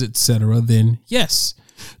instances, etc., then yes.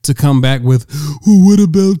 To come back with, well, what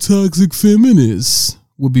about toxic feminists,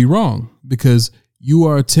 would be wrong, because you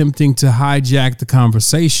are attempting to hijack the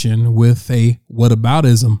conversation with a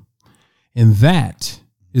whataboutism, and that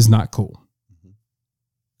is not cool.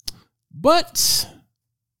 But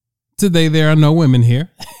today there are no women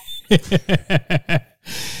here.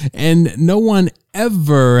 And no one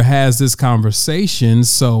ever has this conversation,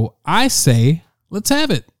 so I say, let's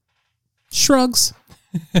have it. Shrugs.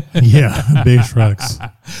 Yeah, big shrugs.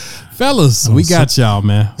 Fellas, we got y'all,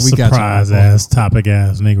 man. We got y'all. Surprise ass, topic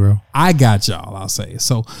ass, Negro. I got y'all, I'll say.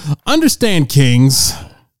 So understand, kings,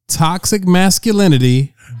 toxic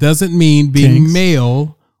masculinity doesn't mean being Kings.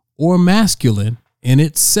 male or masculine in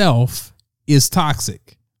itself is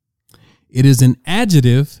toxic. It is an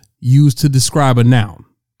adjective used to describe a noun.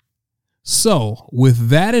 So with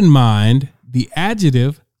that in mind, the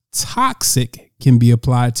adjective toxic can be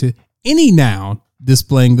applied to any noun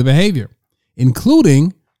displaying the behavior,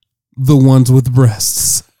 including the ones with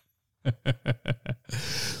breasts.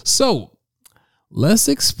 So let's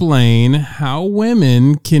explain how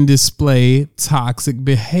women can display toxic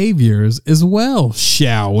behaviors as well,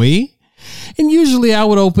 shall we? And usually I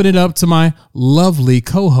would open it up to my lovely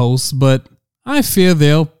co-hosts, but I fear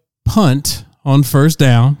they'll punt on first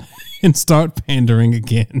down and start pandering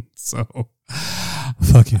again. So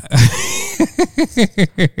fuck you.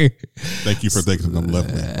 Thank you for thinking I'm left.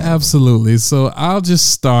 Absolutely. So I'll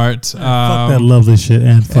just start. Fuck that lovely shit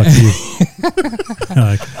and fuck you.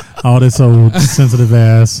 Like all this old sensitive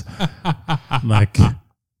ass, like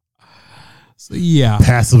So yeah,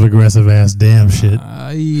 passive aggressive ass damn shit.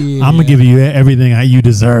 yeah. I'm gonna give you everything you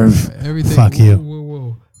deserve. Everything. Fuck you.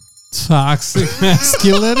 Whoa. Toxic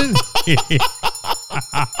masculinity.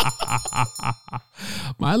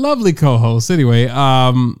 My lovely co-host. Anyway,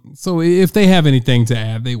 so if they have anything to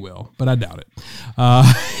add, they will, but I doubt it.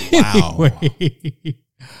 Anyway,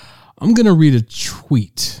 I'm gonna read a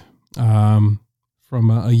tweet from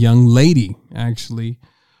a young lady, actually,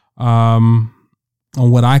 on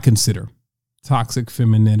what I consider toxic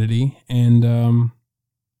femininity, and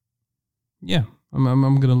yeah. I'm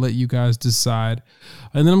going to let you guys decide.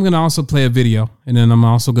 And then I'm going to also play a video. And then I'm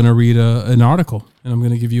also going to read an article. And I'm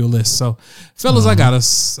going to give you a list. So, fellas, I got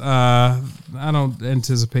us. I don't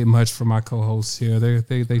anticipate much from my co-hosts here. They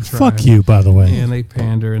try. Fuck you, by the way. And they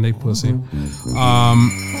pander and they pussy.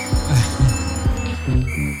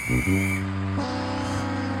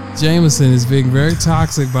 Jameson is being very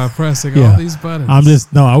toxic by pressing all these buttons.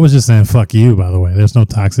 I was just saying fuck you, by the way. There's no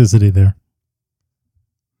toxicity there.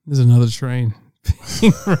 There's another train.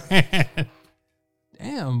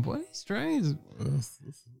 Damn, boy, these trains.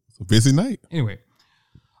 It's a busy night. Anyway,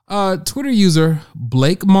 Twitter user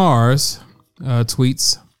Blake Mars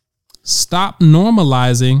tweets, "Stop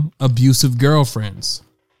normalizing abusive girlfriends.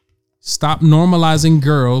 Stop normalizing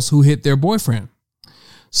girls who hit their boyfriend.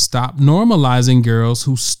 Stop normalizing girls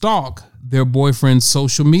who stalk their boyfriend's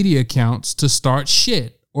social media accounts to start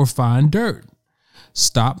shit or find dirt.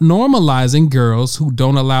 Stop normalizing girls who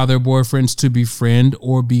don't allow their boyfriends to befriend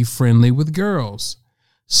or be friendly with girls.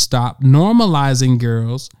 Stop normalizing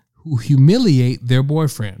girls who humiliate their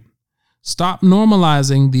boyfriend. Stop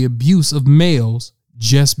normalizing the abuse of males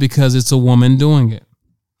just because it's a woman doing it."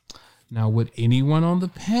 Now, would anyone on the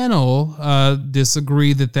panel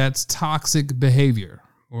disagree that that's toxic behavior?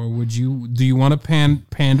 Or do you want to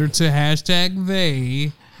pander to hashtag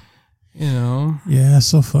they? You know. Yeah,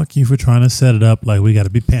 so fuck you for trying to set it up like we got to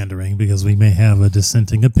be pandering because we may have a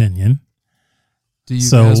dissenting opinion. Do you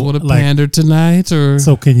guys want to pander tonight, or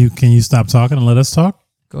so? Can you stop talking and let us talk?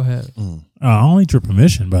 Go ahead. I'll need your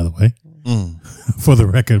permission, by the way. For the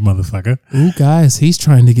record, motherfucker. Ooh, guys, he's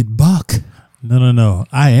trying to get Buck. No.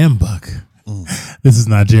 I am Buck. This is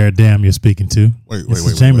not Jared Dam you're speaking to. Wait.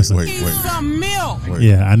 Jameson. Wait. Some milk.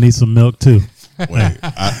 Yeah, I need some milk too. Wait.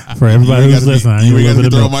 For everybody who's listening, you I need a got little to bit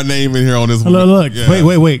of throw milk. my name in here on this. Look.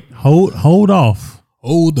 Yeah. Wait. Hold off.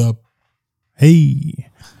 Hold up. Hey.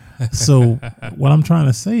 So what I'm trying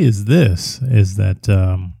to say is that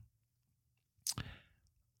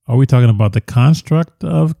Are we talking about the construct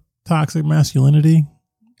of toxic masculinity?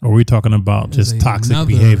 Or are we talking about There's just toxic another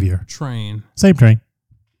behavior? Train. Same train.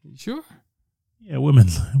 Sure. Yeah, women.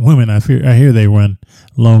 I hear they run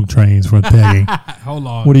long trains for pegging. Hold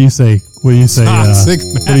on. What do you say? Toxic what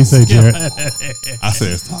do you say, Jared? I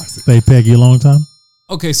said it's toxic. They peg you a long time?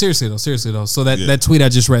 Okay, seriously though. So that tweet I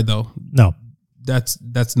just read though, No.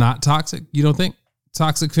 that's not toxic. You don't think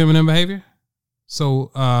toxic feminine behavior?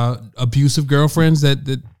 So abusive girlfriends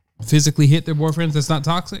that physically hit their boyfriends, that's not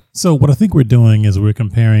toxic? So what I think we're doing is we're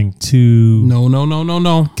comparing two. No.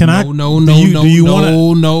 Can I? No.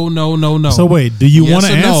 So wait, do you want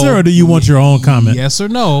to answer or do you want your own comment? Yes or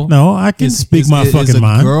no? No, I can speak my fucking is a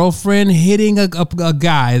mind. Girlfriend hitting a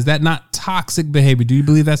guy, is that not toxic behavior? Do you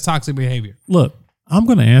believe that's toxic behavior? Look, I'm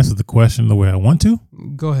going to answer the question the way I want to.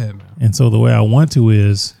 Go ahead, man. And so the way I want to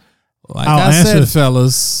is, Like I'll I said, answer.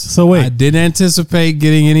 fellas. So wait. I didn't anticipate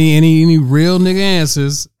getting any real nigga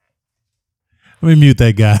answers. Let me mute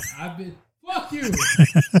that guy. Fuck you.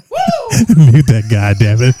 Mute that guy,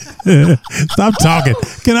 damn it. Stop talking.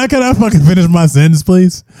 Can I fucking finish my sentence,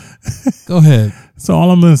 please? Go ahead. So all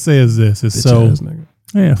I'm going to say is this. Is Bitch ass nigga.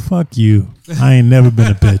 yeah, fuck you. I ain't never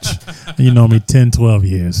been a bitch. You know me 10, 12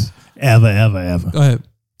 years. Ever. Go ahead.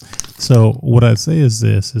 So what I'd say is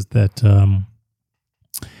this, is that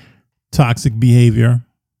toxic behavior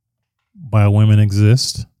by women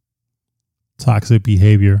exists. Toxic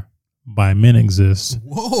behavior by men exists.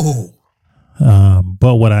 Whoa.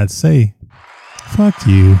 But what I'd say, fuck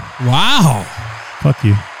you. Wow. Fuck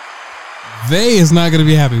you. They is not going to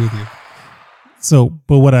be happy with you. So,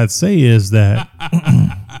 but what I'd say is that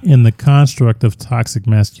in the construct of toxic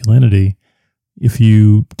masculinity, if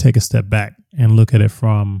you take a step back and look at it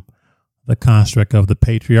from the construct of the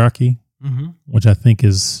patriarchy, which I think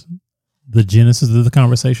is the genesis of the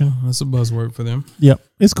conversation. That's a buzzword for them. Yep.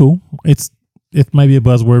 It's cool. It might be a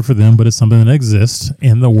buzzword for them, but it's something that exists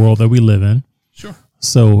in the world that we live in. Sure.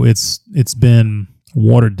 So it's been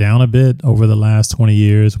watered down a bit over the last 20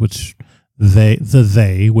 years, which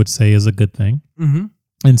they would say is a good thing. Mm-hmm.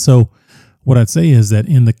 And so what I'd say is that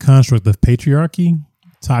in the construct of patriarchy,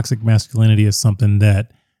 toxic masculinity is something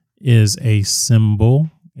that is a symbol.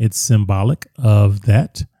 It's symbolic of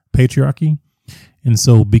that patriarchy. And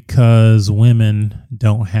so because women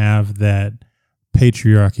don't have that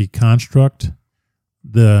patriarchy construct,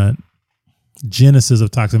 the genesis of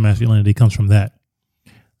toxic masculinity comes from that.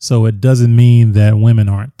 So it doesn't mean that women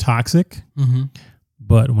aren't toxic,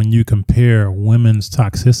 but when you compare women's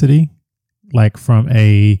toxicity, like from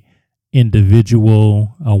a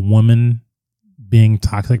individual, a woman being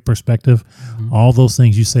toxic perspective, all those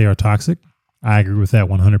things you say are toxic. I agree with that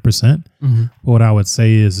 100%. What I would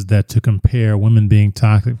say is that to compare women being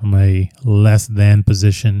toxic from a less than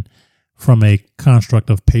position, from a construct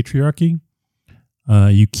of patriarchy,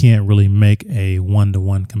 you can't really make a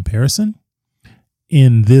one-to-one comparison.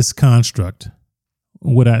 In this construct,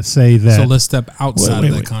 would I say that... So let's step outside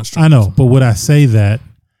of that construct. I know, but would I say that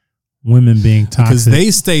women being toxic... Because they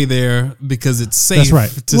stay there because it's safe. That's right.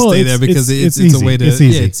 To stay there because it's a way to... It's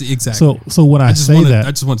easy. Yeah, it's exactly. So would I say that...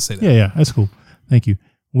 I just want to say that. Yeah, that's cool. Thank you.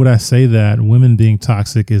 Would I say that women being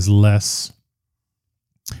toxic is less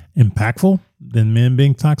impactful than men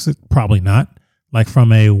being toxic? Probably not. Like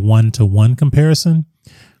from a one-to-one comparison.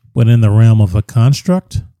 But in the realm of a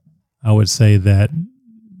construct, I would say that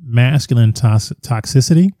masculine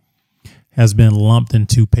toxicity has been lumped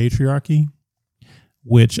into patriarchy,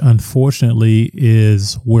 which unfortunately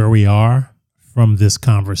is where we are from this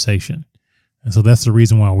conversation. And so that's the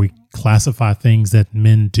reason why we classify things that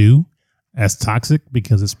men do as toxic,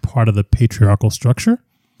 because it's part of the patriarchal structure.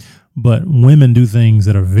 But women do things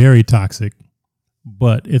that are very toxic,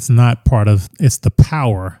 but it's not part of, it's the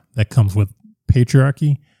power that comes with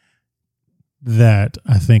patriarchy that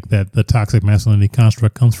I think that the toxic masculinity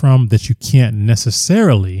construct comes from, that you can't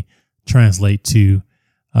necessarily translate to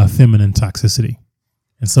feminine toxicity.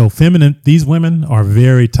 And so these women are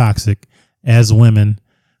very toxic as women,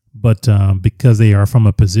 but because they are from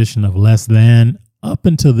a position of less than up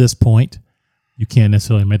until this point, you can't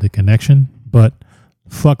necessarily make the connection, but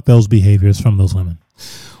fuck those behaviors from those women.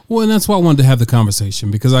 Well, and that's why I wanted to have the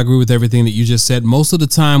conversation, because I agree with everything that you just said. Most of the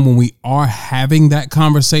time when we are having that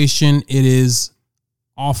conversation, it is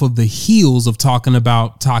off of the heels of talking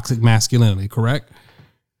about toxic masculinity, correct?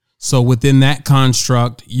 So within that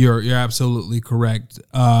construct, you're absolutely correct.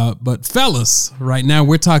 But fellas, right now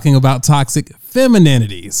we're talking about toxic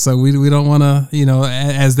femininity. So we don't want to,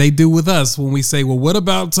 as they do with us when we say, well, what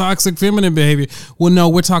about toxic feminine behavior? Well, no,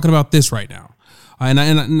 we're talking about this right now. And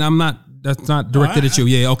I'm not that's not directed at you.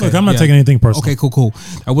 Yeah, okay. Look, I'm not taking anything personal. Okay, cool.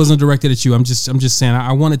 That wasn't directed at you. I'm just saying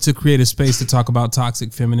I wanted to create a space to talk about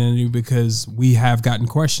toxic femininity because we have gotten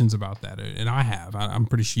questions about that, and I have. I'm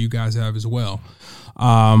pretty sure you guys have as well.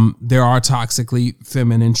 There are toxically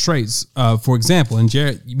feminine traits. For example, and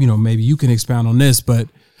Jared, maybe you can expound on this, but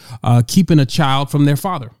keeping a child from their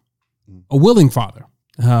father, a willing father,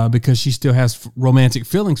 because she still has romantic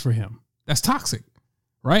feelings for him. That's toxic,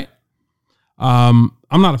 right?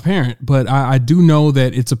 I'm not a parent, but I do know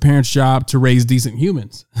that it's a parent's job to raise decent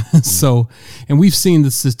humans. So, and we've seen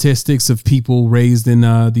the statistics of people raised in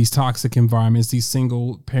these toxic environments, these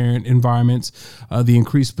single parent environments, the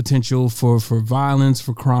increased potential for violence,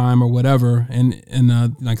 for crime, or whatever. And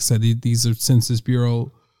like I said, these are Census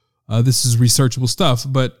Bureau. This is researchable stuff,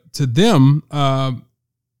 but to them,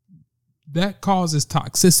 that causes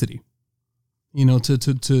toxicity.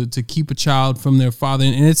 To keep a child from their father,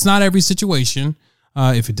 and it's not every situation.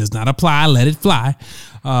 If it does not apply, let it fly.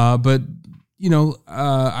 But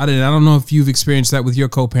I don't know if you've experienced that with your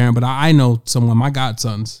co-parent, but I know someone. My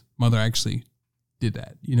godson's mother actually did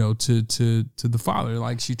that. To the father,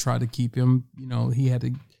 like she tried to keep him.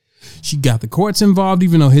 She got the courts involved,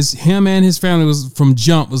 even though him and his family was from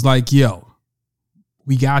jump was like, yo,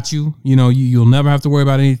 we got you. You'll never have to worry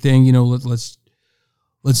about anything.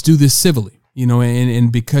 Let's do this civilly.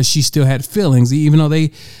 And because she still had feelings, even though they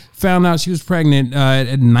found out she was pregnant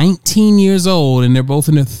at 19 years old and they're both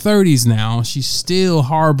in their 30s now, she still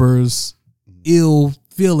harbors ill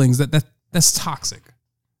feelings. That's toxic.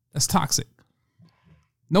 That's toxic.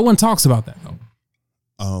 No one talks about that though.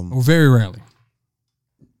 Or very rarely.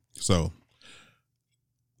 So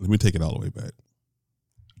let me take it all the way back.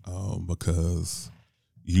 Because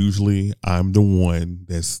usually I'm the one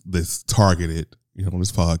that's targeted on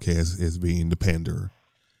this podcast as being the panderer.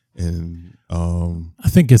 And I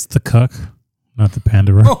think it's the cuck, not the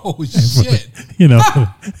panderer. Oh shit.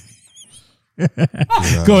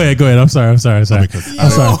 Go ahead. I'm sorry. I'm sorry. Let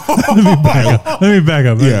me back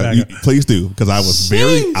up. Please do, because I was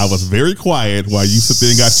very quiet while you sit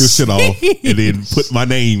there and got your shit off and then put my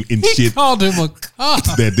name in shit called him a cuck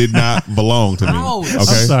that did not belong to me. Ouch.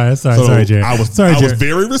 Okay, I'm sorry, Jared. I was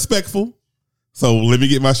very respectful. So let me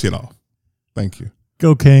get my shit off. Thank you.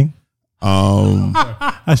 Go King.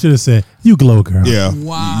 I should have said, you glow, girl. Yeah.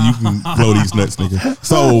 Wow. You can glow these nuts, nigga.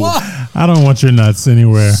 So I don't want your nuts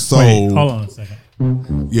anywhere. So wait, hold on a second.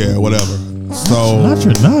 Yeah, whatever. So not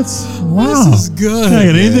your nuts. Wow. This is good. Can I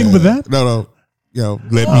get anything but that? No.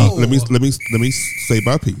 Let me say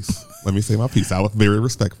my piece. Let me say my piece. I was very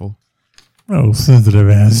respectful. Oh, sensitive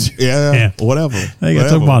ass. Yeah. Whatever. They got to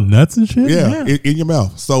talk about nuts and shit? Yeah. In your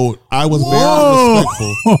mouth. So I was very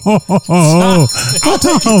respectful. I'll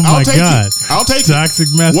take it. Oh my God. I'll take Toxic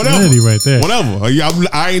masculinity right there. Whatever. I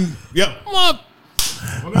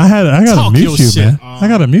gotta mute you, man. I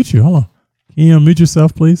gotta mute you. Hold on. Can you unmute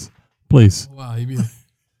yourself, please? Please. Wow.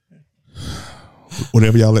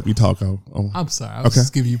 Whenever y'all let me talk, I'm sorry. I was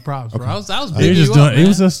just giving you props, bro. I was big you up, man. It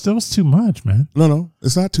was too much, man. No,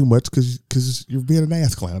 it's not too much because you're being an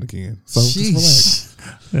ass clown again. So just relax.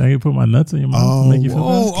 Yeah, I can put my nuts in your mouth to make you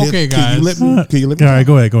feel better. Okay, guys. Can you let me? All right,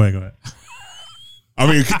 go ahead. I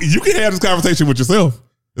mean, you can have this conversation with yourself.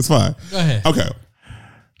 It's fine. Go ahead. Okay.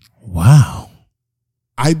 Wow.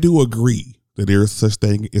 I do agree that there is such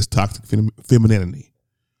thing as toxic femininity.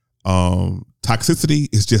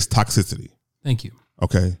 Toxicity is just toxicity. Thank you.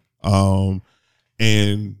 Okay.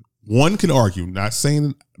 And one can argue, not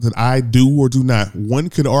saying that I do or do not, one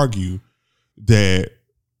could argue that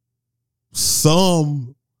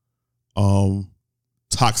some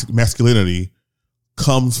toxic masculinity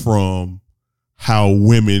comes from how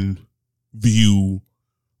women view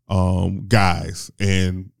guys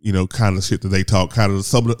and, kind of shit that they talk, kind of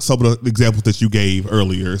some of the examples that you gave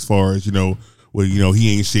earlier as far as, well,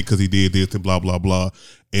 he ain't shit because he did this and blah, blah, blah.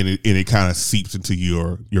 And it kind of seeps into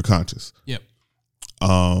your conscious. Yep.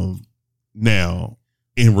 Now,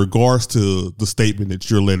 in regards to the statement that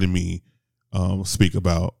you're letting me speak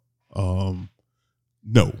about,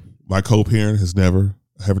 no, my co-parent has never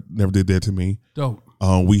did that to me. Dope.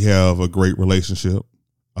 We have a great relationship,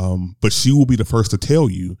 but she will be the first to tell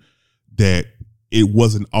you that it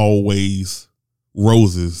wasn't always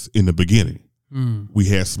roses in the beginning. We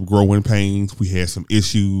had some growing pains. We had some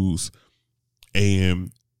issues.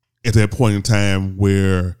 And at that point in time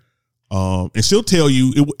where, and she'll tell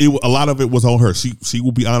you a lot of it was on her. She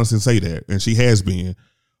will be honest and say that. And she has been.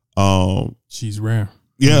 She's rare.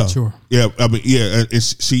 Yeah. Sure. Yeah. I mean, yeah. And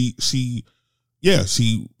she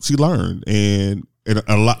learned. And and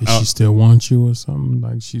a lot. Does she still want you or something?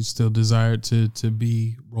 Like she still desired to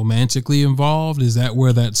be romantically involved? Is that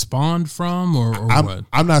where that spawned from, or what?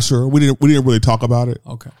 I'm not sure. We didn't really talk about it.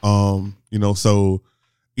 Okay. So,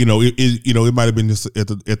 it might have been just at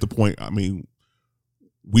the point. I mean,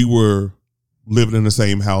 we were living in the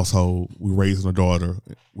same household. We raising a daughter.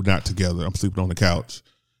 We're not together. I'm sleeping on the couch,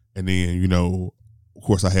 and then of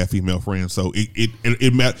course, I have female friends, so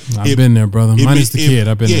I've been there, brother. Minus the kid.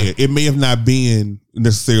 I've been there. Yeah, it may have not been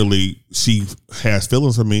necessarily she has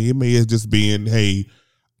feelings for me. It may have just been, hey,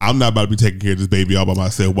 I'm not about to be taking care of this baby all by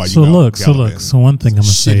myself. While So one thing I'm gonna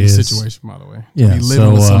say is situation, by the way. Yeah, you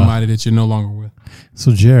living with somebody that you're no longer with.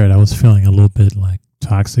 So Jared, I was feeling a little bit like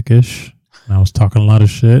toxic-ish, and I was talking a lot of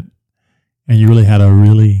shit, and you really had a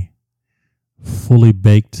really fully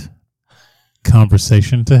baked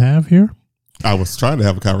conversation to have here. I was trying to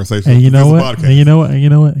have a conversation. And you know what?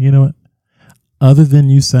 Other than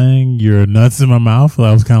you saying you're nuts in my mouth,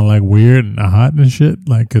 I was kind of like weird and hot and shit.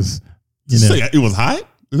 Like, cause it was hot.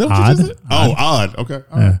 Is that what odd, you just said? Oh, odd. Okay.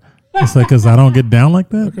 Yeah. It's like, cause I don't get down like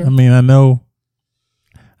that. Okay. I mean, I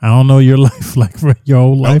don't know your life, like for your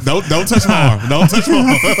whole life. Don't touch my arm. Don't touch my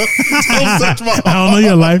arm. Don't touch my arm. I don't know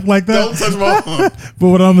your life like that. Don't touch my arm. But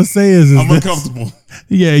what I'm gonna say is I'm uncomfortable.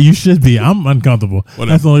 Yeah, you should be. I'm uncomfortable.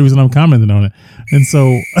 Whatever. That's the only reason I'm commenting on it. And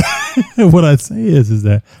so, what I say is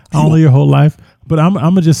that I don't know your whole life, but I'm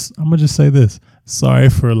gonna just say this. Sorry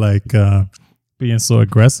for being so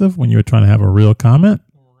aggressive when you were trying to have a real comment.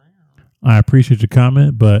 I appreciate your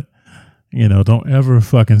comment, but don't ever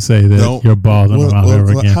fucking say that your balls in my mouth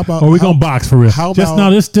ever again. Or we gonna box for real. Stop. Just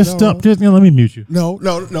let me mute you. No.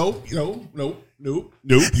 You're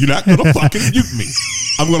not gonna fucking mute me.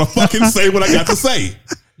 I'm gonna fucking say what I got to say.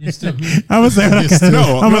 I'm gonna say what I got to say.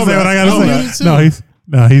 I'm gonna say what I got to say.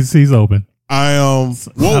 No, he's open. I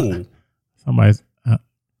whoa. Somebody's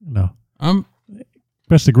no.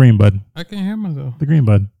 Press the green button. I can't hear myself. The green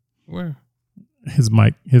button. Where? His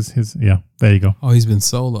mic. His yeah. There you go. Oh, he's been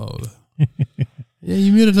soloed. Yeah,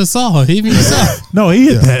 you muted us all. He muted us all. No, he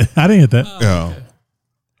hit that. I didn't hit that.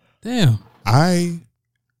 Yeah. Okay.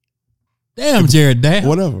 Damn, Jared. Damn.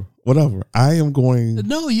 Whatever. I am going.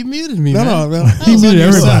 No, you muted me. No. He muted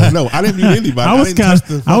everybody. No, I didn't mute anybody.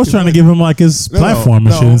 I was trying to give him like his platform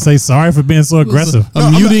and shit and say sorry for being so aggressive.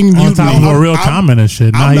 Muting on top of a real comment and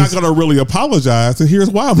shit. I'm not going to really apologize, and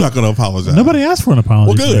here's why I'm not going to apologize. Nobody asked for an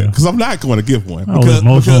apology. Well, good, because I'm not going to give one.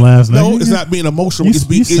 Emotional last night. No, it's not being emotional.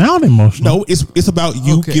 You sound emotional. No, it's about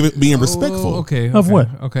you being respectful. Okay. Of what?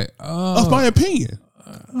 Okay. Of my opinion.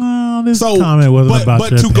 This comment wasn't about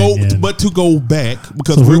your opinion. But to go back,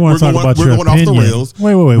 because we're going off the rails.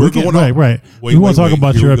 Wait. We want to talk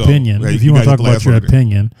about your opinion. If you want to talk about your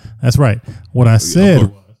opinion, that's right. What I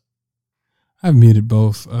said. I've muted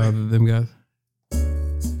both them guys.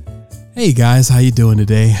 Hey guys, how you doing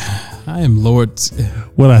today? I am Lord.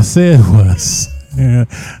 What I said was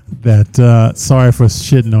that sorry for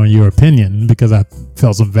shitting on your opinion because I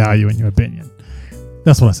felt some value in your opinion.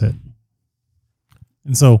 That's what I said.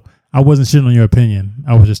 And so I wasn't shitting on your opinion.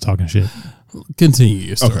 I was just talking shit. Continue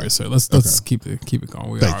your story, sir. Let's keep it going.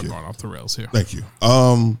 We are going off the rails here. Thank you.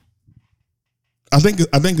 I think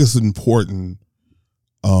it's important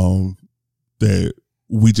that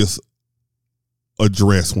we just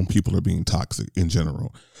address when people are being toxic in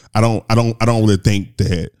general. I don't really think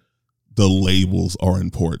that the labels are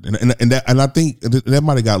important, and I think that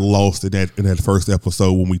might have got lost in that first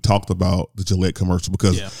episode when we talked about the Gillette commercial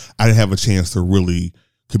because I didn't have a chance to really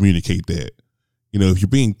communicate that. If you're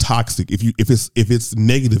being toxic, if it's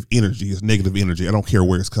negative energy, it's negative energy. I don't care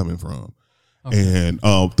where it's coming from. Okay. And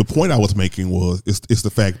the point I was making was it's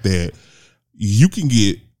the fact that you can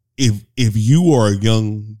get if you are a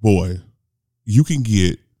young boy, you can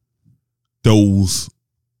get those,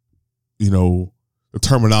 the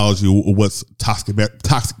terminology of what's toxic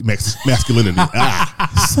masculinity.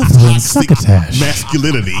 Succotash.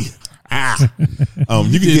 Masculinity. You can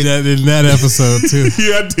get that in that episode too.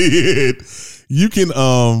 Yeah, I did. You can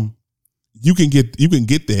get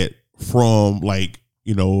that from I'll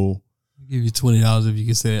give you $20 if you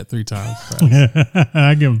can say that 3 times.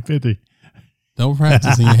 I give him 50. Don't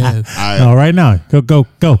practice in your head. No, right now. Go.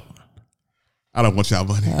 I don't want y'all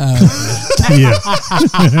money. Yeah.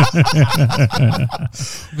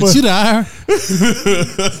 But you die. It's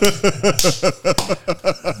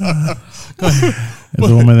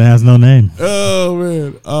a woman that has no name. Oh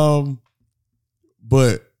man.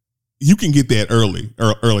 But you can get that early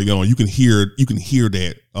on. You can hear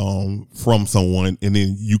that from someone, and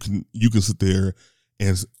then you can sit there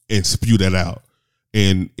and spew that out.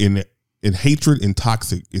 And hatred and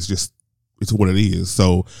toxic is just it's what it is.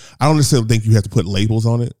 So I don't necessarily think you have to put labels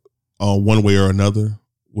on it. one way or another,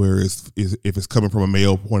 where if it's coming from a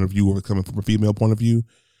male point of view or it's coming from a female point of view.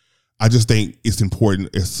 I just think it's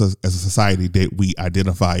important as a society that we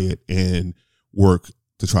identify it and work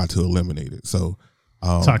to try to eliminate it. So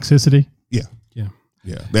toxicity.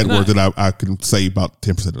 Yeah, that word that I can say about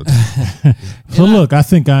 10% of the time. So look, I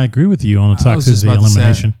think I agree with you on the toxicity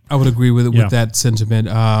elimination. I would agree with that sentiment.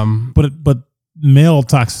 But male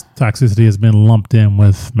toxicity has been lumped in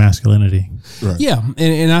with masculinity. Right. Yeah,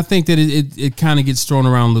 and I think that it kind of gets thrown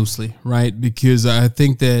around loosely, right? Because I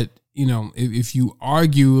think that, if you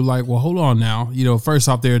argue like, well, hold on now, first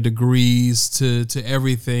off, there are degrees to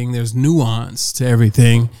everything. There's nuance to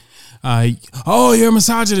everything. Oh, you're a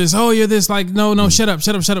misogynist. Oh, you're this. Like, no, shut up.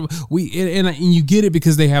 And you get it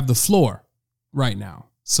because they have the floor right now.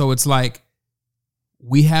 So it's like,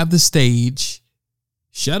 we have the stage.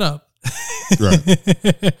 Shut up. Right.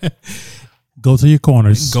 Go to your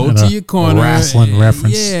corners. Go to your corner. Wrestling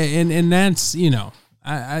reference. Yeah, and that's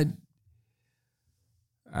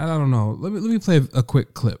I don't know. Let me play a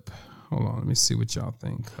quick clip. Hold on. Let me see what y'all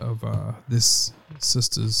think of this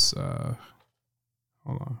sister's. Hold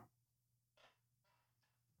on.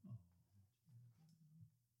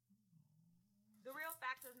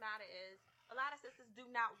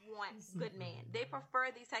 Not want good men. They prefer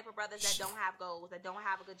these type of brothers that don't have goals, that don't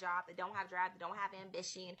have a good job, that don't have drive, that don't have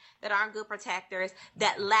ambition, that aren't good protectors,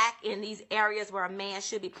 that lack in these areas where a man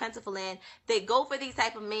should be plentiful in. They go for these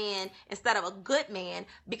type of men instead of a good man,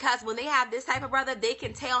 because when they have this type of brother, they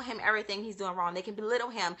can tell him everything he's doing wrong. They can belittle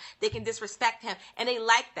him. They can disrespect him. And they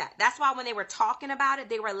like that. That's why when they were talking about it,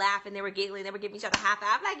 they were laughing, they were giggling, they were giving each other high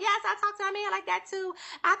five. Like, yes, I talk to my man like that too.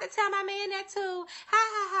 I have to tell my man that too. Ha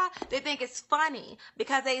ha ha. They think it's funny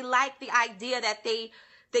because they like the idea that they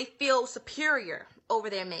feel superior over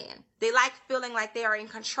their man. They like feeling like they are in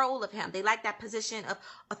control of him. They like that position of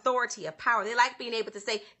authority, of power. They like being able to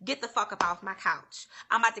say, get the fuck up off my couch.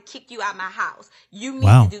 I'm about to kick you out my house. You need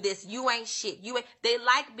to do this. You ain't shit. They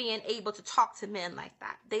like being able to talk to men like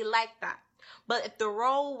that. They like that. But if the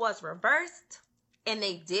role was reversed and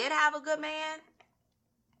they did have a good man,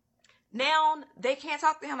 now they can't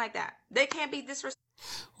talk to him like that. They can't be disrespectful.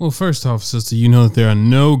 Well, first off, sister, you know that there are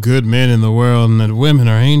no good men in the world and that women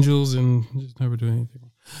are angels and just never do anything.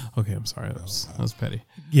 Okay, I'm sorry. That was petty.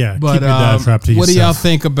 Yeah, but keep your diatribe to what yourself. do y'all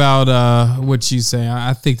think about what you say?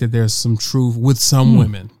 I think that there's some truth with some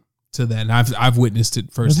women to that. And I've witnessed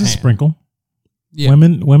it firsthand. There's a sprinkle. Yeah.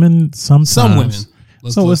 Women sometimes. Some women.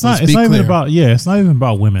 It's not even about it's not even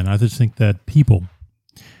about women. I just think that people.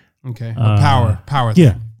 Okay. Power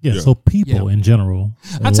thing. Yeah, so people in general.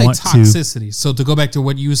 I'd say toxicity. So to go back to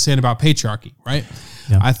what you were saying about patriarchy, right?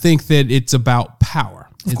 Yeah. I think that it's about power.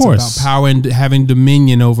 Of course. It's about power and having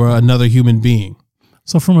dominion over another human being.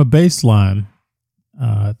 So from a baseline,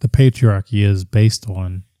 the patriarchy is based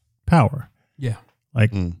on power. Yeah.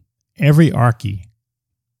 Like every archy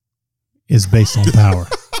is based on power.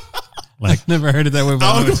 Like, I've never heard it that way. But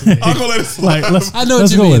I'll go let it slide. I know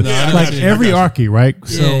what you mean. Like every archy, right?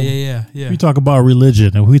 So yeah. We talk about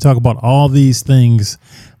religion and we talk about all these things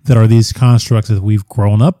that are these constructs that we've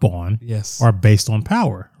grown up on are based on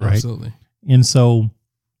power, right? Absolutely. And so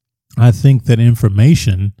I think that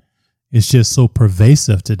information is just so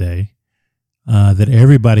pervasive today that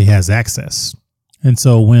everybody has access. And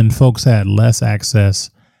so when folks had less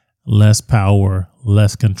access, less power,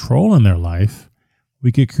 less control in their life,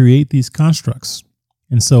 we could create these constructs.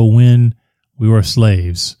 And so when we were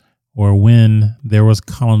slaves or when there was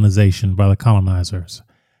colonization by the colonizers,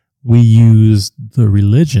 we used the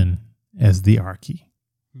religion as the archy.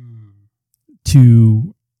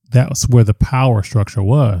 That's where the power structure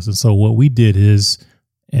was. And so what we did is,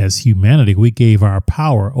 as humanity, we gave our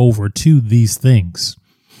power over to these things.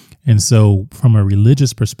 And so from a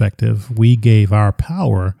religious perspective, we gave our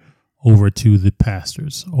power over to the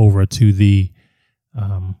pastors, over to the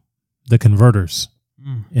converters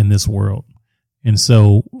in this world. And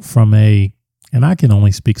so and I can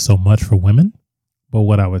only speak so much for women, but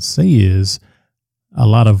what I would say is a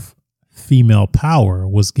lot of female power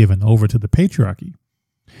was given over to the patriarchy,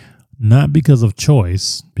 not because of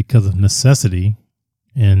choice, because of necessity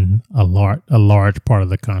in a large part of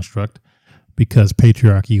the construct, because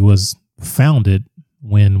patriarchy was founded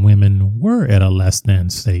when women were at a less than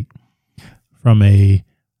state from a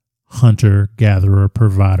hunter-gatherer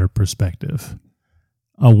provider perspective.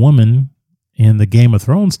 A woman in the Game of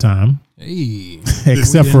Thrones time,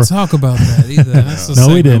 except we didn't talk about that either.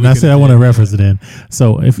 No, we didn't. I said I want to reference it in.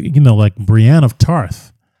 So if like Brienne of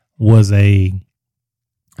Tarth was a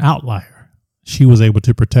outlier, she was able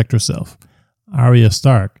to protect herself. Arya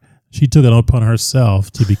Stark, she took it upon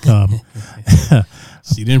herself to become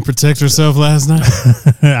She didn't protect herself last night.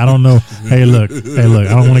 I don't know. Hey, look. I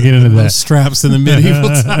don't want to get into that. Those straps in the medieval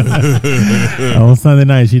time. On Sunday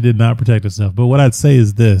night, she did not protect herself. But what I'd say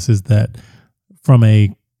is this: is that from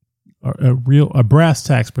a brass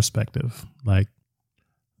tacks perspective, like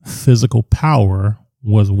physical power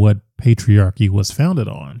was what patriarchy was founded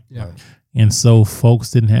on. Yeah. And so folks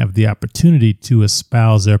didn't have the opportunity to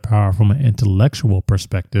espouse their power from an intellectual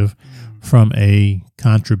perspective, from a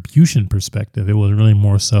contribution perspective. It was really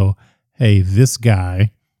more so, hey, this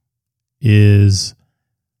guy is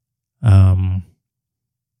the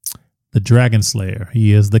dragon slayer.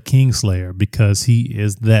 He is the king slayer because he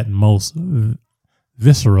is that most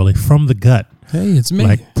viscerally from the gut. Hey, it's me.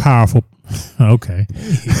 Like powerful. Okay.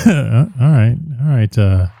 All right,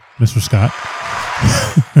 Mr. Scott.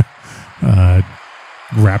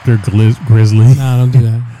 Raptor Grizzly. No, don't do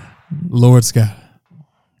that. Lord Scott.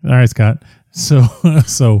 All right, Scott. So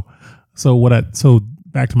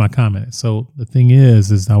back to my comment. So the thing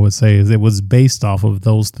is I would say is it was based off of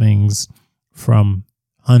those things from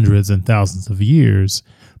hundreds and thousands of years.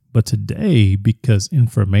 But today, because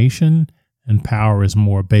information and power is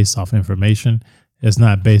more based off information, it's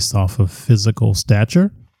not based off of physical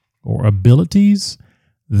stature or abilities,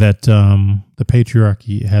 that the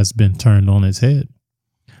patriarchy has been turned on its head.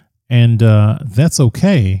 And that's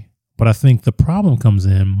okay. But I think the problem comes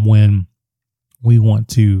in when we want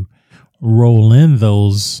to roll in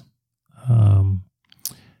those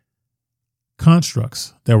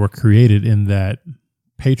constructs that were created in that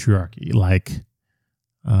patriarchy, like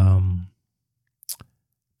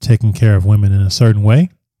taking care of women in a certain way.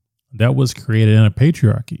 That was created in a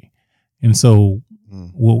patriarchy. And so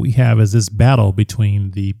what we have is this battle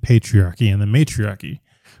between the patriarchy and the matriarchy.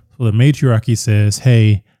 So the matriarchy says,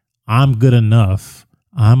 hey, I'm good enough.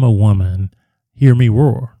 I'm a woman. Hear me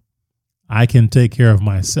roar. I can take care of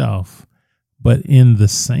myself. But in the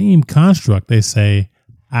same construct, they say,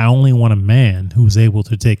 I only want a man who's able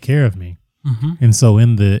to take care of me. Mm-hmm. And so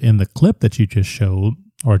in the clip that you just showed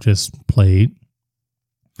or just played,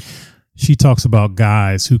 she talks about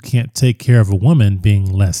guys who can't take care of a woman being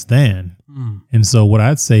less than. Mm. And so what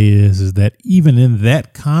I'd say is that even in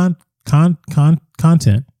that content,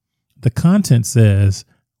 the content says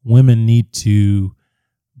women need to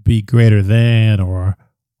be greater than, or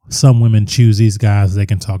some women choose these guys they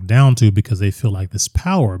can talk down to because they feel like this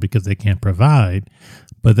power because they can't provide.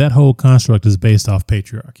 But that whole construct is based off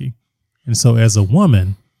patriarchy. And so as a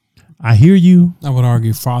woman, I hear you. I would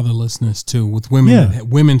argue fatherlessness too, with women,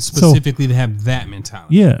 women specifically to have that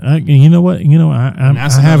mentality. Yeah, and you know what? I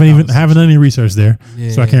haven't done any research there,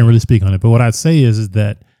 so I can't really speak on it. But what I'd say is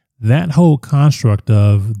that whole construct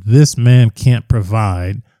of this man can't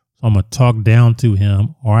provide, so I'm gonna talk down to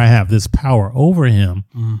him, or I have this power over him,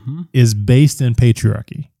 is based in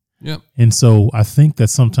patriarchy. Yep. And so I think that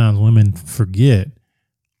sometimes women forget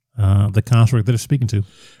the construct that they're speaking to.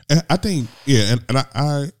 And I think,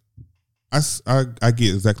 I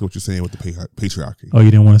get exactly what you're saying with the patriarchy. Oh,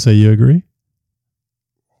 you didn't want to say you agree?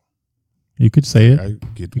 You could say it. I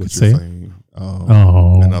get what you're saying.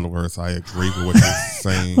 In other words, I agree with what you're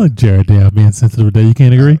saying. Look, Jared, I'm being sensitive today. You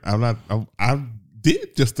can't agree? I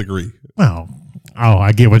did just agree. Oh,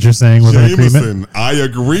 I get what you're saying with an agreement. I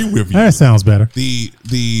agree with you. That sounds better.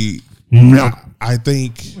 I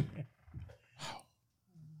think.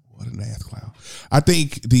 What an ass clown. I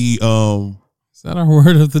think Is that our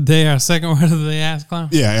word of the day? Our second word of the day, ass clown?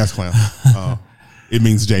 Yeah, ass clown. It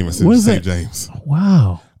means Jameson. What is St. that? James.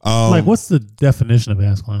 Wow. What's the definition of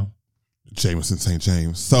ass clown? Jameson St.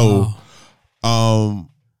 James. So, I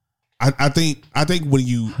think when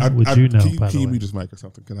you, How would you know? Can you mute this mic or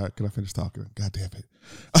something? Can I finish talking? God damn it!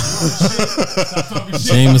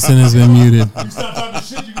 Jameson has been muted. You stop talking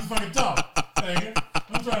shit, you can fucking talk.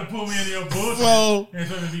 I'm trying to pull me into your bullshit. So, and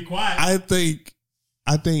so to be quiet. I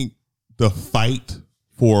think the fight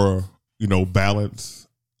for balance,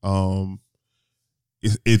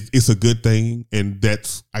 it's a good thing, and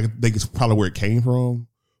I think it's probably where it came from.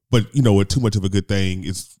 But too much of a good thing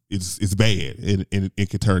is bad, and it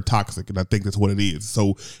can turn toxic, and I think that's what it is.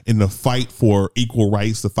 So in the fight for equal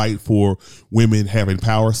rights, the fight for women having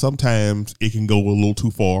power, sometimes it can go a little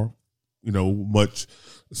too far. Much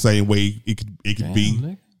the same way it could be.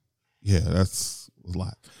 Nigga. Yeah, that's a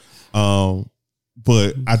lot.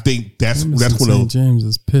 But I think that's one of St. James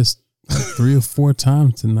is pissed like 3 or 4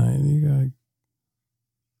 times tonight. You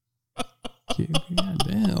got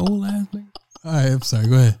damn old ass nigga. All right, I'm sorry.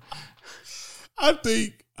 Go ahead. I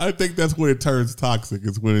think that's when it turns toxic.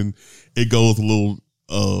 Is when it goes a little,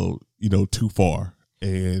 too far,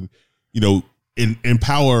 and in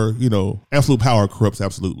power, absolute power corrupts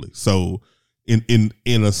absolutely. So in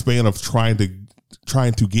a span of trying to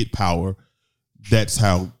trying to get power. That's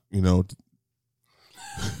how, Hey,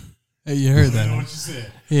 you heard that? You know what you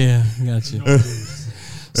said. Yeah, got you.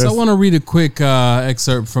 So I want to read a quick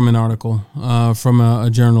excerpt from an article from a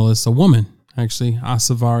journalist, a woman, actually,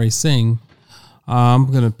 Asavari Singh.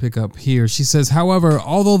 I'm going to pick up here. She says, however,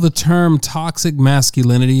 although the term toxic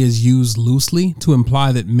masculinity is used loosely to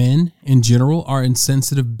imply that men in general are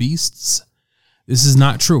insensitive beasts, this is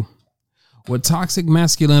not true. What toxic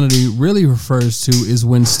masculinity really refers to is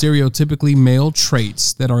when stereotypically male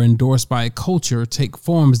traits that are endorsed by a culture take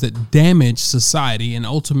forms that damage society and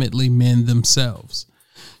ultimately men themselves.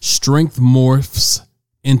 Strength morphs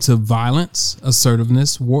into violence,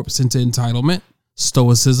 assertiveness warps into entitlement,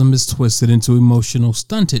 stoicism is twisted into emotional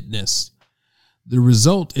stuntedness. The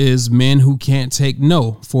result is men who can't take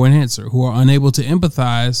no for an answer, who are unable to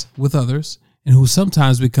empathize with others, and who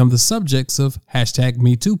sometimes become the subjects of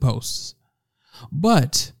 #MeToo posts.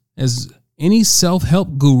 But as any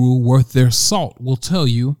self-help guru worth their salt will tell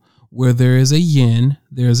you, where there is a yin,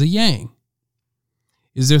 there is a yang.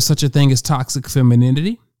 Is there such a thing as toxic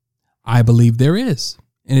femininity? I believe there is,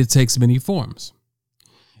 and it takes many forms.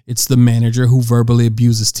 It's the manager who verbally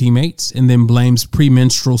abuses teammates and then blames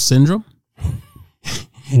premenstrual syndrome.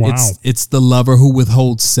 Wow. It's the lover who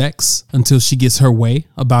withholds sex until she gets her way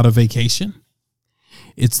about a vacation.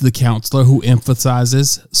 It's the counselor who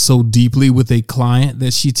emphasizes so deeply with a client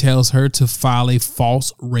that she tells her to file a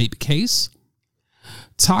false rape case.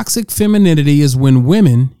 Toxic femininity is when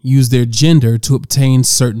women use their gender to obtain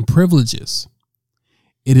certain privileges.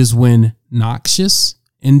 It is when noxious,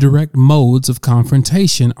 indirect modes of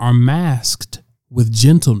confrontation are masked with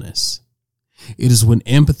gentleness. It is when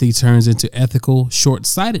empathy turns into ethical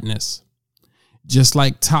short-sightedness. Just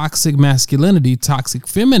like toxic masculinity, toxic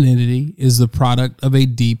femininity is the product of a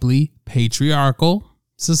deeply patriarchal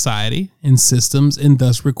society and systems, and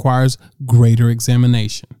thus requires greater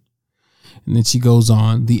examination. And then she goes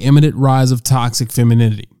on, the imminent rise of toxic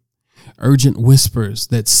femininity. Urgent whispers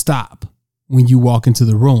that stop when you walk into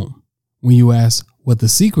the room. When you ask what the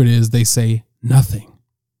secret is, they say nothing.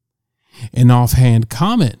 An offhand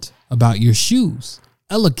comment about your shoes,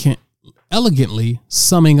 elegantly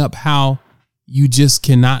summing up how you just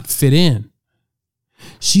cannot fit in.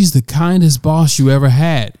 She's the kindest boss you ever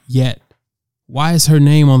had, yet why is her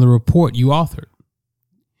name on the report you authored?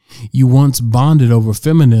 You once bonded over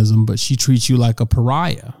feminism, but she treats you like a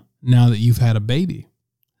pariah now that you've had a baby.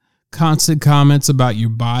 Constant comments about your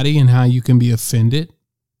body and how you can be offended.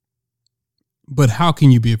 But how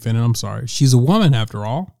can you be offended? I'm sorry. She's a woman after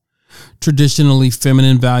all. Traditionally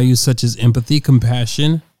feminine values such as empathy,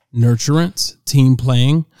 compassion, nurturance, team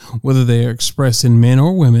playing, whether they are expressed in men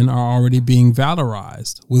or women, are already being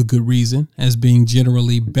valorized with good reason as being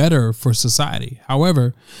generally better for society.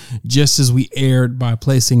 However, just as we erred by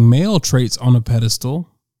placing male traits on a pedestal,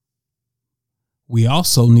 we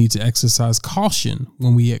also need to exercise caution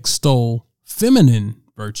when we extol feminine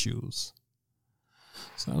virtues.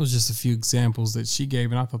 So that was just a few examples that she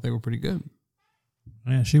gave, and I thought they were pretty good.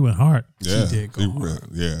 Man, she went hard. Yeah, she did go hard.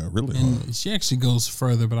 Yeah, really And hard. she actually goes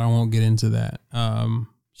further, but I won't get into that.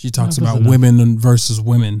 She talks about women versus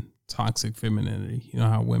women, toxic femininity. You know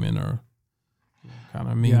how women are kind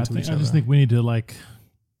of mean to each other. I just think we need to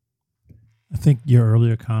I think your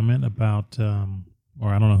earlier comment about, or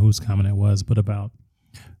I don't know whose comment it was, but about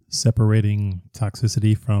separating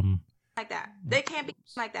toxicity from Like that. They can't be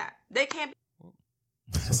like that. They can't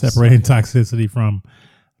be. separating toxicity from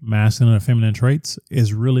masculine and feminine traits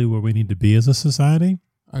is really where we need to be as a society.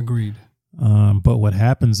 Agreed. But what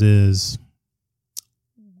happens is,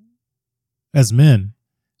 as men,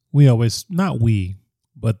 we always, not we,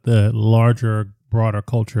 but the larger, broader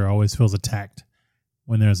culture always feels attacked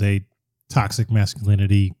when there's a toxic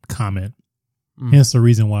masculinity comment. Hence the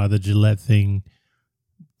reason why the Gillette thing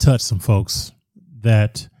touched some folks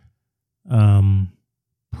that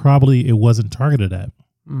probably it wasn't targeted at.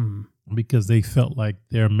 Because they felt like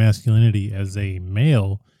their masculinity as a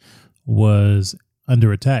male was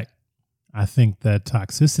under attack. I think that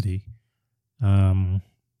toxicity,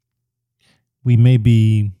 we may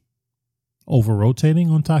be over-rotating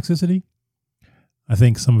on toxicity. I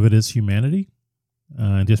think some of it is humanity,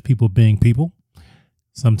 just people being people.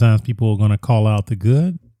 Sometimes people are going to call out the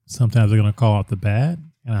good. Sometimes they're going to call out the bad.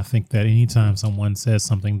 And I think that anytime someone says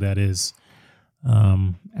something that is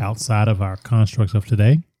outside of our constructs of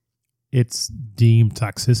today, it's deemed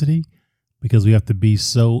toxicity because we have to be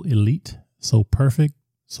so elite, so perfect,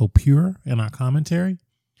 so pure in our commentary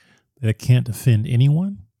that it can't offend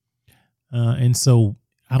anyone. And so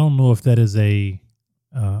I don't know if that is a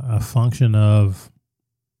function of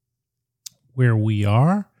where we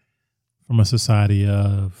are from a society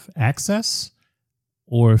of access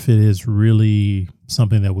or if it is really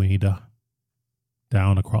something that we need to die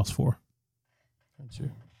on a cross for.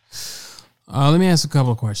 Let me ask a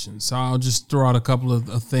couple of questions. So I'll just throw out a couple of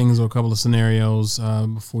things or a couple of scenarios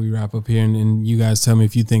before we wrap up here, and you guys tell me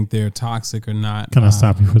if you think they're toxic or not. Can I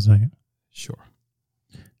stop you for a second? Sure.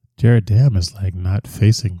 Jared Dam is like not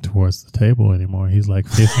facing towards the table anymore. He's like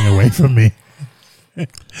facing away from me.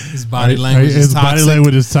 His body language is toxic. Body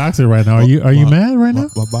language is toxic right now. Are you mad right now?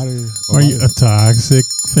 My body. Are you a toxic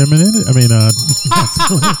femininity? I mean,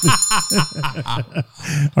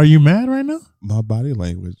 are you mad right now? My body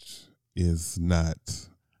language is not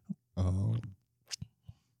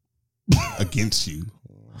against you.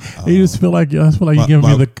 You just feel like you give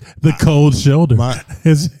me the cold shoulder.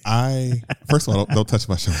 First of all, don't touch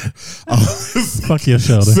my shoulder. Fuck your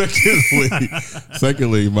shoulder.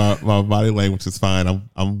 Secondly, my body language is fine.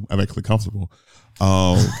 I'm actually comfortable.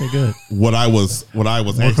 Okay, good. What I was Work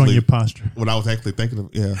actually on your posture. What I was actually thinking of,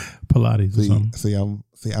 Pilates or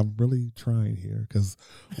something. I'm really trying here because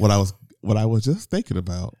what I was just thinking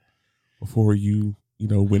about before you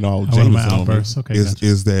went all Jameson on me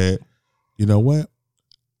is that, you know what?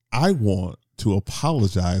 I want to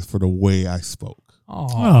apologize for the way I spoke.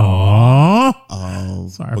 Aww.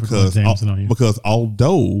 Sorry because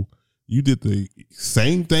although you did the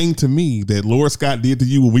same thing to me that Laura Scott did to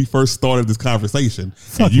you when we first started this conversation,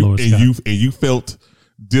 and you felt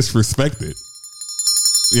disrespected.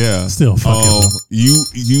 Yeah. Still fucking you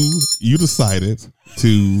decided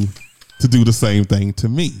to do the same thing to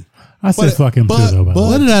me. I said fuck him too though. But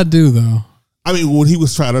what did I do though? I mean, when he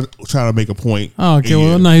was trying to make a point. Oh, okay.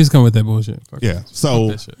 Well, no, he's coming with that bullshit. Yeah.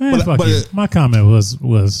 So, my comment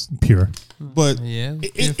was pure. But in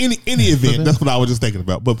any event, that's what I was just thinking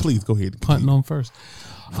about. But please go ahead. Punting on first.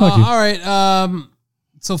 Fuck you. All right.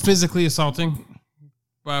 So physically assaulting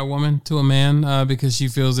by a woman to a man because she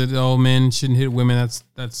feels that men shouldn't hit women.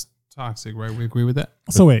 That's toxic, right? We agree with that.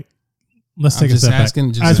 So wait, let's take a step back.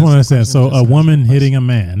 I just want to understand. So a woman hitting a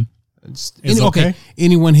man is okay.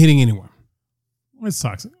 Anyone hitting anyone. It's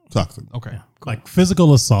toxic. Toxic. Okay. Cool. Like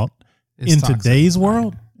physical assault in today's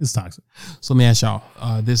world is toxic. So let me ask y'all.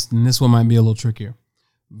 This one might be a little trickier.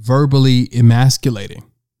 Verbally emasculating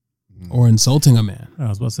or insulting a man. I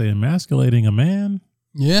was about to say emasculating a man.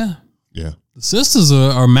 Yeah. Yeah. The sisters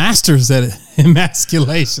are masters at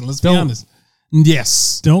emasculation. Let's be honest.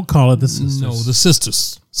 Yes. Don't call it the sisters. No, the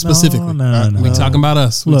sisters specifically. No. We talking about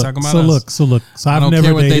us. We talking about us. So I don't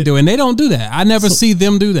care what they do, and they don't do that. I never see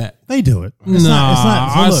them do that. They do it. It's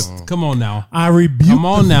not. So look, come on now. I rebuke. Come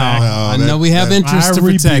on now. I know we have interest to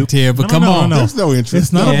protect here, but come on. There's no interest.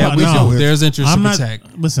 It's not about no. There's interest to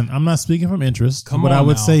protect. Listen, I'm not speaking from interest. Come what on I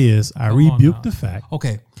would now. say is I rebuke the fact.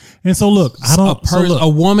 Okay. And so look, I don't. A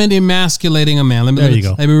woman emasculating a man. There you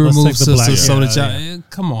go. Let me remove sisters so that y'all. y'all.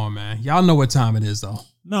 Come on, man. Y'all know what time it is, though.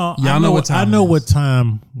 No, y'all know what time. I know what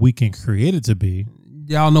time we can create it to be.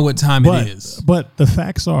 Y'all know what time it is. But the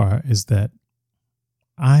facts is that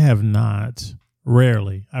I have I've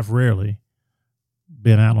rarely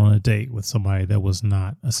been out on a date with somebody that was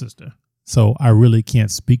not a sister. So I really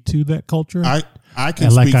can't speak to that culture. I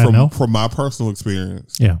can speak from my personal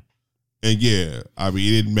experience. Yeah. And I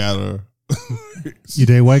mean, it didn't matter. You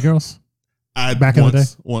date white girls? Back in the day?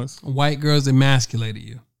 Once. White girls emasculated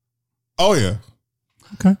you. Oh, yeah.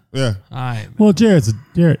 Okay. Yeah. All right. Well, Jared's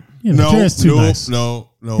too nice. No.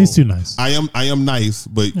 He's too nice. I am nice,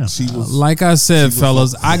 but she was. Like I said,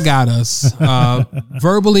 fellas, I got us.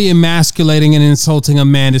 Verbally emasculating and insulting a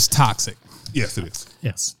man is toxic. Yes, it is.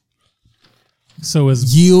 Yes. So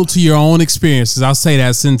yield to your own experiences. I'll say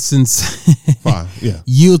that since fine. Yeah.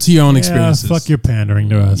 Yield to your own experiences. Fuck your pandering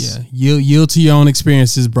to us. Yeah. Yield to your own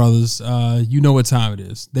experiences, brothers. You know what time it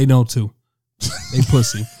is. They know too. They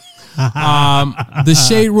pussy. The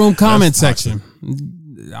Shade Room comment section.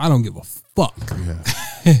 I don't give a fuck.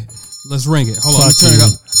 Yeah. Let's ring it. Hold on. Let me turn it up.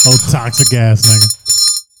 Oh, toxic ass nigga.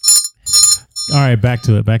 All right, back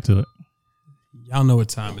to it. Y'all know what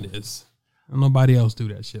time it is. Don't nobody else do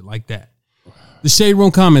that shit like that. The Shade Room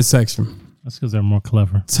comment section. That's because they're more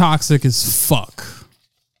clever. Toxic as fuck.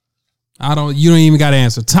 You don't even got to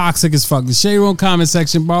answer. Toxic as fuck. The Shade Room comment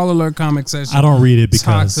section, Ball Alert comment section. I don't read it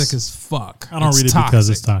because toxic as fuck. I don't read it because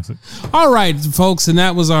it's toxic. All right, folks, and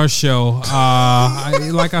that was our show.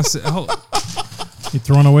 Like I said, you're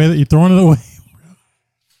throwing it away.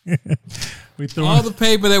 All the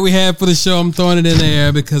paper that we had for the show, I'm throwing it in the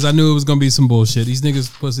air because I knew it was gonna be some bullshit. These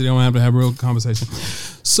niggas pussy, they don't have to have a real conversation.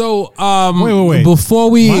 So wait.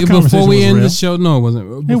 Before we end the show, no, it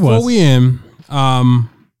wasn't. Before we end,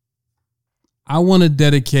 I want to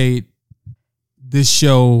dedicate this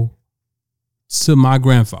show to my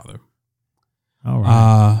grandfather. All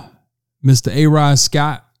right. Mr. A-Rod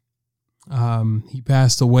Scott. He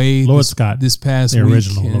passed away. Lord Scott. This past the week.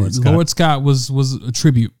 original Lord Scott. Lord Scott was a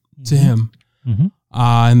tribute to him. Mm-hmm.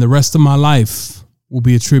 And the rest of my life will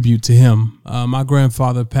be a tribute to him. My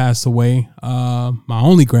grandfather passed away. My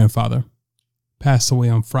only grandfather passed away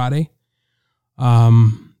on Friday.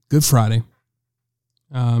 Good Friday.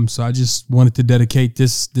 So I just wanted to dedicate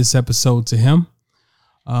this episode to him.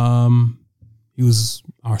 He was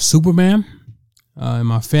our Superman in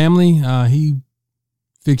my family. He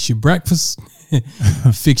fixed your breakfast,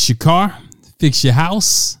 fix your car, fix your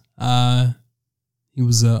house. He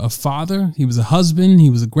was a father. He was a husband. He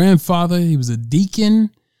was a grandfather. He was a deacon.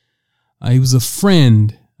 He was a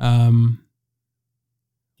friend. One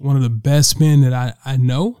of the best men that I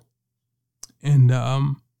know. And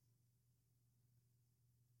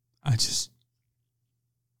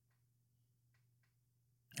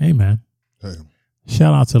Hey, man. Hey.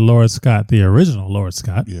 Shout out to Lord Scott, the original Lord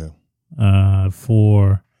Scott. Yeah. I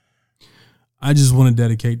just want to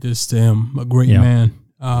dedicate this to him. A great man.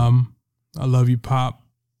 I love you, Pop.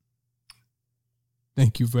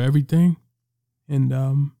 Thank you for everything. And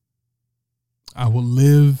I will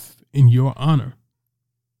live in your honor.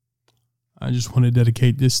 I just want to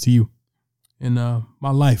dedicate this to you. And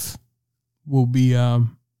my life will be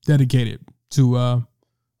dedicated to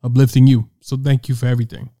uplifting you. So thank you for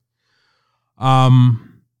everything.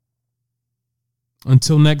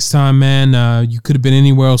 Until next time, man, you could have been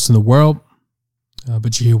anywhere else in the world,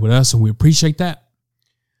 but you're here with us, and we appreciate that.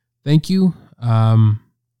 Thank you.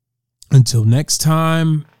 Until next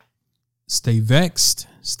time, stay vexed,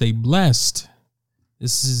 stay blessed.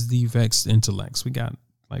 This is the Vexed Intellects. We got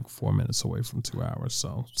like 4 minutes away from 2 hours,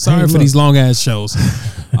 so sorry for these long ass shows.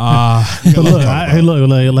 But look,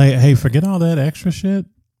 hey, forget all that extra shit.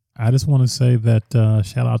 I just want to say that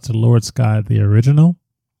shout out to Lord Scott, the original,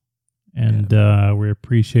 and we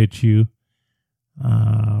appreciate you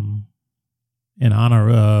in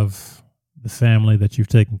honor of the family that you've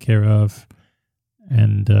taken care of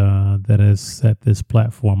and that has set this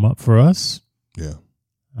platform up for us. Yeah.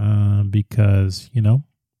 Because,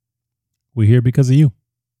 we're here because of you.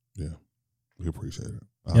 Yeah. We appreciate it.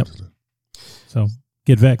 Honestly. Yep. So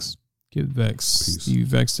get vexed. Get vexed. Peace. You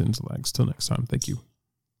Vexed Intellects. Till next time. Thank you.